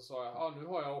dagis och så sa jag, nu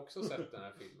har jag också sett den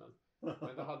här filmen.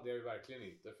 Men det hade jag ju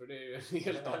verkliligen inte, för det är ju en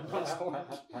helt annan sak.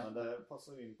 Men det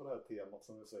passar in på det här temat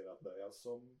som vi säger, att det är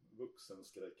som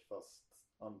vuxenskräck fast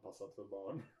anpassat för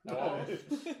barn. Ja,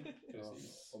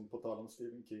 precis. Om på tal om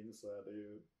Stephen King så är det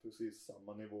ju precis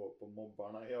samma nivå på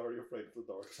mobbarna i Are You Afraid of the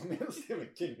Dark som i en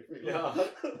Stephen King-film. Ja.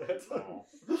 Det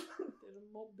är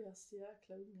de mobbigaste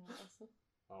jäkla ungarna alltså.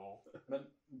 Ja.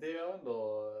 Men det jag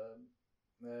ändå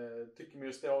tycker med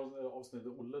just det avsnittet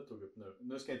Olle tog upp nu.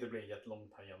 Nu ska inte bli en jättelång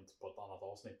tangent på ett annat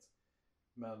avsnitt.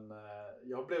 Men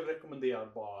jag blev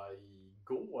rekommenderad bara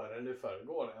igår eller i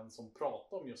förrgår en som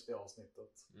pratade om just det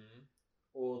avsnittet.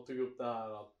 Och tog upp det här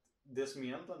att det som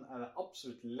egentligen är det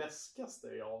absolut läskigaste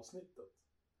i avsnittet,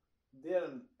 det är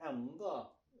den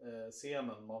enda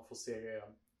scenen man får se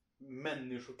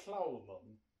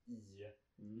människoclownen i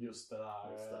just det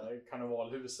här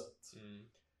karnevalhuset.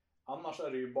 Annars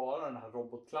är det ju bara den här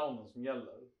robotclownen som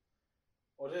gäller.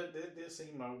 Och det är så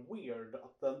himla weird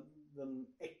att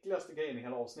den äckligaste grejen i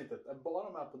hela avsnittet är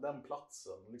bara med på den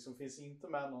platsen. Liksom finns inte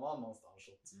med någon annanstans.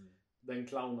 Den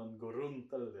clownen går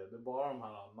runt eller det. Det är bara de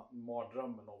här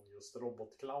mardrömmen om just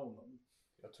robotclownen.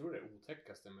 Jag tror det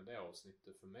otäckaste med det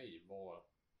avsnittet för mig var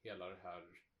hela det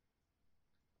här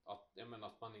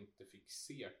att man inte fick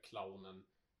se clownen.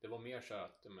 Det var mer så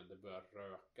att det börjar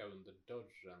röka under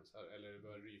dörren så här, eller det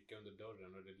börjar ryka under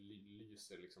dörren och det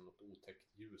lyser liksom något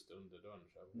otäckt ljus under dörren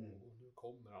så här, och nu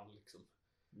kommer han liksom.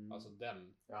 Alltså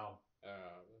den. Ja.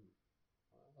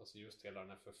 Alltså just hela den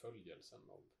här förföljelsen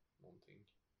av någonting.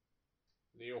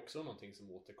 Det är också någonting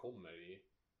som återkommer i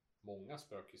många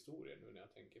spökhistorier nu när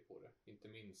jag tänker på det. Inte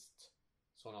minst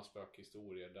sådana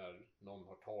spökhistorier där någon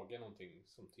har tagit någonting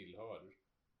som tillhör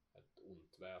ett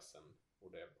ont väsen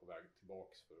och det är på väg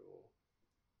tillbaks för att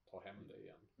ta hem det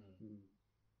igen.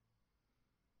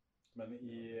 Men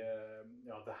i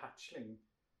The Hatchling,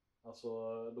 alltså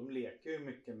de leker ju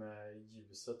mycket med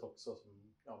ljuset också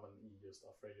som, i just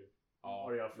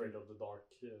Are You Afraid of the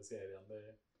Dark-serien. Det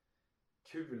är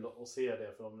kul att se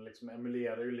det, för de liksom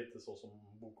emulerar ju lite så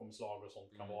som bokomslag och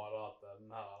sånt kan vara, att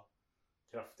den här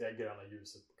kraftiga gröna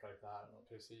ljuset på karaktären.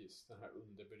 Precis, den här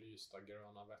underbelysta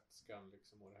gröna vätskan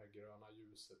liksom, och det här gröna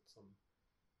ljuset som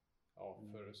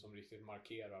som riktigt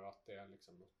markerar att det är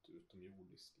liksom något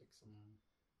utomjordiskt liksom.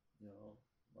 Ja,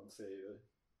 man ser ju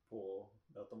på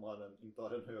att de inte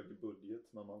har en hög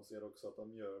budget, men man ser också att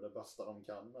de gör det bästa de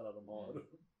kan med det de har.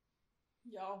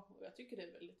 Ja, och jag tycker det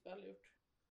är väldigt välgjort.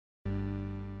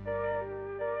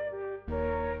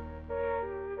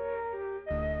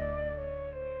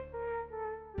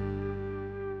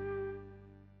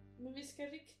 Men vi ska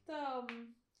rikta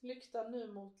lyktan nu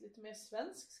mot lite mer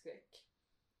svensk skräck.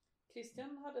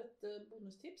 Christian hade ett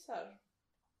bonustips här.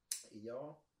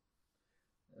 Ja,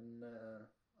 en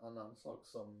annan sak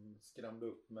som skrämde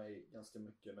upp mig ganska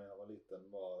mycket när jag var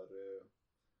liten var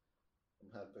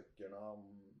de här böckerna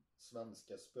om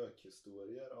svenska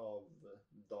spökhistorier av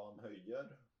Dan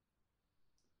Höjer.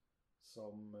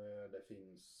 Som det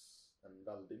finns en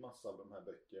väldig massa av de här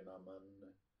böckerna,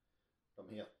 men de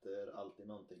heter alltid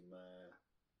någonting med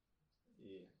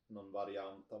i någon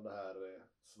variant av det här: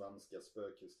 svenska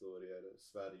spökhistorier,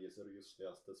 Sveriges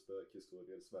rysligaste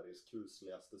spökhistorier, Sveriges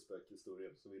kusligaste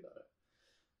spökhistorier och så vidare.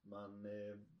 Men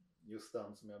just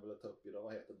den som jag ville ta upp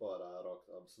idag heter bara rakt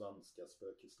av svenska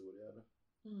spökhistorier.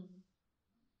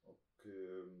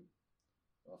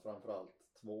 Och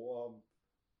framförallt två av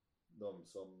de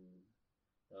som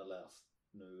jag har läst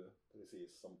nu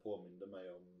precis som påminde mig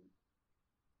om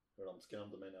hur de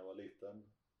skrämde mig när jag var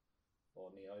liten.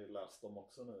 Och ni har ju läst dem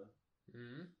också nu.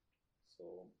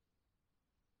 Så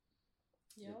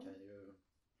vi kan ju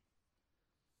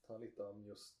ta lite om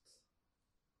just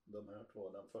de här två.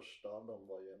 Den första av dem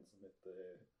var ju en som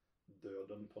hette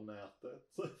Döden på nätet.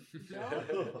 Ja, jag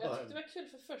tyckte det var kul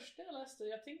för första jag läste.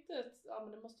 Jag tänkte att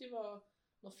men det måste ju vara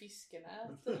något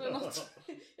fiskenät eller något.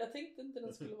 Jag tänkte inte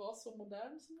den skulle vara så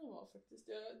modern som den var faktiskt.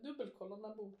 Jag dubbelkollade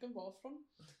när boken var från.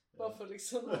 Bara för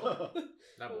liksom.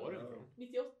 När var den från?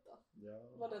 98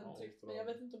 var den Ja, tryckt. Men jag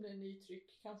vet inte om det är en ny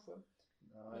tryck kanske.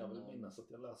 Ja, jag vill minnas att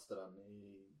jag läste den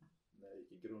när jag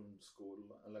gick i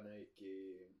grundskolan, eller när jag gick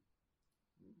i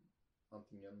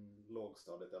antingen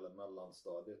lågstadiet eller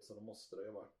mellanstadiet, så då måste det ju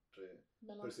ha varit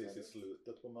precis i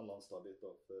slutet på mellanstadiet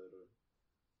då, för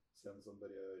sen så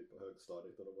började jag ju på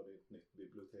högstadiet och då var det ett nytt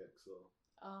bibliotek, så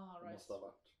det måste ha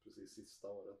varit precis sista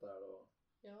året där då.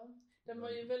 Ja, den var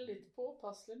ju väldigt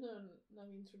påpasslig nu när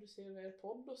vi introducerar er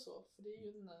podd och så, för det är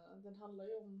ju den handlar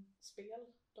ju om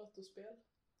datorspel.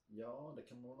 Ja, det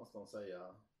kan man nästan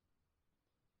säga.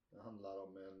 Det handlar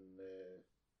om en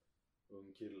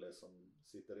ung kille som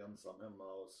sitter ensam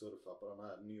hemma och surfar på den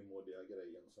här nymodiga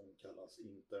grejen som kallas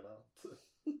internet.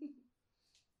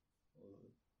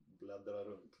 Och bläddrar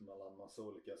runt mellan massa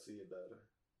olika sidor.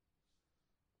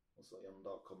 Och så en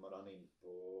dag kommer han in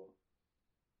på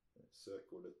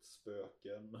sökordet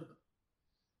spöken.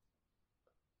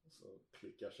 Och så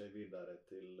klickar sig vidare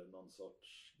till någon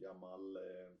sorts gammal...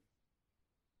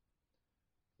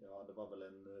 Ja, det var väl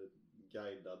en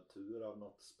guidad tur av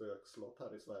något spökslott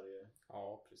här i Sverige.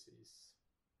 Ja, precis.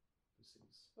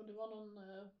 Och det var någon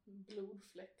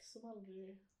blodfläck som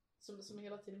aldrig... Som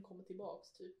hela tiden kommer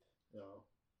tillbaks typ. Ja,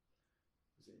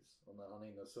 precis. Och när han är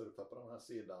inne och surfar på den här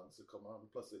sidan så kommer han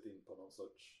plötsligt in på någon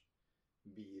sorts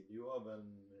video av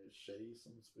en tjej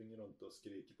som springer runt och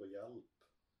skriker på hjälp.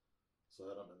 Så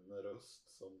hör han en röst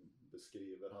som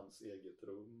beskriver hans eget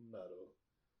rum där och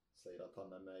säger att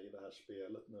han är med i det här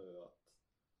spelet nu, att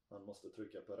han måste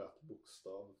trycka på rätt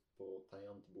bokstav på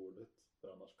tangentbordet,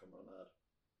 för annars kommer den här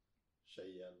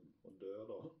tjejen att dö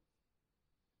då.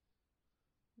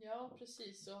 Ja,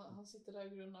 precis. Och han sitter där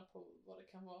och grunnar på vad det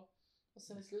kan vara. Och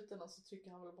sen i slutändan så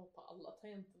trycker han väl bara på alla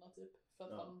tangenterna typ. För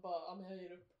att han bara, men jag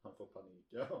ger upp. Han får panik,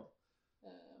 ja.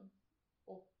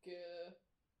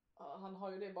 Han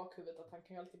har ju det i bakhuvudet att han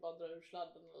kan ju alltid bara dra ur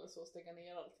sladden eller så och stänga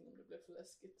ner allting om det blir för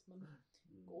läskigt. Men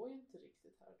det går ju inte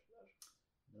riktigt här tyvärr.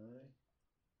 Nej.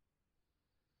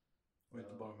 Och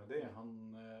inte bara med det,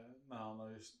 när han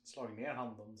har slagit ner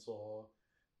handen så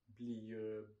blir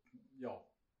ju,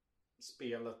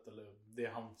 spelet eller det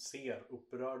han ser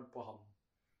upprörd på han.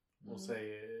 Och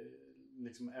säger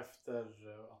liksom efter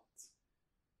att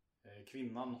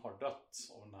kvinnan har dött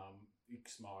av den här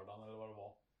yxmördaren eller vad det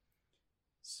var,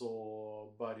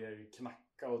 så börjar det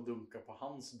knacka och dunka på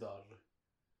hans dörr.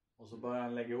 Och så börjar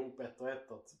han lägga ihop ett och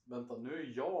ett att vänta, nu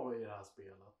är jag i det här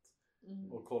spelet.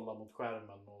 Och kollar mot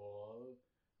skärmen och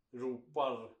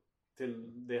ropar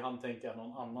till det han tänker är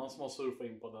någon annan som har surfat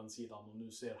in på den sidan, och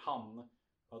nu ser han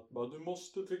att bara, du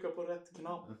måste trycka på rätt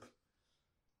knapp.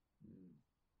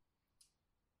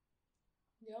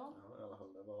 Ja, i alla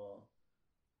fall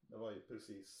det var ju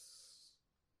precis,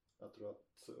 jag tror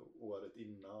att året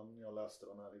innan jag läste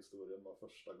den här historien var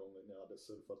första gången jag hade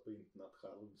surfat på internet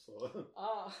själv, så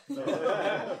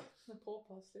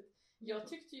påpassligt. Jag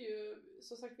tyckte ju,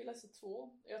 som sagt vi läste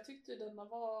 2. Jag tyckte denna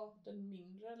var den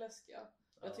mindre läskiga.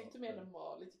 Jag tyckte mer den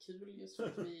var lite kul just för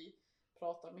att vi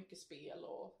pratar mycket spel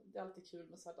och det är alltid kul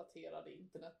med så här daterade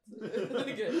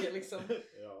internetgrejer liksom.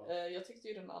 Jag tyckte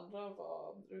ju den andra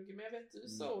var ruggig, men jag vet du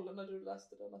Soul, när du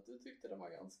läste den, att du tyckte den var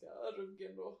ganska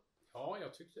ruggig då. Ja,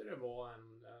 jag tyckte det var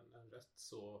en rätt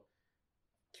så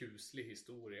kuslig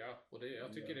historia, och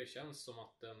jag tycker det känns som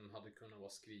att den hade kunnat vara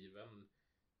skriven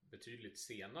betydligt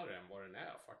senare än vad den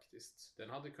är faktiskt. Den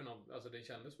hade kunnat, alltså den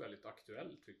kändes väldigt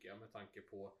aktuell tycker jag, med tanke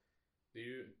på det är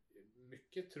ju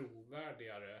mycket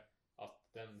trovärdigare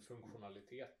att den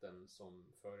funktionaliteten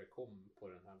som förekom på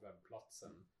den här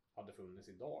webbplatsen hade funnits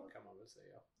idag, kan man väl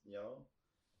säga. Ja,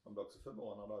 man blir också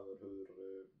förvånad över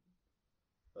hur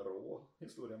rå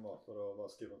historien var för att vara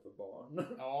skriven för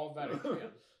barn. Ja,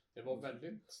 verkligen. Det var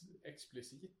väldigt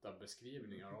explicita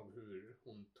beskrivningar av hur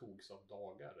hon togs av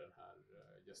dagar, den här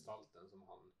gestalten som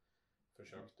han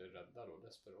försökte rädda då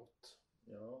desperat.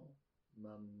 Ja,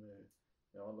 men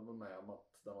jag håller med om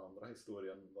att den andra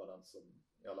historien var den som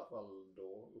i alla fall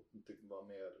då tyckte var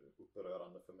mer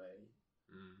upprörande för mig.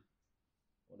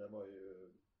 Och det var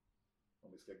ju,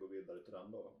 om vi ska gå vidare till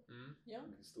den då,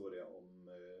 en historia om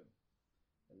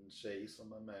en tjej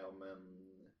som är med om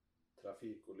en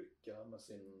trafikolycka med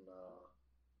sina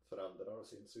föräldrar och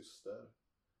sin syster.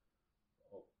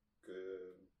 Och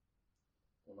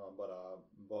hon har bara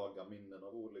vaga minnen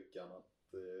av olyckan,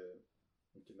 att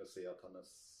hon kunde se att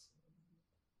hennes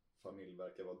familj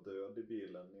verkar vara död i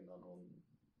bilen innan hon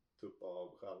tuppade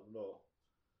av själv då.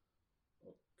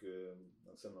 Och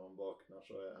sen när hon vaknar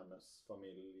så är hennes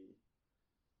familj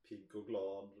pigg och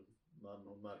glad, men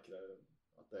hon märker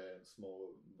att det är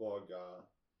små vaga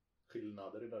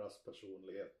skillnader i deras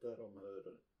personligheter, om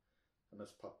hur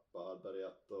hennes pappa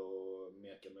börjat att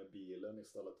meka med bilen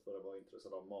istället för att vara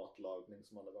intresserad av matlagning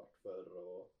som hade varit förr,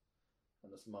 och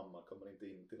hennes mamma kommer inte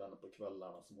in till henne på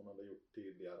kvällarna som hon hade gjort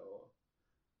tidigare och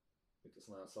lite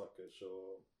sådana här saker.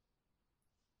 Så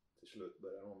till slut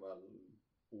börjar hon väl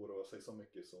oroa sig så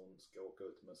mycket så hon ska åka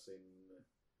ut med sin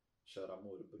kära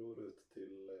morbror ut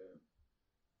till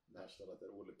det här stället där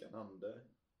olyckan hände.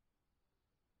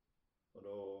 Och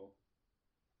då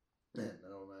när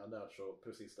de är där så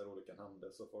precis där olyckan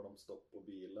hände så får de stopp på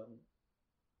bilen.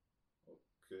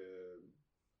 Och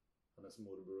hennes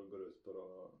morbror går ut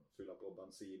för att fylla på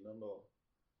bensinen då.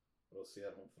 Och då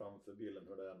ser hon framför bilen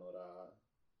hur det är några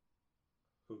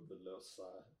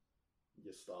huvudlösa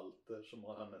gestalter som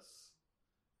har hennes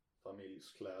familjs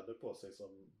kläder på sig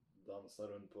som dansar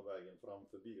runt på vägen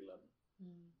framför bilen.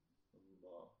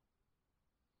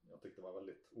 Jag tyckte det var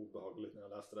väldigt obehagligt när jag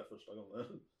läste det första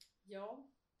gången. Ja,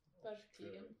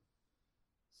 verkligen.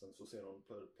 Sen så ser hon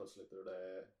plötsligt hur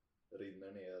det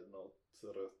rinner ner något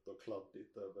rött och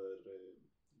kladdigt över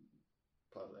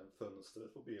en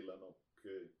fönstret på bilen och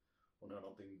hon hör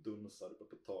någonting dunsar uppe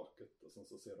på taket och sen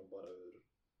så ser hon bara hur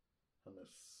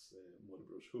hennes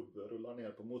morbrors huvud rullar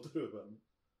ner på motorhuven.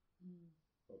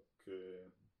 Och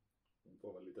hon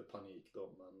får väl lite panik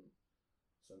då, men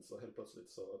sen så helt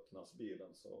plötsligt så öppnas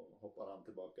bilen så hoppar han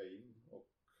tillbaka in och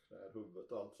det här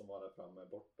huvudet och allt som var där framme är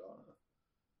borta.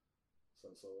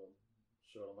 Sen så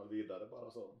kör de väl vidare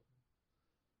bara så.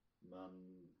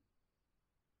 Men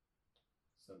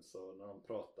sen så när de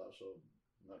pratar så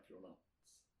märker hon att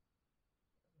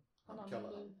han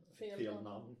kallar fel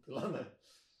namn till henne.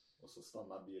 Och så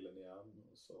stannar bilen igen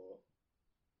och så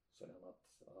säger han att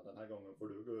den här gången får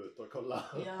du gå ut och kolla.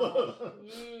 Ja,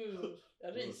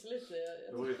 jag ryser lite.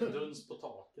 Det var ju ett duns på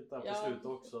taket där på slutet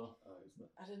också. Ja, just det.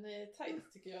 Ja, den är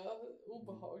tajt tycker jag.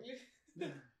 Obehaglig.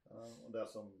 Ja, och det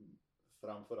som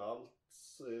framförallt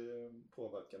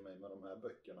påverkar mig med de här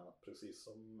böckerna, precis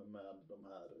som med de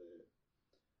här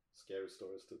Scary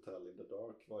Stories to Tell in the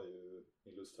Dark, var ju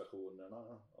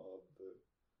illustrationerna av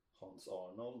Hans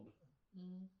Arnold.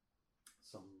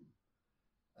 Som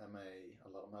är med i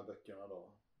alla de här böckerna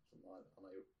då. Som han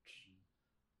har gjort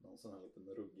någon sån här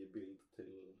liten ruggig bild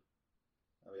till,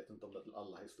 jag vet inte om det är till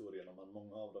alla historierna, men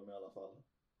många av dem i alla fall.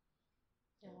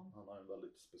 Ja. Han har en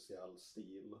väldigt speciell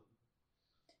stil.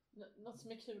 Något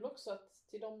som är kul också att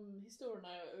till de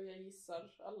historierna, och jag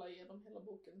gissar alla genom hela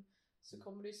boken, så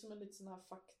kommer det ju som en liten sån här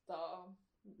fakta-ruta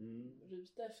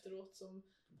efteråt som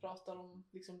pratar om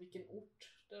liksom vilken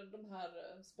ort där de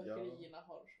här spökerierna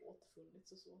har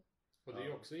återfunnits och så. Och det är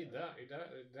ju också i det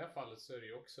här fallet så är det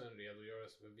ju också en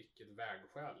redogörelse för vilket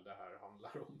vägskäl det här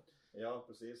handlar om. Ja,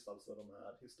 precis. Alltså de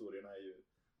här historierna är ju,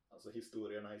 alltså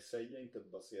historierna i sig är inte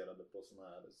baserade på såna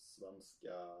här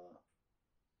svenska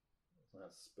såna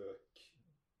här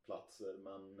spökplatser,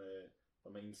 men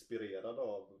de är inspirerade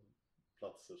av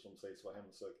platser som sägs vara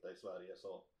hemsökta i Sverige,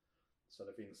 så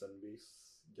det finns en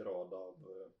viss grad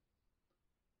av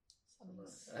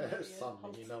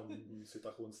sanning inom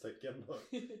citationstecken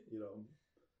i dem.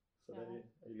 Så det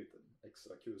är ju lite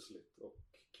extra kusligt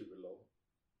och kul att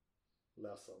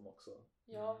läsa om också.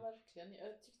 Ja, verkligen.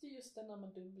 Jag tyckte just den här med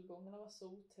dubbelgångarna var så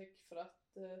otäck för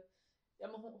att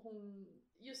ja, men hon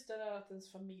just det där att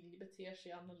ens familj beter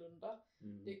sig annorlunda.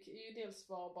 Det kan ju dels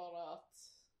vara bara att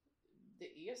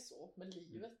det är så med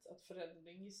livet, att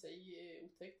förändring i sig är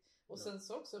otäckt. Och sen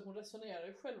så också, hon resonerar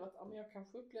ju själv att jag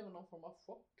kanske upplever någon form av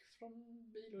chock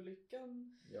från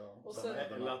bilolyckan. Ja, och sen,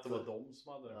 eller att det var de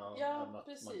som hade det. Ja,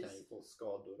 precis. Man kan ju få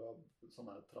skador av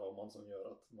sådana här trauman som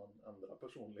gör att man ändrar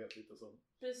personlighet lite så.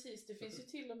 Precis, det finns ju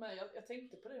till och med, jag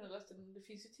tänkte på det när jag läste den, det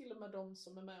finns ju till och med de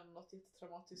som är med om något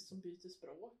jättetraumatiskt som byter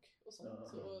språk och sånt.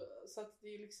 Så att det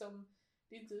är liksom,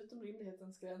 det är inte utom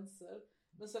rimlighetens gränser.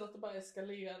 Men sen att det bara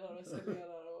eskalerar och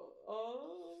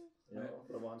Ja,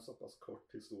 för att vara en så pass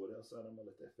kort historia så är den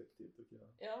väldigt effektiv tycker jag.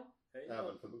 Ja.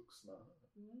 Även för vuxna.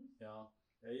 Ja,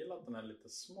 jag gillar att den är lite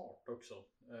smart också.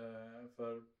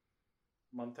 För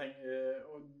man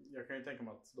och jag kan ju tänka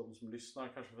mig att de som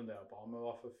lyssnar kanske funderar på men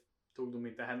varför tog de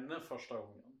inte henne första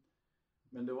gången?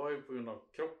 Men det var ju på grund av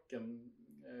krocken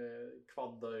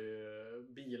kvaddade ju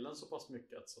bilen så pass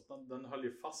mycket så att den höll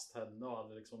ju fast henne och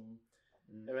hade liksom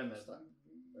jag vet inte,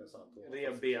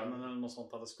 revbenen eller något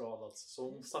sånt hade skadats. Så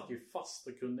hon satt ju fast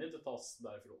och kunde inte tas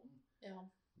därifrån. Ja.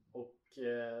 Och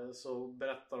så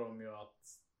berättar de ju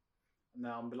att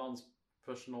när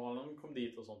ambulanspersonalen kom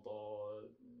dit och sånt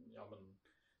och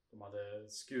de hade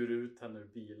skurit ut henne ur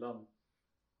bilen,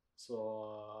 så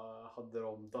hade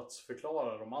de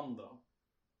dödsförklarat de andra.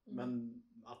 Men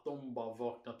att de bara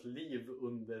vaknat till liv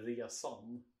under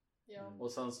resan. Ja.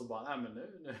 Och sen så bara, nej men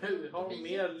nu har de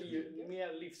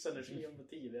mer livsenergi än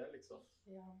tidigare liksom.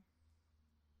 Ja.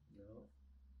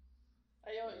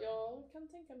 Jag kan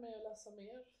tänka mig att läsa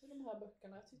mer i de här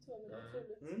böckerna. Jag tyckte det var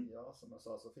väldigt trevligt. Ja, som jag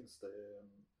sa så finns det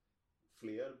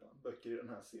fler böcker i den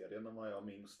här serien än vad jag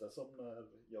minns det som när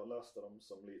jag läste dem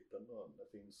som liten. Och det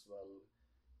finns väl,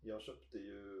 jag köpte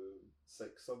ju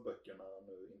 6 av böckerna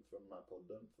nu inför den här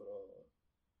podden för att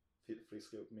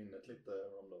friska upp minnet lite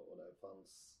om det. Och det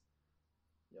fanns,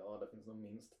 ja det finns nog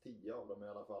minst 10 av dem i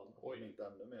alla fall. Om inte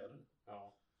ännu mer.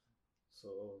 Ja.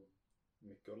 Så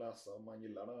mycket att läsa om man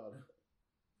gillar det här.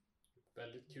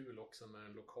 Väldigt kul också med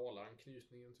den lokala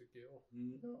anknytningen tycker jag.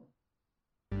 Ja.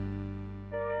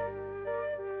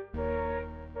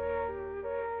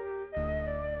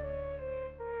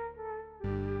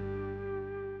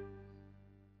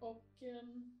 Och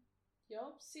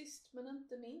ja, sist men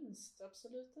inte minst,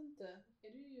 absolut inte, är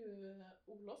det ju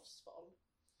Olofs val.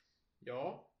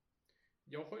 Ja,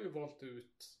 jag har ju valt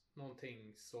ut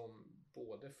någonting som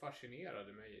både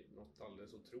fascinerade mig något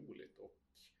alldeles otroligt och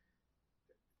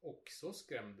också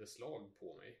skrämde slag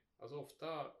på mig. Alltså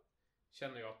ofta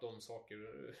känner jag att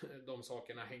de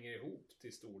sakerna hänger ihop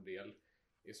till stor del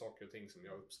i saker och ting som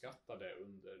jag uppskattade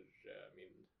under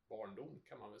min barndom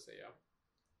kan man väl säga.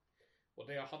 Och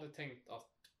det jag hade tänkt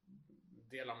att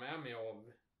dela med mig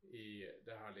av i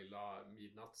det här lilla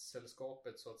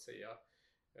midnattssällskapet så att säga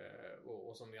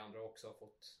och som ni andra också har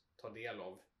fått ta del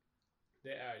av,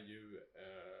 det är ju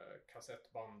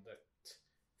kassettbandet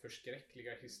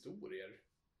Förskräckliga historier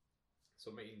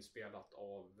som är inspelat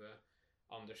av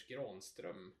Anders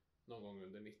Granström någon gång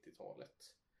under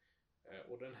 90-talet.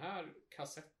 Och den här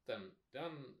kassetten,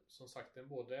 den som sagt, den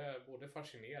både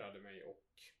fascinerade mig och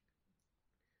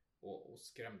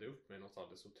skrämde upp mig något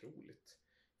alldeles otroligt.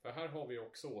 För här har vi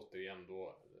också återigen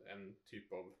då en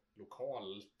typ av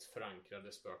lokalt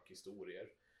förankrade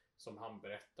spökhistorier som han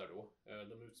berättar då.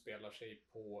 De utspelar sig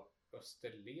på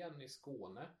Österlen i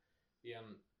Skåne i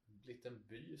en liten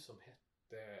by som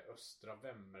hette Östra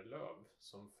Vemmerlöv,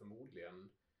 som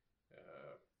förmodligen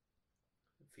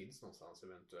finns någonstans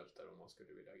eventuellt där om man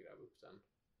skulle vilja gräva upp den.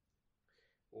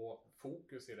 Och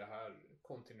fokus i det här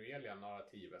kontinuerliga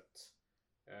narrativet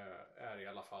är i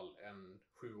alla fall en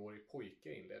 7-årig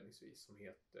pojke inledningsvis som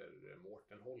heter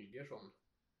Mårten Holgersson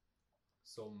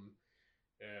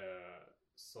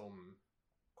som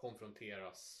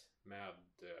konfronteras med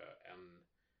en,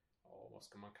 ja, vad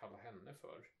ska man kalla henne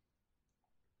för?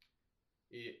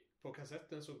 På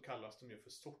kassetten så kallas de ju för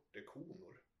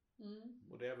sortekonor.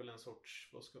 Och det är väl en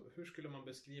sorts, hur skulle man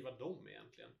beskriva dem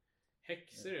egentligen?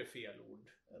 Häxor är fel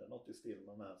ord. Är det något i stil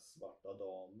med den här svarta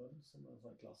damen som är en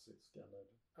sån klassisk? Eller?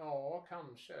 Ja,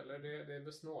 kanske. Eller det är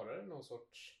väl snarare någon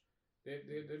sorts, det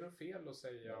är nog fel att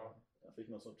säga. Ja, jag fick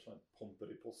någon sorts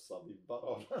Pomperipossa-vibbar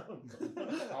av den.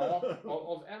 Ja,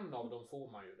 av en av dem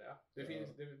får man ju det. Det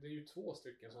är ju 2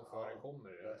 stycken som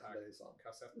förekommer i den här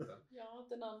kassetten. Ja,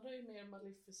 den andra är ju mer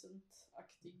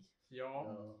Maleficent-aktig.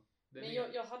 Ja. Men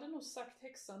jag hade nog sagt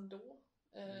häxan då.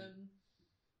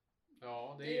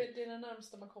 Ja, det är den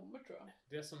närmsta man kommer, tror jag.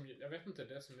 Jag vet inte,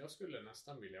 det som jag skulle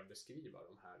nästan vilja beskriva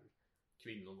de här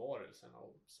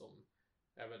kvinnovarelserna som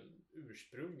är väl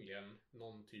ursprungligen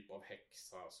någon typ av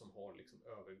häxa som har liksom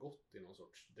övergått i någon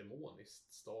sorts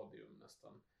demoniskt stadium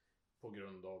nästan på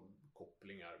grund av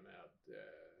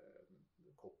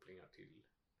kopplingar till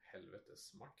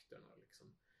helvetesmakterna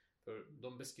liksom. För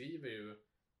de beskriver ju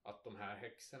att de här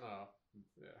häxorna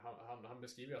han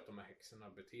beskriver att de här häxorna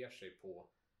beter sig på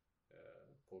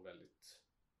väldigt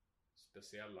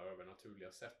speciella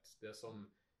övernaturliga sätt. Det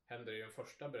som händer i den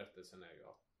första berättelsen är ju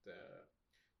att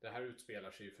det här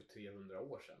utspelar sig för 300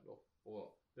 år sedan då.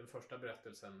 Och den första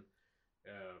berättelsen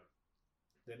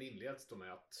den inleds då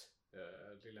med att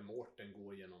lille Mårten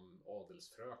går genom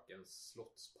adelsfrökens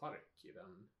slottspark i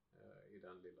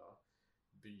den lilla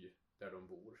by där de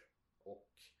bor.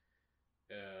 Och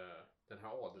den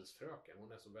här adelsfröken,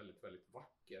 hon är så väldigt, väldigt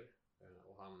vacker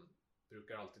och han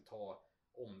brukar alltid ta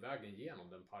omvägen genom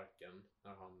den parken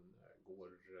när han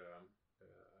går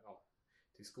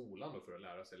till skolan då för att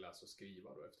lära sig läsa och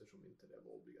skriva då, eftersom inte det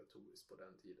var obligatoriskt på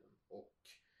den tiden. Och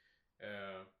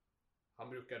han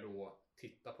brukar då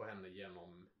titta på henne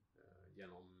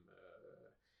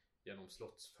genom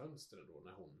slottsfönstren då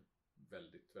när hon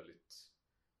väldigt, väldigt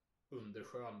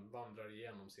underskön vandrar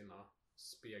igenom sina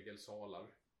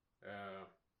spegelsalar.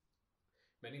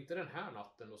 Men inte den här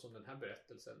natten då som den här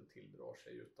berättelsen tilldrar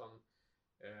sig, utan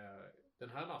den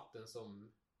här natten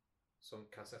som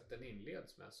kassetten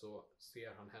inleds med, så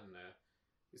ser han henne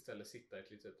istället sitta i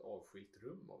ett litet avskilt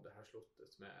rum av det här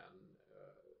slottet med en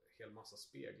hel massa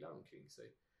speglar omkring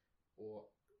sig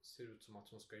och ser ut som att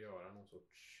hon ska göra någon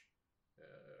sorts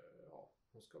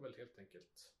hon ska väl helt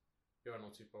enkelt göra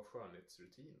någon typ av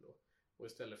skönhetsrutin då. Och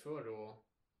istället för att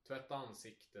tvätta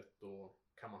ansiktet och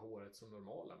kamma håret som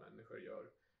normala människor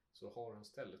gör, så har hon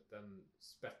stället en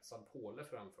spetsad påle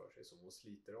framför sig som hon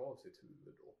sliter av sitt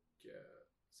huvud och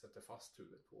sätter fast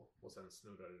huvudet på. Och sen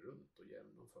snurrar det runt och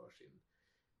genomför sin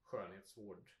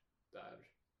skönhetsvård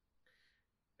där.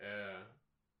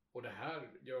 Och det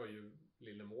här gör ju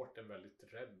lille Mårten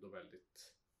väldigt rädd och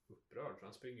väldigt upprörd. För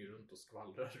han springer runt och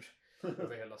skvallrar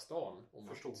över hela stan om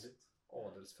att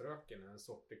adelsfröken är en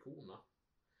sortikona.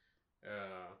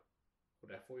 Och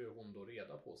det får ju hon då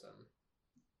reda på sen.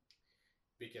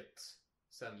 Vilket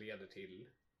sen leder till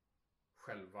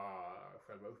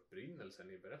själva upprinnelsen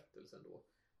i berättelsen då.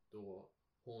 Då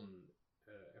hon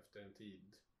efter en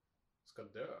tid ska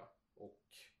dö och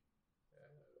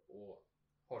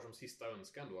har som sista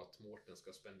önskan då att Mårten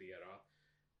ska spendera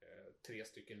 3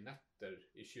 stycken nätter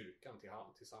i kyrkan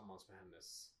tillsammans med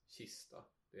hennes kista.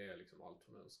 Det är liksom allt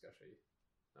hon önskar sig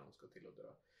när hon ska till att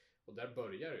dö. Och där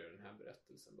börjar ju den här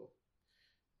berättelsen då.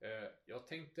 Jag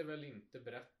tänkte väl inte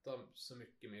berätta så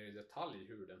mycket mer i detalj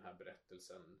hur den här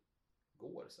berättelsen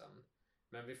går sen.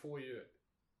 Men vi får ju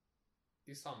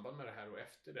i samband med det här och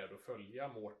efter det då följa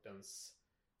Mårtens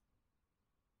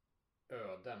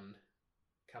öden,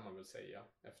 kan man väl säga,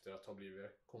 efter att ha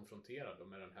blivit konfronterad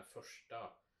med den här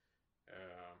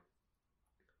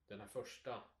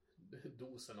första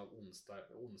dosen av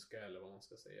ondska eller vad man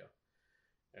ska säga.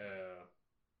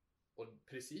 Och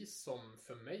precis som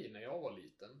för mig när jag var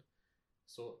liten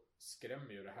så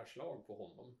skrämmer ju det här slag på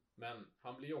honom. Men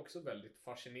han blir också väldigt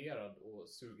fascinerad och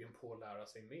sugen på att lära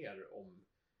sig mer om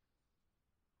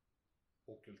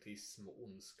ockultism och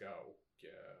ondska och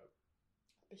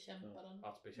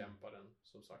att bekämpa den,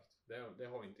 som sagt. Det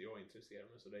har inte jag intresserat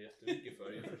mig så det är jättemycket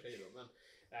för i och för sig då. Men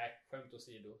nej, skämt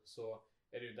åsido, så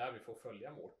är det ju där vi får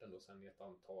följa Mårten då sen i ett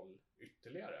antal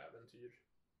ytterligare äventyr.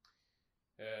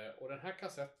 Och den här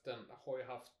kassetten har ju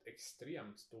haft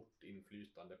extremt stort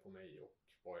inflytande på mig och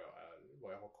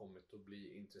vad jag har kommit att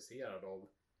bli intresserad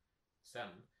av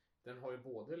sen. Den har ju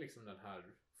både liksom den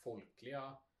här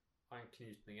folkliga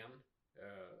anknytningen.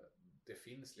 Det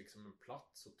finns liksom en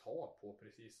plats att ta på,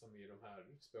 precis som i de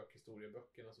här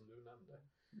spökhistorieböckerna som du nämnde.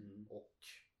 Och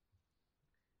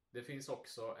det finns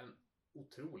också en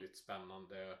otroligt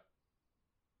spännande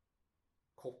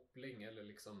koppling, eller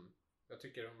liksom, jag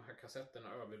tycker de här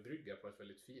kassetterna överbryggar på ett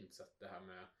väldigt fint sätt det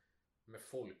här med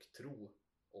folktro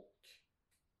och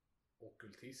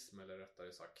ockultism, eller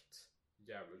rättare sagt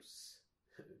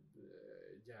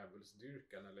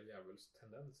djävulsdyrkan eller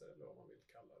djävulstendenser eller vad man vill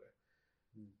kalla det.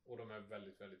 Och de är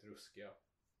väldigt, väldigt ruskiga.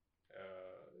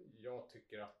 Jag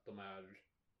tycker att de är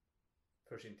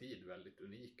för sin tid väldigt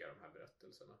unika, de här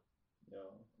berättelserna.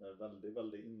 Ja, det är väldigt,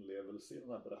 väldigt inlevelse i den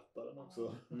här berättaren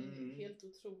också. Helt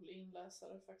otrolig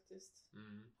inläsare faktiskt.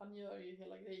 Han gör ju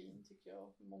hela grejen, tycker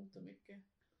jag, mångt och mycket.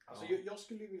 Alltså jag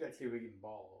skulle vilja kliva in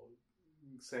bara och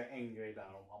säga en grej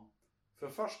där om han. För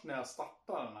först när jag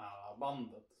startade den här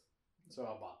bandet så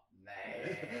jag bara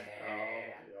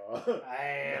nej,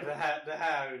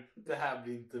 det här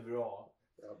blir inte bra.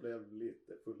 Jag blev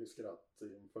lite full i skratt i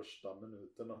den första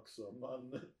minuten också,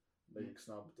 men det gick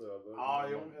snabbt över.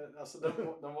 Alltså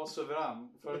den var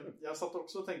suverän. För jag satt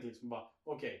också och tänkte liksom bara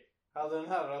okej, hade den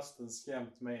här rösten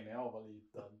skrämt mig när jag var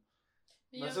liten?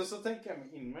 Men så tänker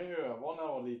jag in mig hur jag var när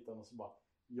jag var liten och så bara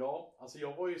ja, alltså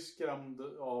jag var ju skrämd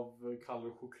av Kalle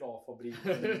och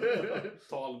chokladfabriken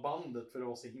talbandet för det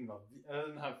var så himla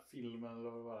den här filmen eller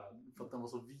vad det var, för att den var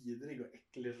så vidrig och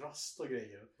äcklig röst och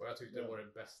grejer. Och jag tyckte det var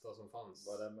det bästa som fanns.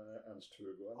 Var det med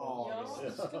Ernst-Hugo?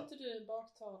 Ja, ska inte du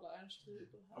baktala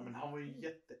Ernst-Hugo här? Ja, men han var ju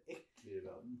jätteäcklig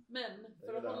den. Men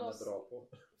för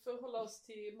att hålla oss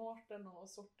till Mårten och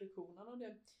sortikonan och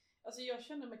det. Alltså jag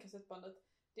känner med kassettbandet,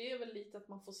 det är väl lite att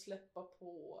man får släppa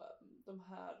på de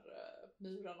här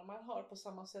murarna man har på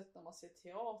samma sätt när man ser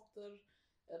teater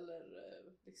eller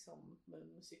liksom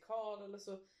musikal eller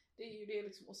så. Det är ju det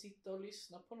liksom att sitta och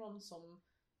lyssna på någon som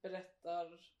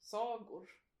berättar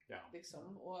sagor. Ja.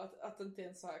 Liksom. Och att det inte är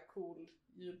en så här cool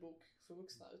ljudbok för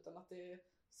vuxna utan att det är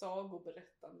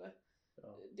sagoberättande.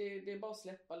 Ja. Det är bara att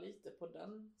släppa lite på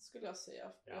den, skulle jag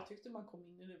säga. Ja. Jag tyckte man kom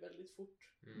in i det väldigt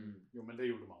fort. Jo, men det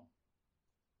gjorde man.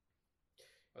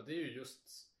 Ja, det är ju just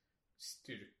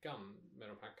styrkan med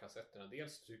de här kassetterna.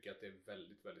 Dels tycker jag att det är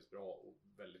väldigt, väldigt bra och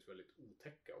väldigt, väldigt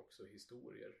otäcka också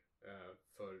historier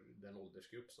för den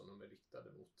åldersgrupp som de är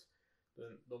riktade mot.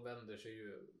 De vänder sig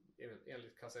ju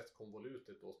enligt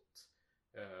kassettkonvolutet åt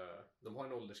de har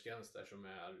en åldersgräns där som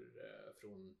är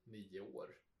från 9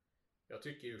 år. Jag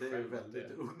tycker ju själv att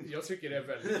jag tycker det är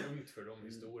väldigt ungt för de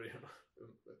historierna.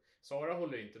 Sara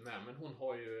håller inte med, men hon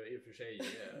har ju i och för sig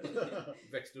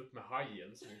växt upp med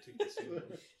hajen som hon tycker synd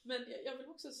om. Men jag vill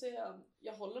också säga,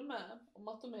 jag håller med om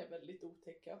att de är väldigt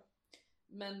otäcka.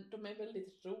 Men de är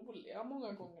väldigt roliga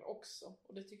många gånger också.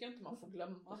 Och det tycker jag inte man får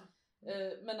glömma.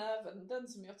 Men även den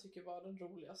som jag tycker var den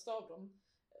roligaste av dem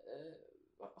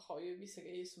har ju vissa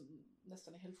grejer som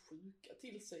nästan är helt sjuka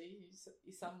till sig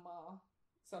i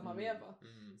samma veva.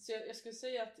 Så jag skulle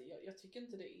säga att jag tycker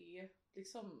inte det är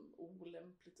liksom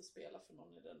olämpligt att spela för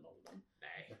någon i den åldern.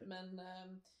 Nej. Men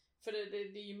för det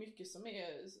är ju mycket som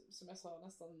är, som jag sa,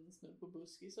 nästan snudd på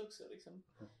buskis också liksom.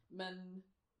 Men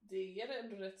det är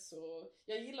ändå rätt så...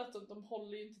 Jag gillar att de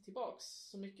håller ju inte tillbaks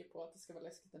så mycket på att det ska vara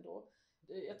läskigt ändå.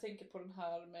 Jag tänker på den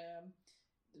här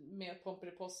med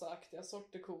Pomperipossa-aktiga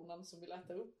sorterkonan som vill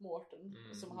äta upp Mårten.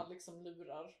 Som han liksom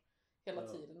lurar hela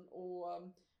tiden.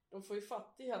 Och de får ju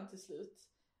fatt i han till slut.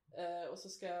 Och så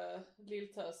ska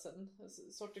lilltösen,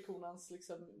 sorterkonans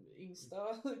liksom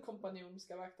yngsta kompanjon,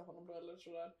 ska vakta honom då eller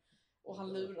sådär. Och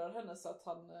han lurar henne så att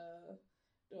han...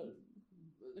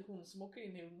 Det är hon som åker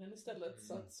in i ugnen istället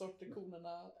så att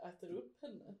sorterkonerna äter upp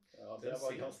henne. Ja, det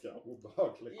var ganska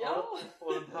obehagligt. Ja,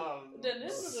 och den här den är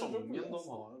sången de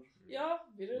har. Ja,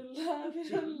 vi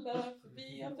rullar,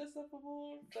 vi har fästat på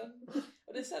Mårten.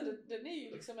 Och det är så här, den är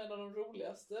ju liksom en av de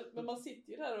roligaste. Men man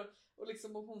sitter ju där och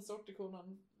liksom, och hon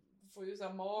sorterkonan får ju så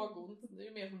här magont. Det är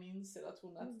ju mer hon inser att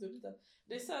hon ätit upp den.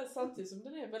 Det är så här, samtidigt som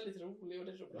den är väldigt rolig och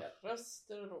det är roliga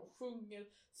röster och de sjunger,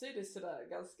 så är det sådär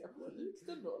ganska sjukt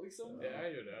ändå liksom. Det är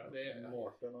ju det.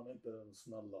 Mårten, han är inte den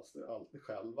snällaste alltid.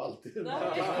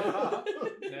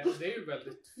 Nej, det är ju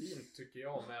väldigt fint tycker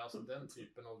jag med alltså den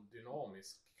typen av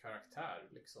dynamisk karaktär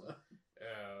liksom.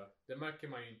 Det märker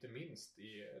man ju inte minst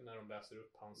när de läser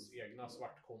upp hans egna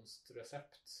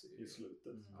svartkonstrecept i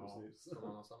slutet. Precis. Som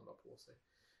han har samlat på sig.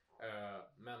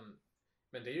 Men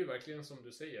det är ju verkligen som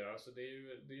du säger, alltså det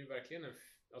är ju verkligen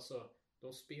alltså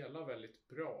de spelar väldigt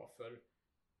bra, för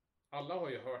alla har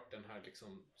ju hört den här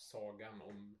liksom sagan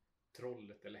om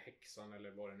trollet eller häxan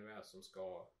eller vad det nu är som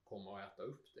ska komma och äta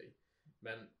upp dig.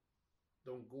 Men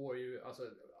de går ju,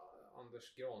 alltså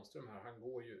Anders Granström här, han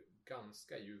går ju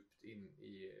ganska djupt in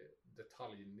i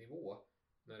detaljnivå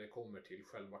när det kommer till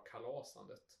själva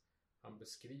kalasandet. Han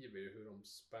beskriver ju hur de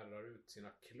spärrar ut sina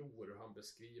klor och han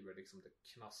beskriver liksom det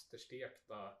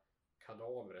knasterstekta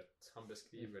kadavret. Han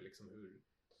beskriver liksom hur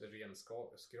det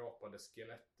renskrapade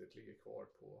skelettet ligger kvar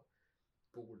på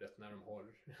bordet när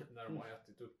de har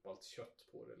ätit upp allt kött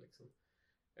på det liksom.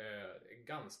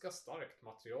 Ganska starkt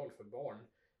material för barn,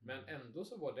 men ändå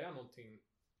så var det någonting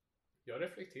jag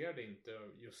reflekterade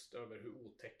inte just över hur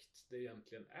otäckt det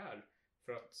egentligen är,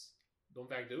 för att de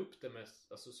vägde upp det med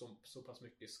alltså, så pass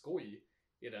mycket skoj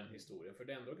i den historien. För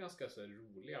det är ändå ganska så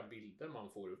roliga bilder man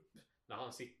får upp när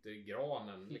han sitter i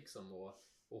granen liksom och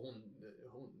hon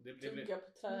tuggar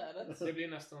på trädet. Det blir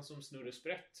nästan som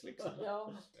snurresprätt liksom.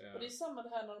 Ja, och det är samma det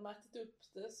här när de ätit upp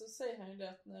det, så säger han ju det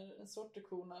att när en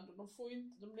sorterkona,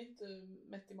 de blir inte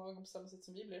mätt i magen på samma sätt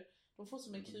som vi blir. De får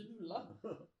som en kula.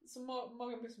 Så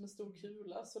magen blir som en stor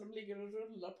kula. Så de ligger och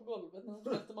rullar på golvet när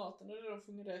de äter maten. Och de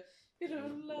sjunger det. Vi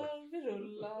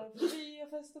rullar, för vi har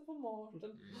festat på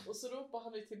Mårten. Och så ropar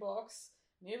han ju tillbaks.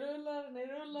 Ni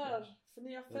rullar, för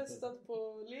ni har festat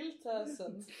på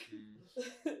lilltösen.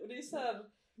 Och det är så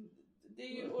här. Det är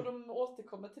ju, och de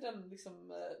återkommer till den liksom,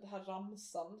 det här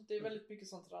ramsan. Det är väldigt mycket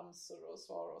sånt ramsor och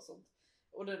svar och sånt.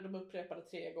 Och de upprepade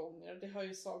 3 gånger. Det hör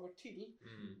ju sagor till.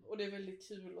 Och det är väldigt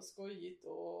kul och skojigt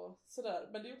och sådär.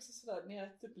 Men det är också sådär, ni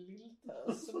äter typ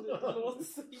lilltös. Så det låter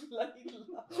så illa.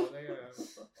 Ja, det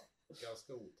är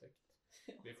ganska otäckt.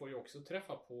 Vi får ju också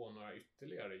träffa på några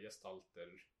ytterligare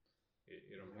gestalter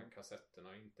i de här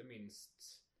kassetterna. Inte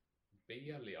minst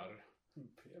Beliar.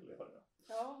 Beliar,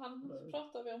 ja. Han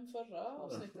pratade vi om förra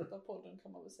avsnittet av podden,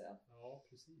 kan man väl säga. Ja,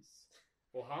 precis.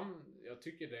 Och jag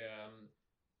tycker det är en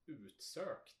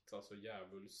utsökt, alltså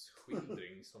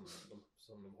djävulsskildring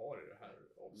som de har i det här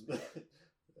avsnittet.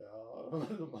 Ja,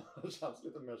 de känns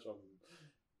lite mer som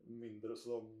mindre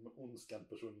som ondskan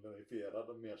personifierad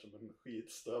och mer som en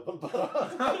skitstövel bara.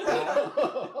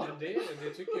 Men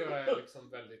det tycker jag är liksom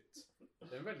väldigt,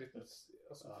 det är väldigt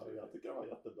alltså, ja, jag tycker det var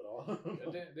jättebra.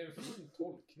 Det är en fin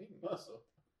tolkning alltså.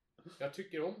 Jag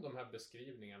tycker om de här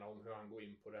beskrivningarna om hur han går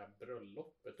in på det här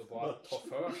bröllopet och bara tar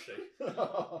för sig.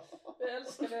 Jag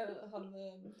älskar det. Han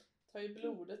tar ju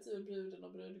blodet ur bruden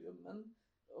och brudgummen.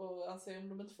 Och han säger om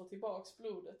de inte får tillbaks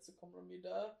blodet så kommer de ju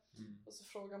dö. Och så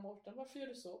frågar Mårten, varför gör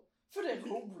du så? För det är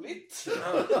roligt!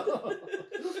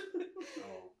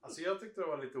 Ja. Alltså jag tyckte det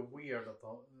var lite weird att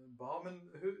men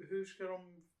hur ska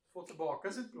de få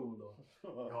tillbaka sitt blod då?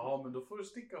 Ja, men då får du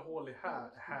sticka hål i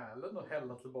hälen och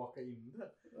hälla tillbaka in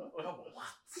det. Och jag bara,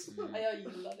 what? Ja, jag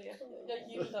gillar det. Jag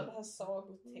gillar det här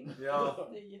sagotänket. Ja.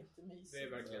 Det är jättemysigt. Det är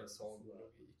verkligen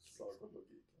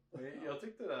sagologik. Jag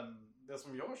tyckte det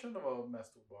som jag kände var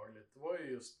mest obehagligt, det var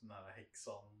ju just den här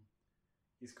häxan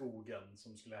i skogen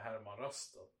som skulle härma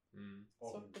rösten.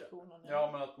 Sortikonen.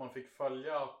 Ja, men att man fick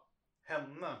följa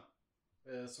henne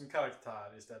som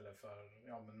karaktär istället för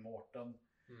men Mårten.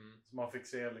 Så man fick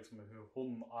se liksom hur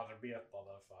hon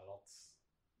arbetade för att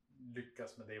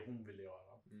lyckas med det hon ville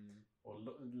göra.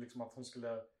 Och liksom att hon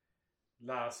skulle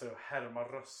lära sig att härma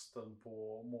rösten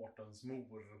på Mårtens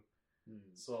mor.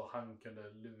 Så han kunde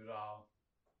lura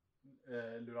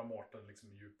Mårten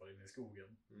liksom djupare in i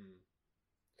skogen.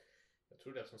 Jag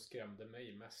tror det som skrämde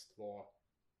mig mest var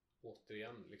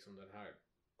återigen liksom den här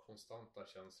konstanta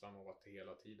känslan av att det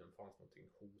hela tiden fanns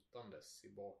någonting hotandes i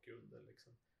bakgrunden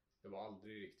liksom. Det var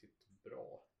aldrig riktigt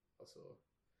bra. Alltså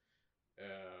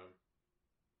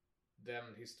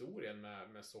den historien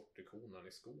med sortikonan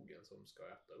i skogen som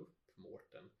ska äta upp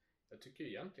Mårten. Jag tycker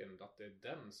egentligen att det är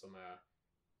den som är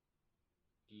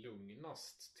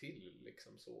lugnast till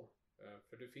liksom så.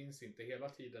 För det finns inte hela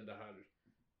tiden det här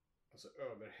alltså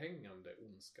överhängande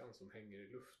ondskan som hänger i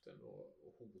luften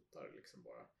och hotar liksom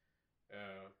bara.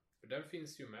 För den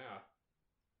finns ju med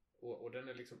och den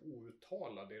är liksom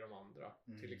outtalad i de andra.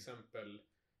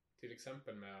 Till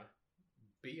exempel med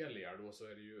Beliar då, så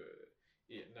är det ju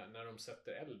när de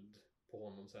sätter eld på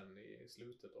honom sen i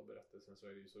slutet av berättelsen, så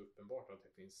är det ju så uppenbart att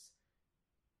det finns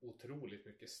otroligt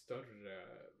mycket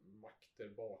större makter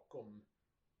bakom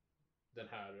den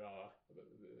här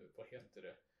vad heter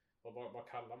det? Vad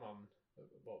kallar man?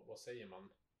 Vad säger man?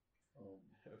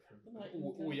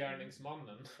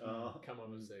 Ogärningsmannen kan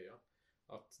man väl säga.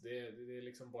 Att det är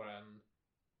liksom bara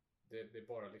det är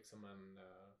bara liksom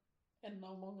en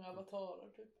av många avatarer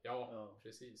typ. Ja.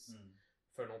 Precis.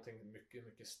 För någonting mycket,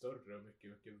 mycket större och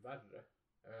mycket, mycket värre.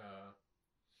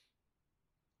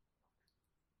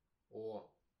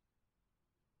 Och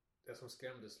det som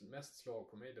skrämdes mest slag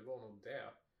på mig, det var nog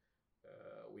det.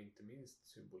 Och inte minst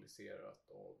symboliserat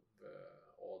av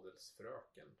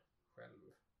adelsfröken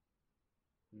själv.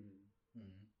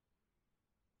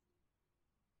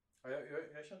 Ja,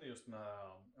 jag kände just den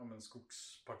här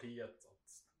skogspartiet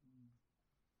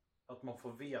att man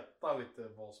får veta lite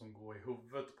vad som går i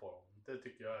huvudet på dem. Det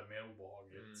tycker jag är mer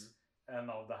obehagligt än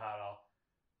av det här.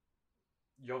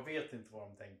 Jag vet inte vad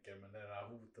de tänker, men det är det här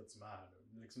hotet som är här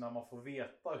nu. Liksom när man får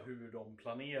veta hur de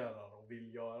planerar och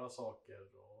vill göra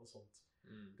saker och sånt.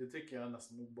 Det tycker jag är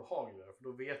nästan obehagligare, för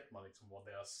då vet man liksom vad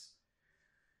deras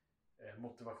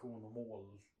motivation och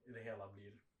mål i det hela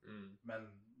blir.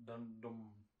 Men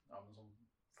som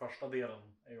första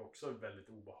delen är ju också väldigt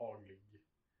obehaglig.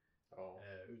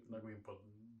 Utan att gå in på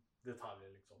detaljer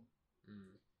liksom.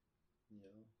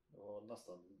 Ja,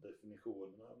 nästan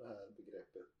definitionen av det här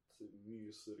begreppet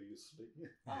mysrysling.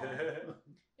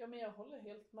 Ja, men jag håller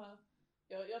helt med.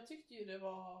 Jag tyckte ju det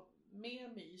var mer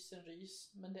mys än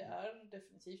rys, men det är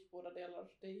definitivt båda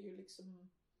delar. Det är ju liksom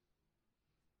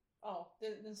det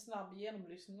är en snabb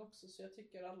genomlysning också, så jag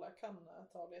tycker alla kan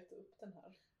ta och leta upp den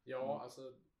här. Ja,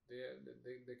 alltså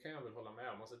det kan jag väl hålla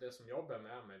med om. Alltså det som jag bär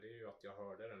med mig, det är ju att jag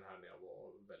hörde den här när jag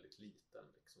var väldigt liten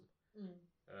liksom.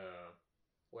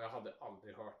 Och jag hade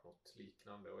aldrig hört något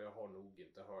liknande, och jag har nog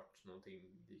inte hört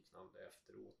någonting liknande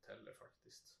efteråt heller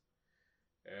faktiskt.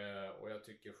 Och jag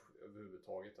tycker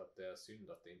överhuvudtaget att det är synd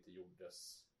att det inte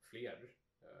gjordes fler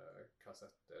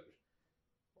kassetter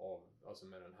alltså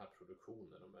med den här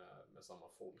produktionen och med samma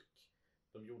folk.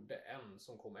 De gjorde en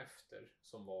som kom efter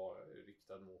som var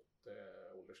riktad mot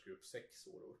åldersgrupp 6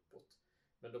 år och uppåt.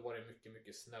 Men då var det mycket,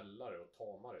 mycket snällare och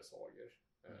tamare sagor.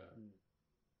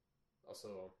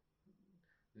 Alltså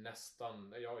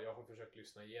nästan, jag har försökt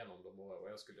lyssna igenom dem och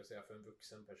jag skulle säga för en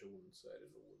vuxen person så är det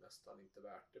nog nästan inte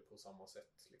värt det på samma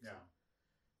sätt liksom.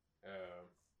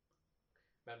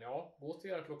 Men ja, gå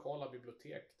till ert lokala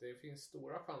bibliotek. Det finns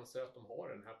stora chanser att de har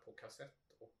den här på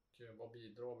kassett, och vad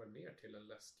bidrar väl mer till en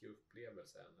läskig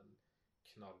upplevelse än en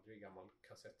knarrig gammal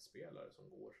kassettspelare som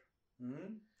går.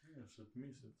 Det är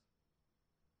supermysigt.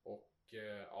 Och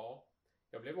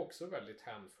jag blev också väldigt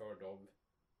hänförd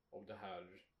av det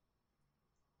här.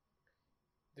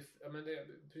 Det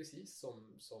precis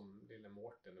som lille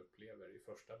Mårten upplever i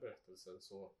första berättelsen,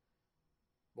 så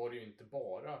var det ju inte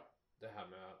bara det här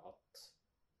med att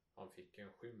han fick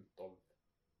en skymt av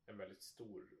en väldigt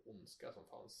stor ondska som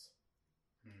fanns,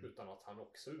 utan att han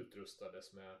också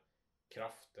utrustades med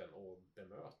kraften att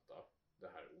bemöta det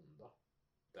här onda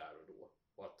där och då,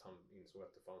 och att han insåg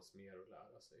att det fanns mer att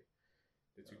lära sig.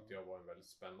 Det tyckte jag var en väldigt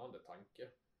spännande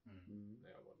tanke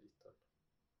när jag var liten,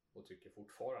 och tycker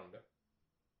fortfarande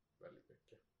väldigt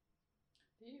mycket.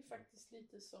 Det är ju faktiskt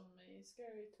lite som i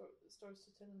Scary Stories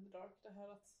to Tell in the Dark, det här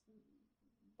att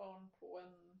barn på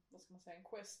en vad ska man säga, en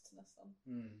quest nästan.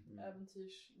 Mm.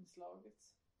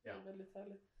 Äventyrsinslaget. Det är Ja. väldigt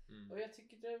härligt. Och jag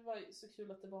tycker det var så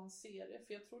kul att det var en serie,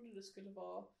 för jag trodde det skulle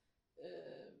vara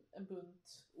en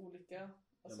bunt olika,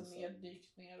 alltså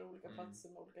neddykningar och olika platser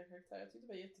med olika karaktärer. Jag tyckte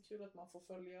det var jättekul att man får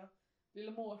följa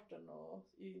lilla Mårten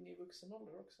och in i vuxen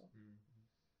ålder också.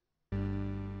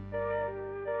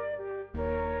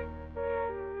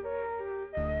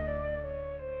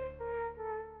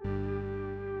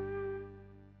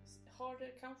 Har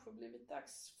det kanske blivit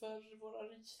dags för våra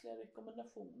rysliga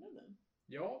rekommendationer nu?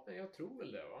 Ja, men jag tror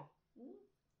väl det, va?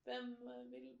 Vem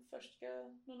vill först? Ska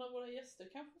någon av våra gäster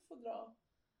kanske få dra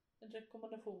en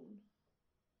rekommendation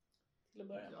till att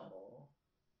börja med? Ja,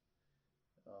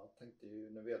 jag tänkte ju,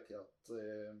 nu vet jag att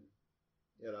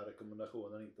era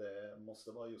rekommendationer inte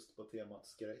måste vara just på temat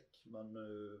skräck, men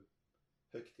nu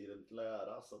högtiden till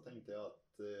ära så tänkte jag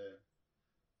att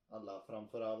alla,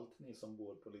 framförallt ni som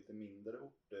bor på lite mindre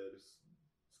orter,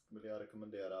 vill jag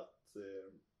rekommendera att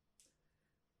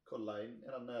kolla in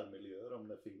era närmiljöer om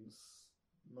det finns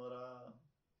några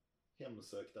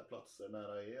hemsökta platser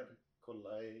nära er.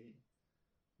 Kolla i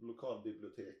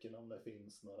lokalbiblioteken om det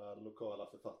finns några lokala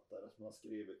författare som har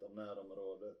skrivit om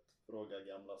närområdet. Fråga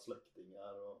gamla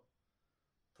släktingar och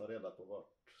ta reda på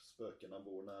vart spökena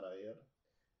bor nära er.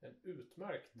 En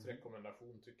utmärkt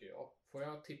rekommendation tycker jag. Får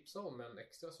jag tipsa om en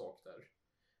extra sak där?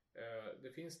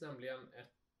 Det finns nämligen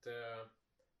ett,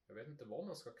 jag vet inte vad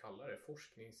man ska kalla det,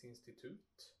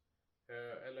 forskningsinstitut.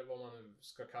 Eller vad man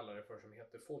ska kalla det för, som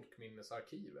heter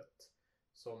Folkminnesarkivet.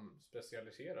 Som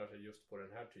specialiserar sig just på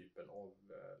den här typen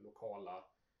av lokala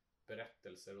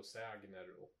berättelser och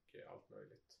sägner och allt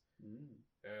möjligt.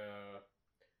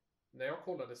 När jag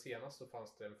kollade senast så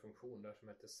fanns det en funktion där som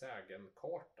heter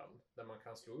sägenkartan. Där man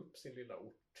kan slå upp sin lilla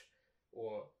ort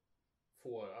och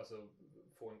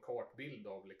få en kartbild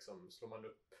av, liksom, slår man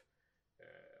upp,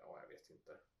 jag vet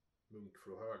inte,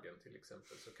 Munkfrohögen till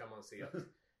exempel, så kan man se att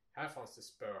här fanns det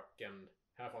spöken,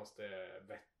 här fanns det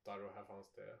vättar och här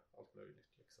fanns det allt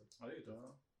möjligt. Liksom. Ja,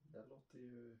 det låter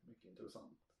ju mycket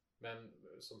intressant. Men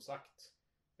som sagt,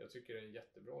 jag tycker det är en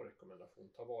jättebra rekommendation.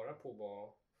 Ta vara på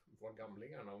vad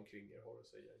gamlingarna omkring er har att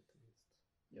säga, inte minst.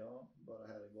 Ja, bara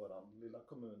här i våran lilla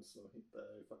kommun så hittade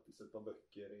jag ju faktiskt ett par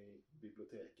böcker i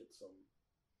biblioteket som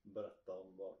berättar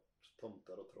om vart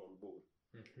tomtar och troll bor.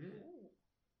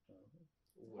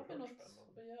 Då har vi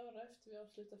något att göra efter vi har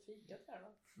slutat fikat här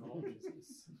då. Ja,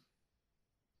 precis.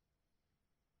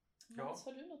 Mats,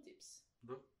 har du något tips?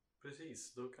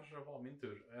 Precis, då kanske det var min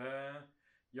tur.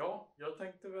 Ja, jag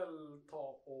tänkte väl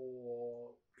ta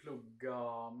och plugga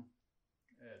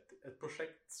ett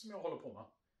projekt som jag håller på med.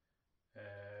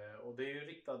 Och det är ju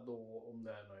riktat då om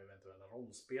det är några eventuella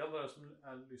rollspelare som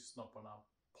lyssnar på den här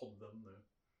podden nu.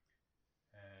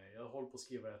 Jag håller på att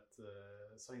skriva ett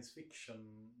science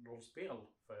fiction rollspel,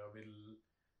 för jag vill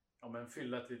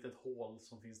fylla ett litet hål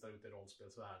som finns där ute i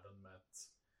rollspelsvärlden med ett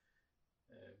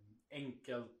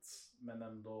enkelt men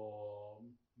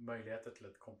ändå möjligheter till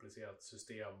ett komplicerat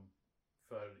system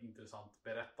för intressant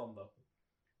berättande.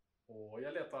 Och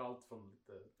jag letar allt från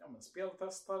lite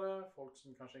speltestare, folk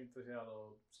som kanske är intresserade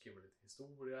av att skriva lite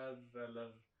historier,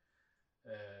 eller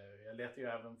jag letar ju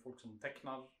även folk som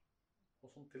tecknar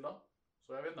och sånt till det.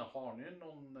 Så jag vet inte, har ni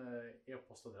någon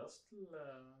e-postadress till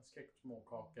Skräck och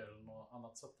småkakor eller något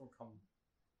annat sätt de kan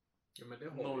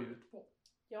nå ut på?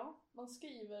 Ja, man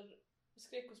skriver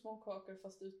Skräck och småkakor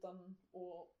fast utan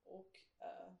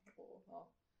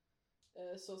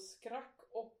så skrack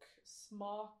och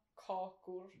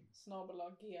smakakor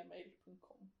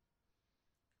 @gmail.com.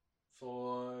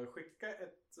 Så skicka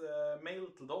ett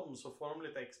mail till dem så får de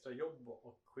lite extra jobb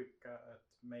och skicka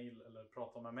ett mail eller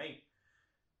prata med mig.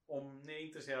 Om ni är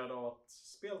intresserade av att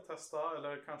speltesta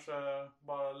eller kanske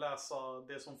bara läsa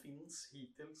det som finns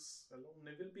hittills, eller om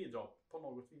ni vill bidra på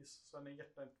något vis, så är ni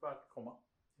hjärtligt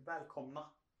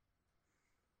välkomna.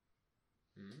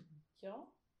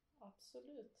 Ja,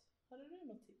 absolut. Hade du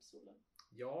något tips, Olle?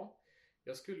 Ja,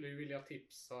 jag skulle ju vilja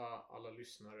tipsa alla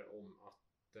lyssnare om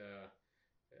att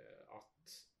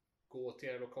gå till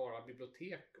er lokala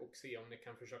bibliotek och se om ni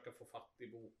kan försöka få fatt i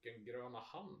boken Gröna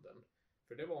handen.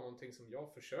 För det var någonting som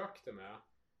jag försökte med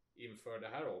inför det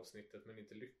här avsnittet men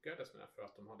inte lyckades med för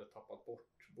att de hade tappat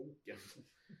bort boken.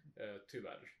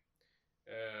 Tyvärr.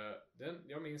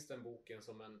 Jag minns den boken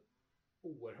som en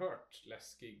oerhört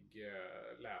läskig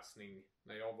läsning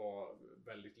när jag var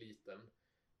väldigt liten.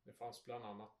 Det fanns bland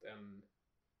annat en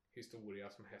historia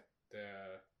som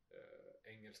hette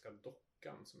Engelska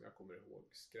dockan, som jag kommer ihåg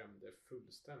skrämde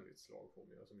fullständigt slag på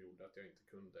mig och som gjorde att jag inte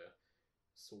kunde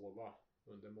sova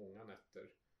under många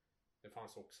nätter. Det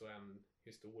fanns också en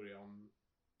historia om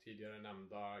tidigare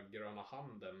nämnda Gröna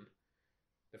handen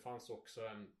Det fanns också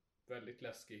en väldigt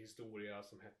läskig historia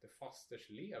som hette Fasters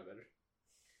lever.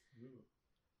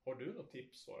 Har du något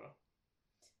tips, Sara?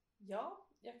 Ja,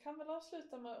 jag kan väl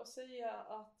avsluta med att säga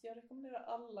att jag rekommenderar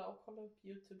alla att kolla upp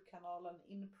YouTube-kanalen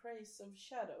In Praise of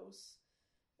Shadows.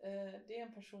 Det är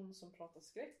en person som pratar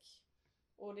skräck.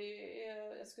 Och det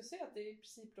är, jag skulle säga att det är i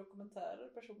princip dokumentärer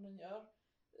personen gör.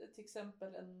 Till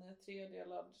exempel en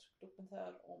 3-delad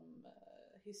dokumentär om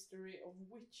History of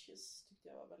Witches tyckte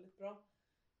jag var väldigt bra.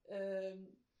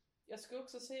 Jag skulle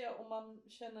också säga om man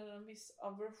känner en viss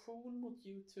aversion mot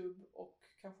YouTube och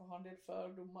kanske har en del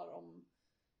fördomar om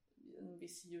en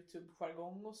viss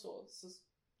YouTube-jargong och så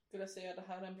skulle jag säga att det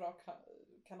här är en bra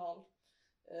kanal.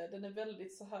 Den är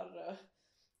väldigt så här,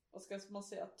 vad ska man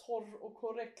säga, torr och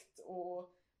korrekt,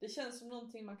 och det känns som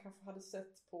någonting man kanske hade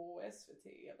sett på SVT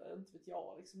eller inte vet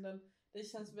jag. Liksom det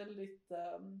känns väldigt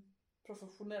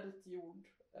professionellt gjord,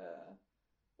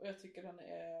 och jag tycker den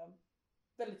är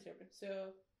väldigt trevlig.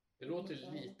 Så det låter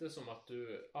lite som att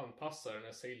du anpassar den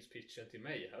här sales pitchen till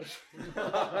mig här.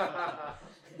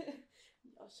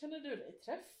 Ja, känner du dig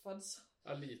träffad så?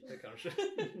 Ja, lite kanske.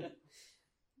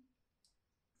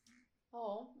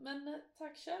 Ja, men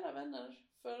tack kära vänner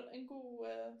för en god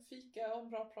fika och en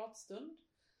bra pratstund.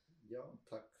 Ja,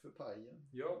 tack för pajen.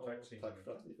 Ja, tack så tack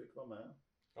för att ni fick vara med.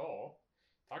 Ja,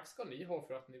 tack ska ni ha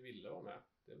för att ni ville vara med.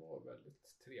 Det var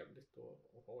väldigt trevligt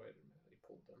att ha er med i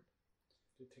podden.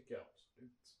 Det tycker jag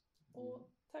absolut.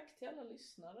 Och tack till alla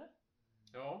lyssnare.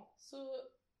 Ja. Så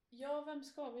ja, vem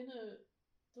ska vi nu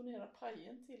donera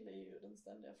pajen till är ju den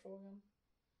ständiga frågan.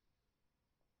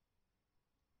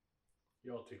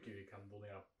 Jag tycker vi kan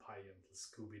donera pajen till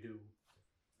Scooby-Doo.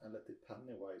 Eller till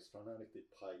Pennywise, för han är en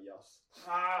riktig pajas.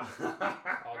 Ah!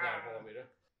 Ja, där har vi det.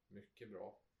 Mycket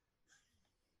bra.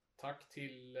 Tack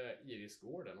till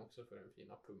Irisgården också för den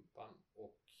fina pumpan.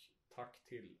 Och tack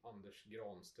till Anders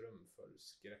Granström för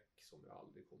skräck som jag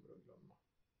aldrig kommer att glömma.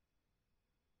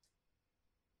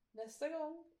 Nästa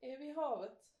gång är vi i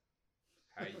havet.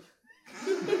 Hej!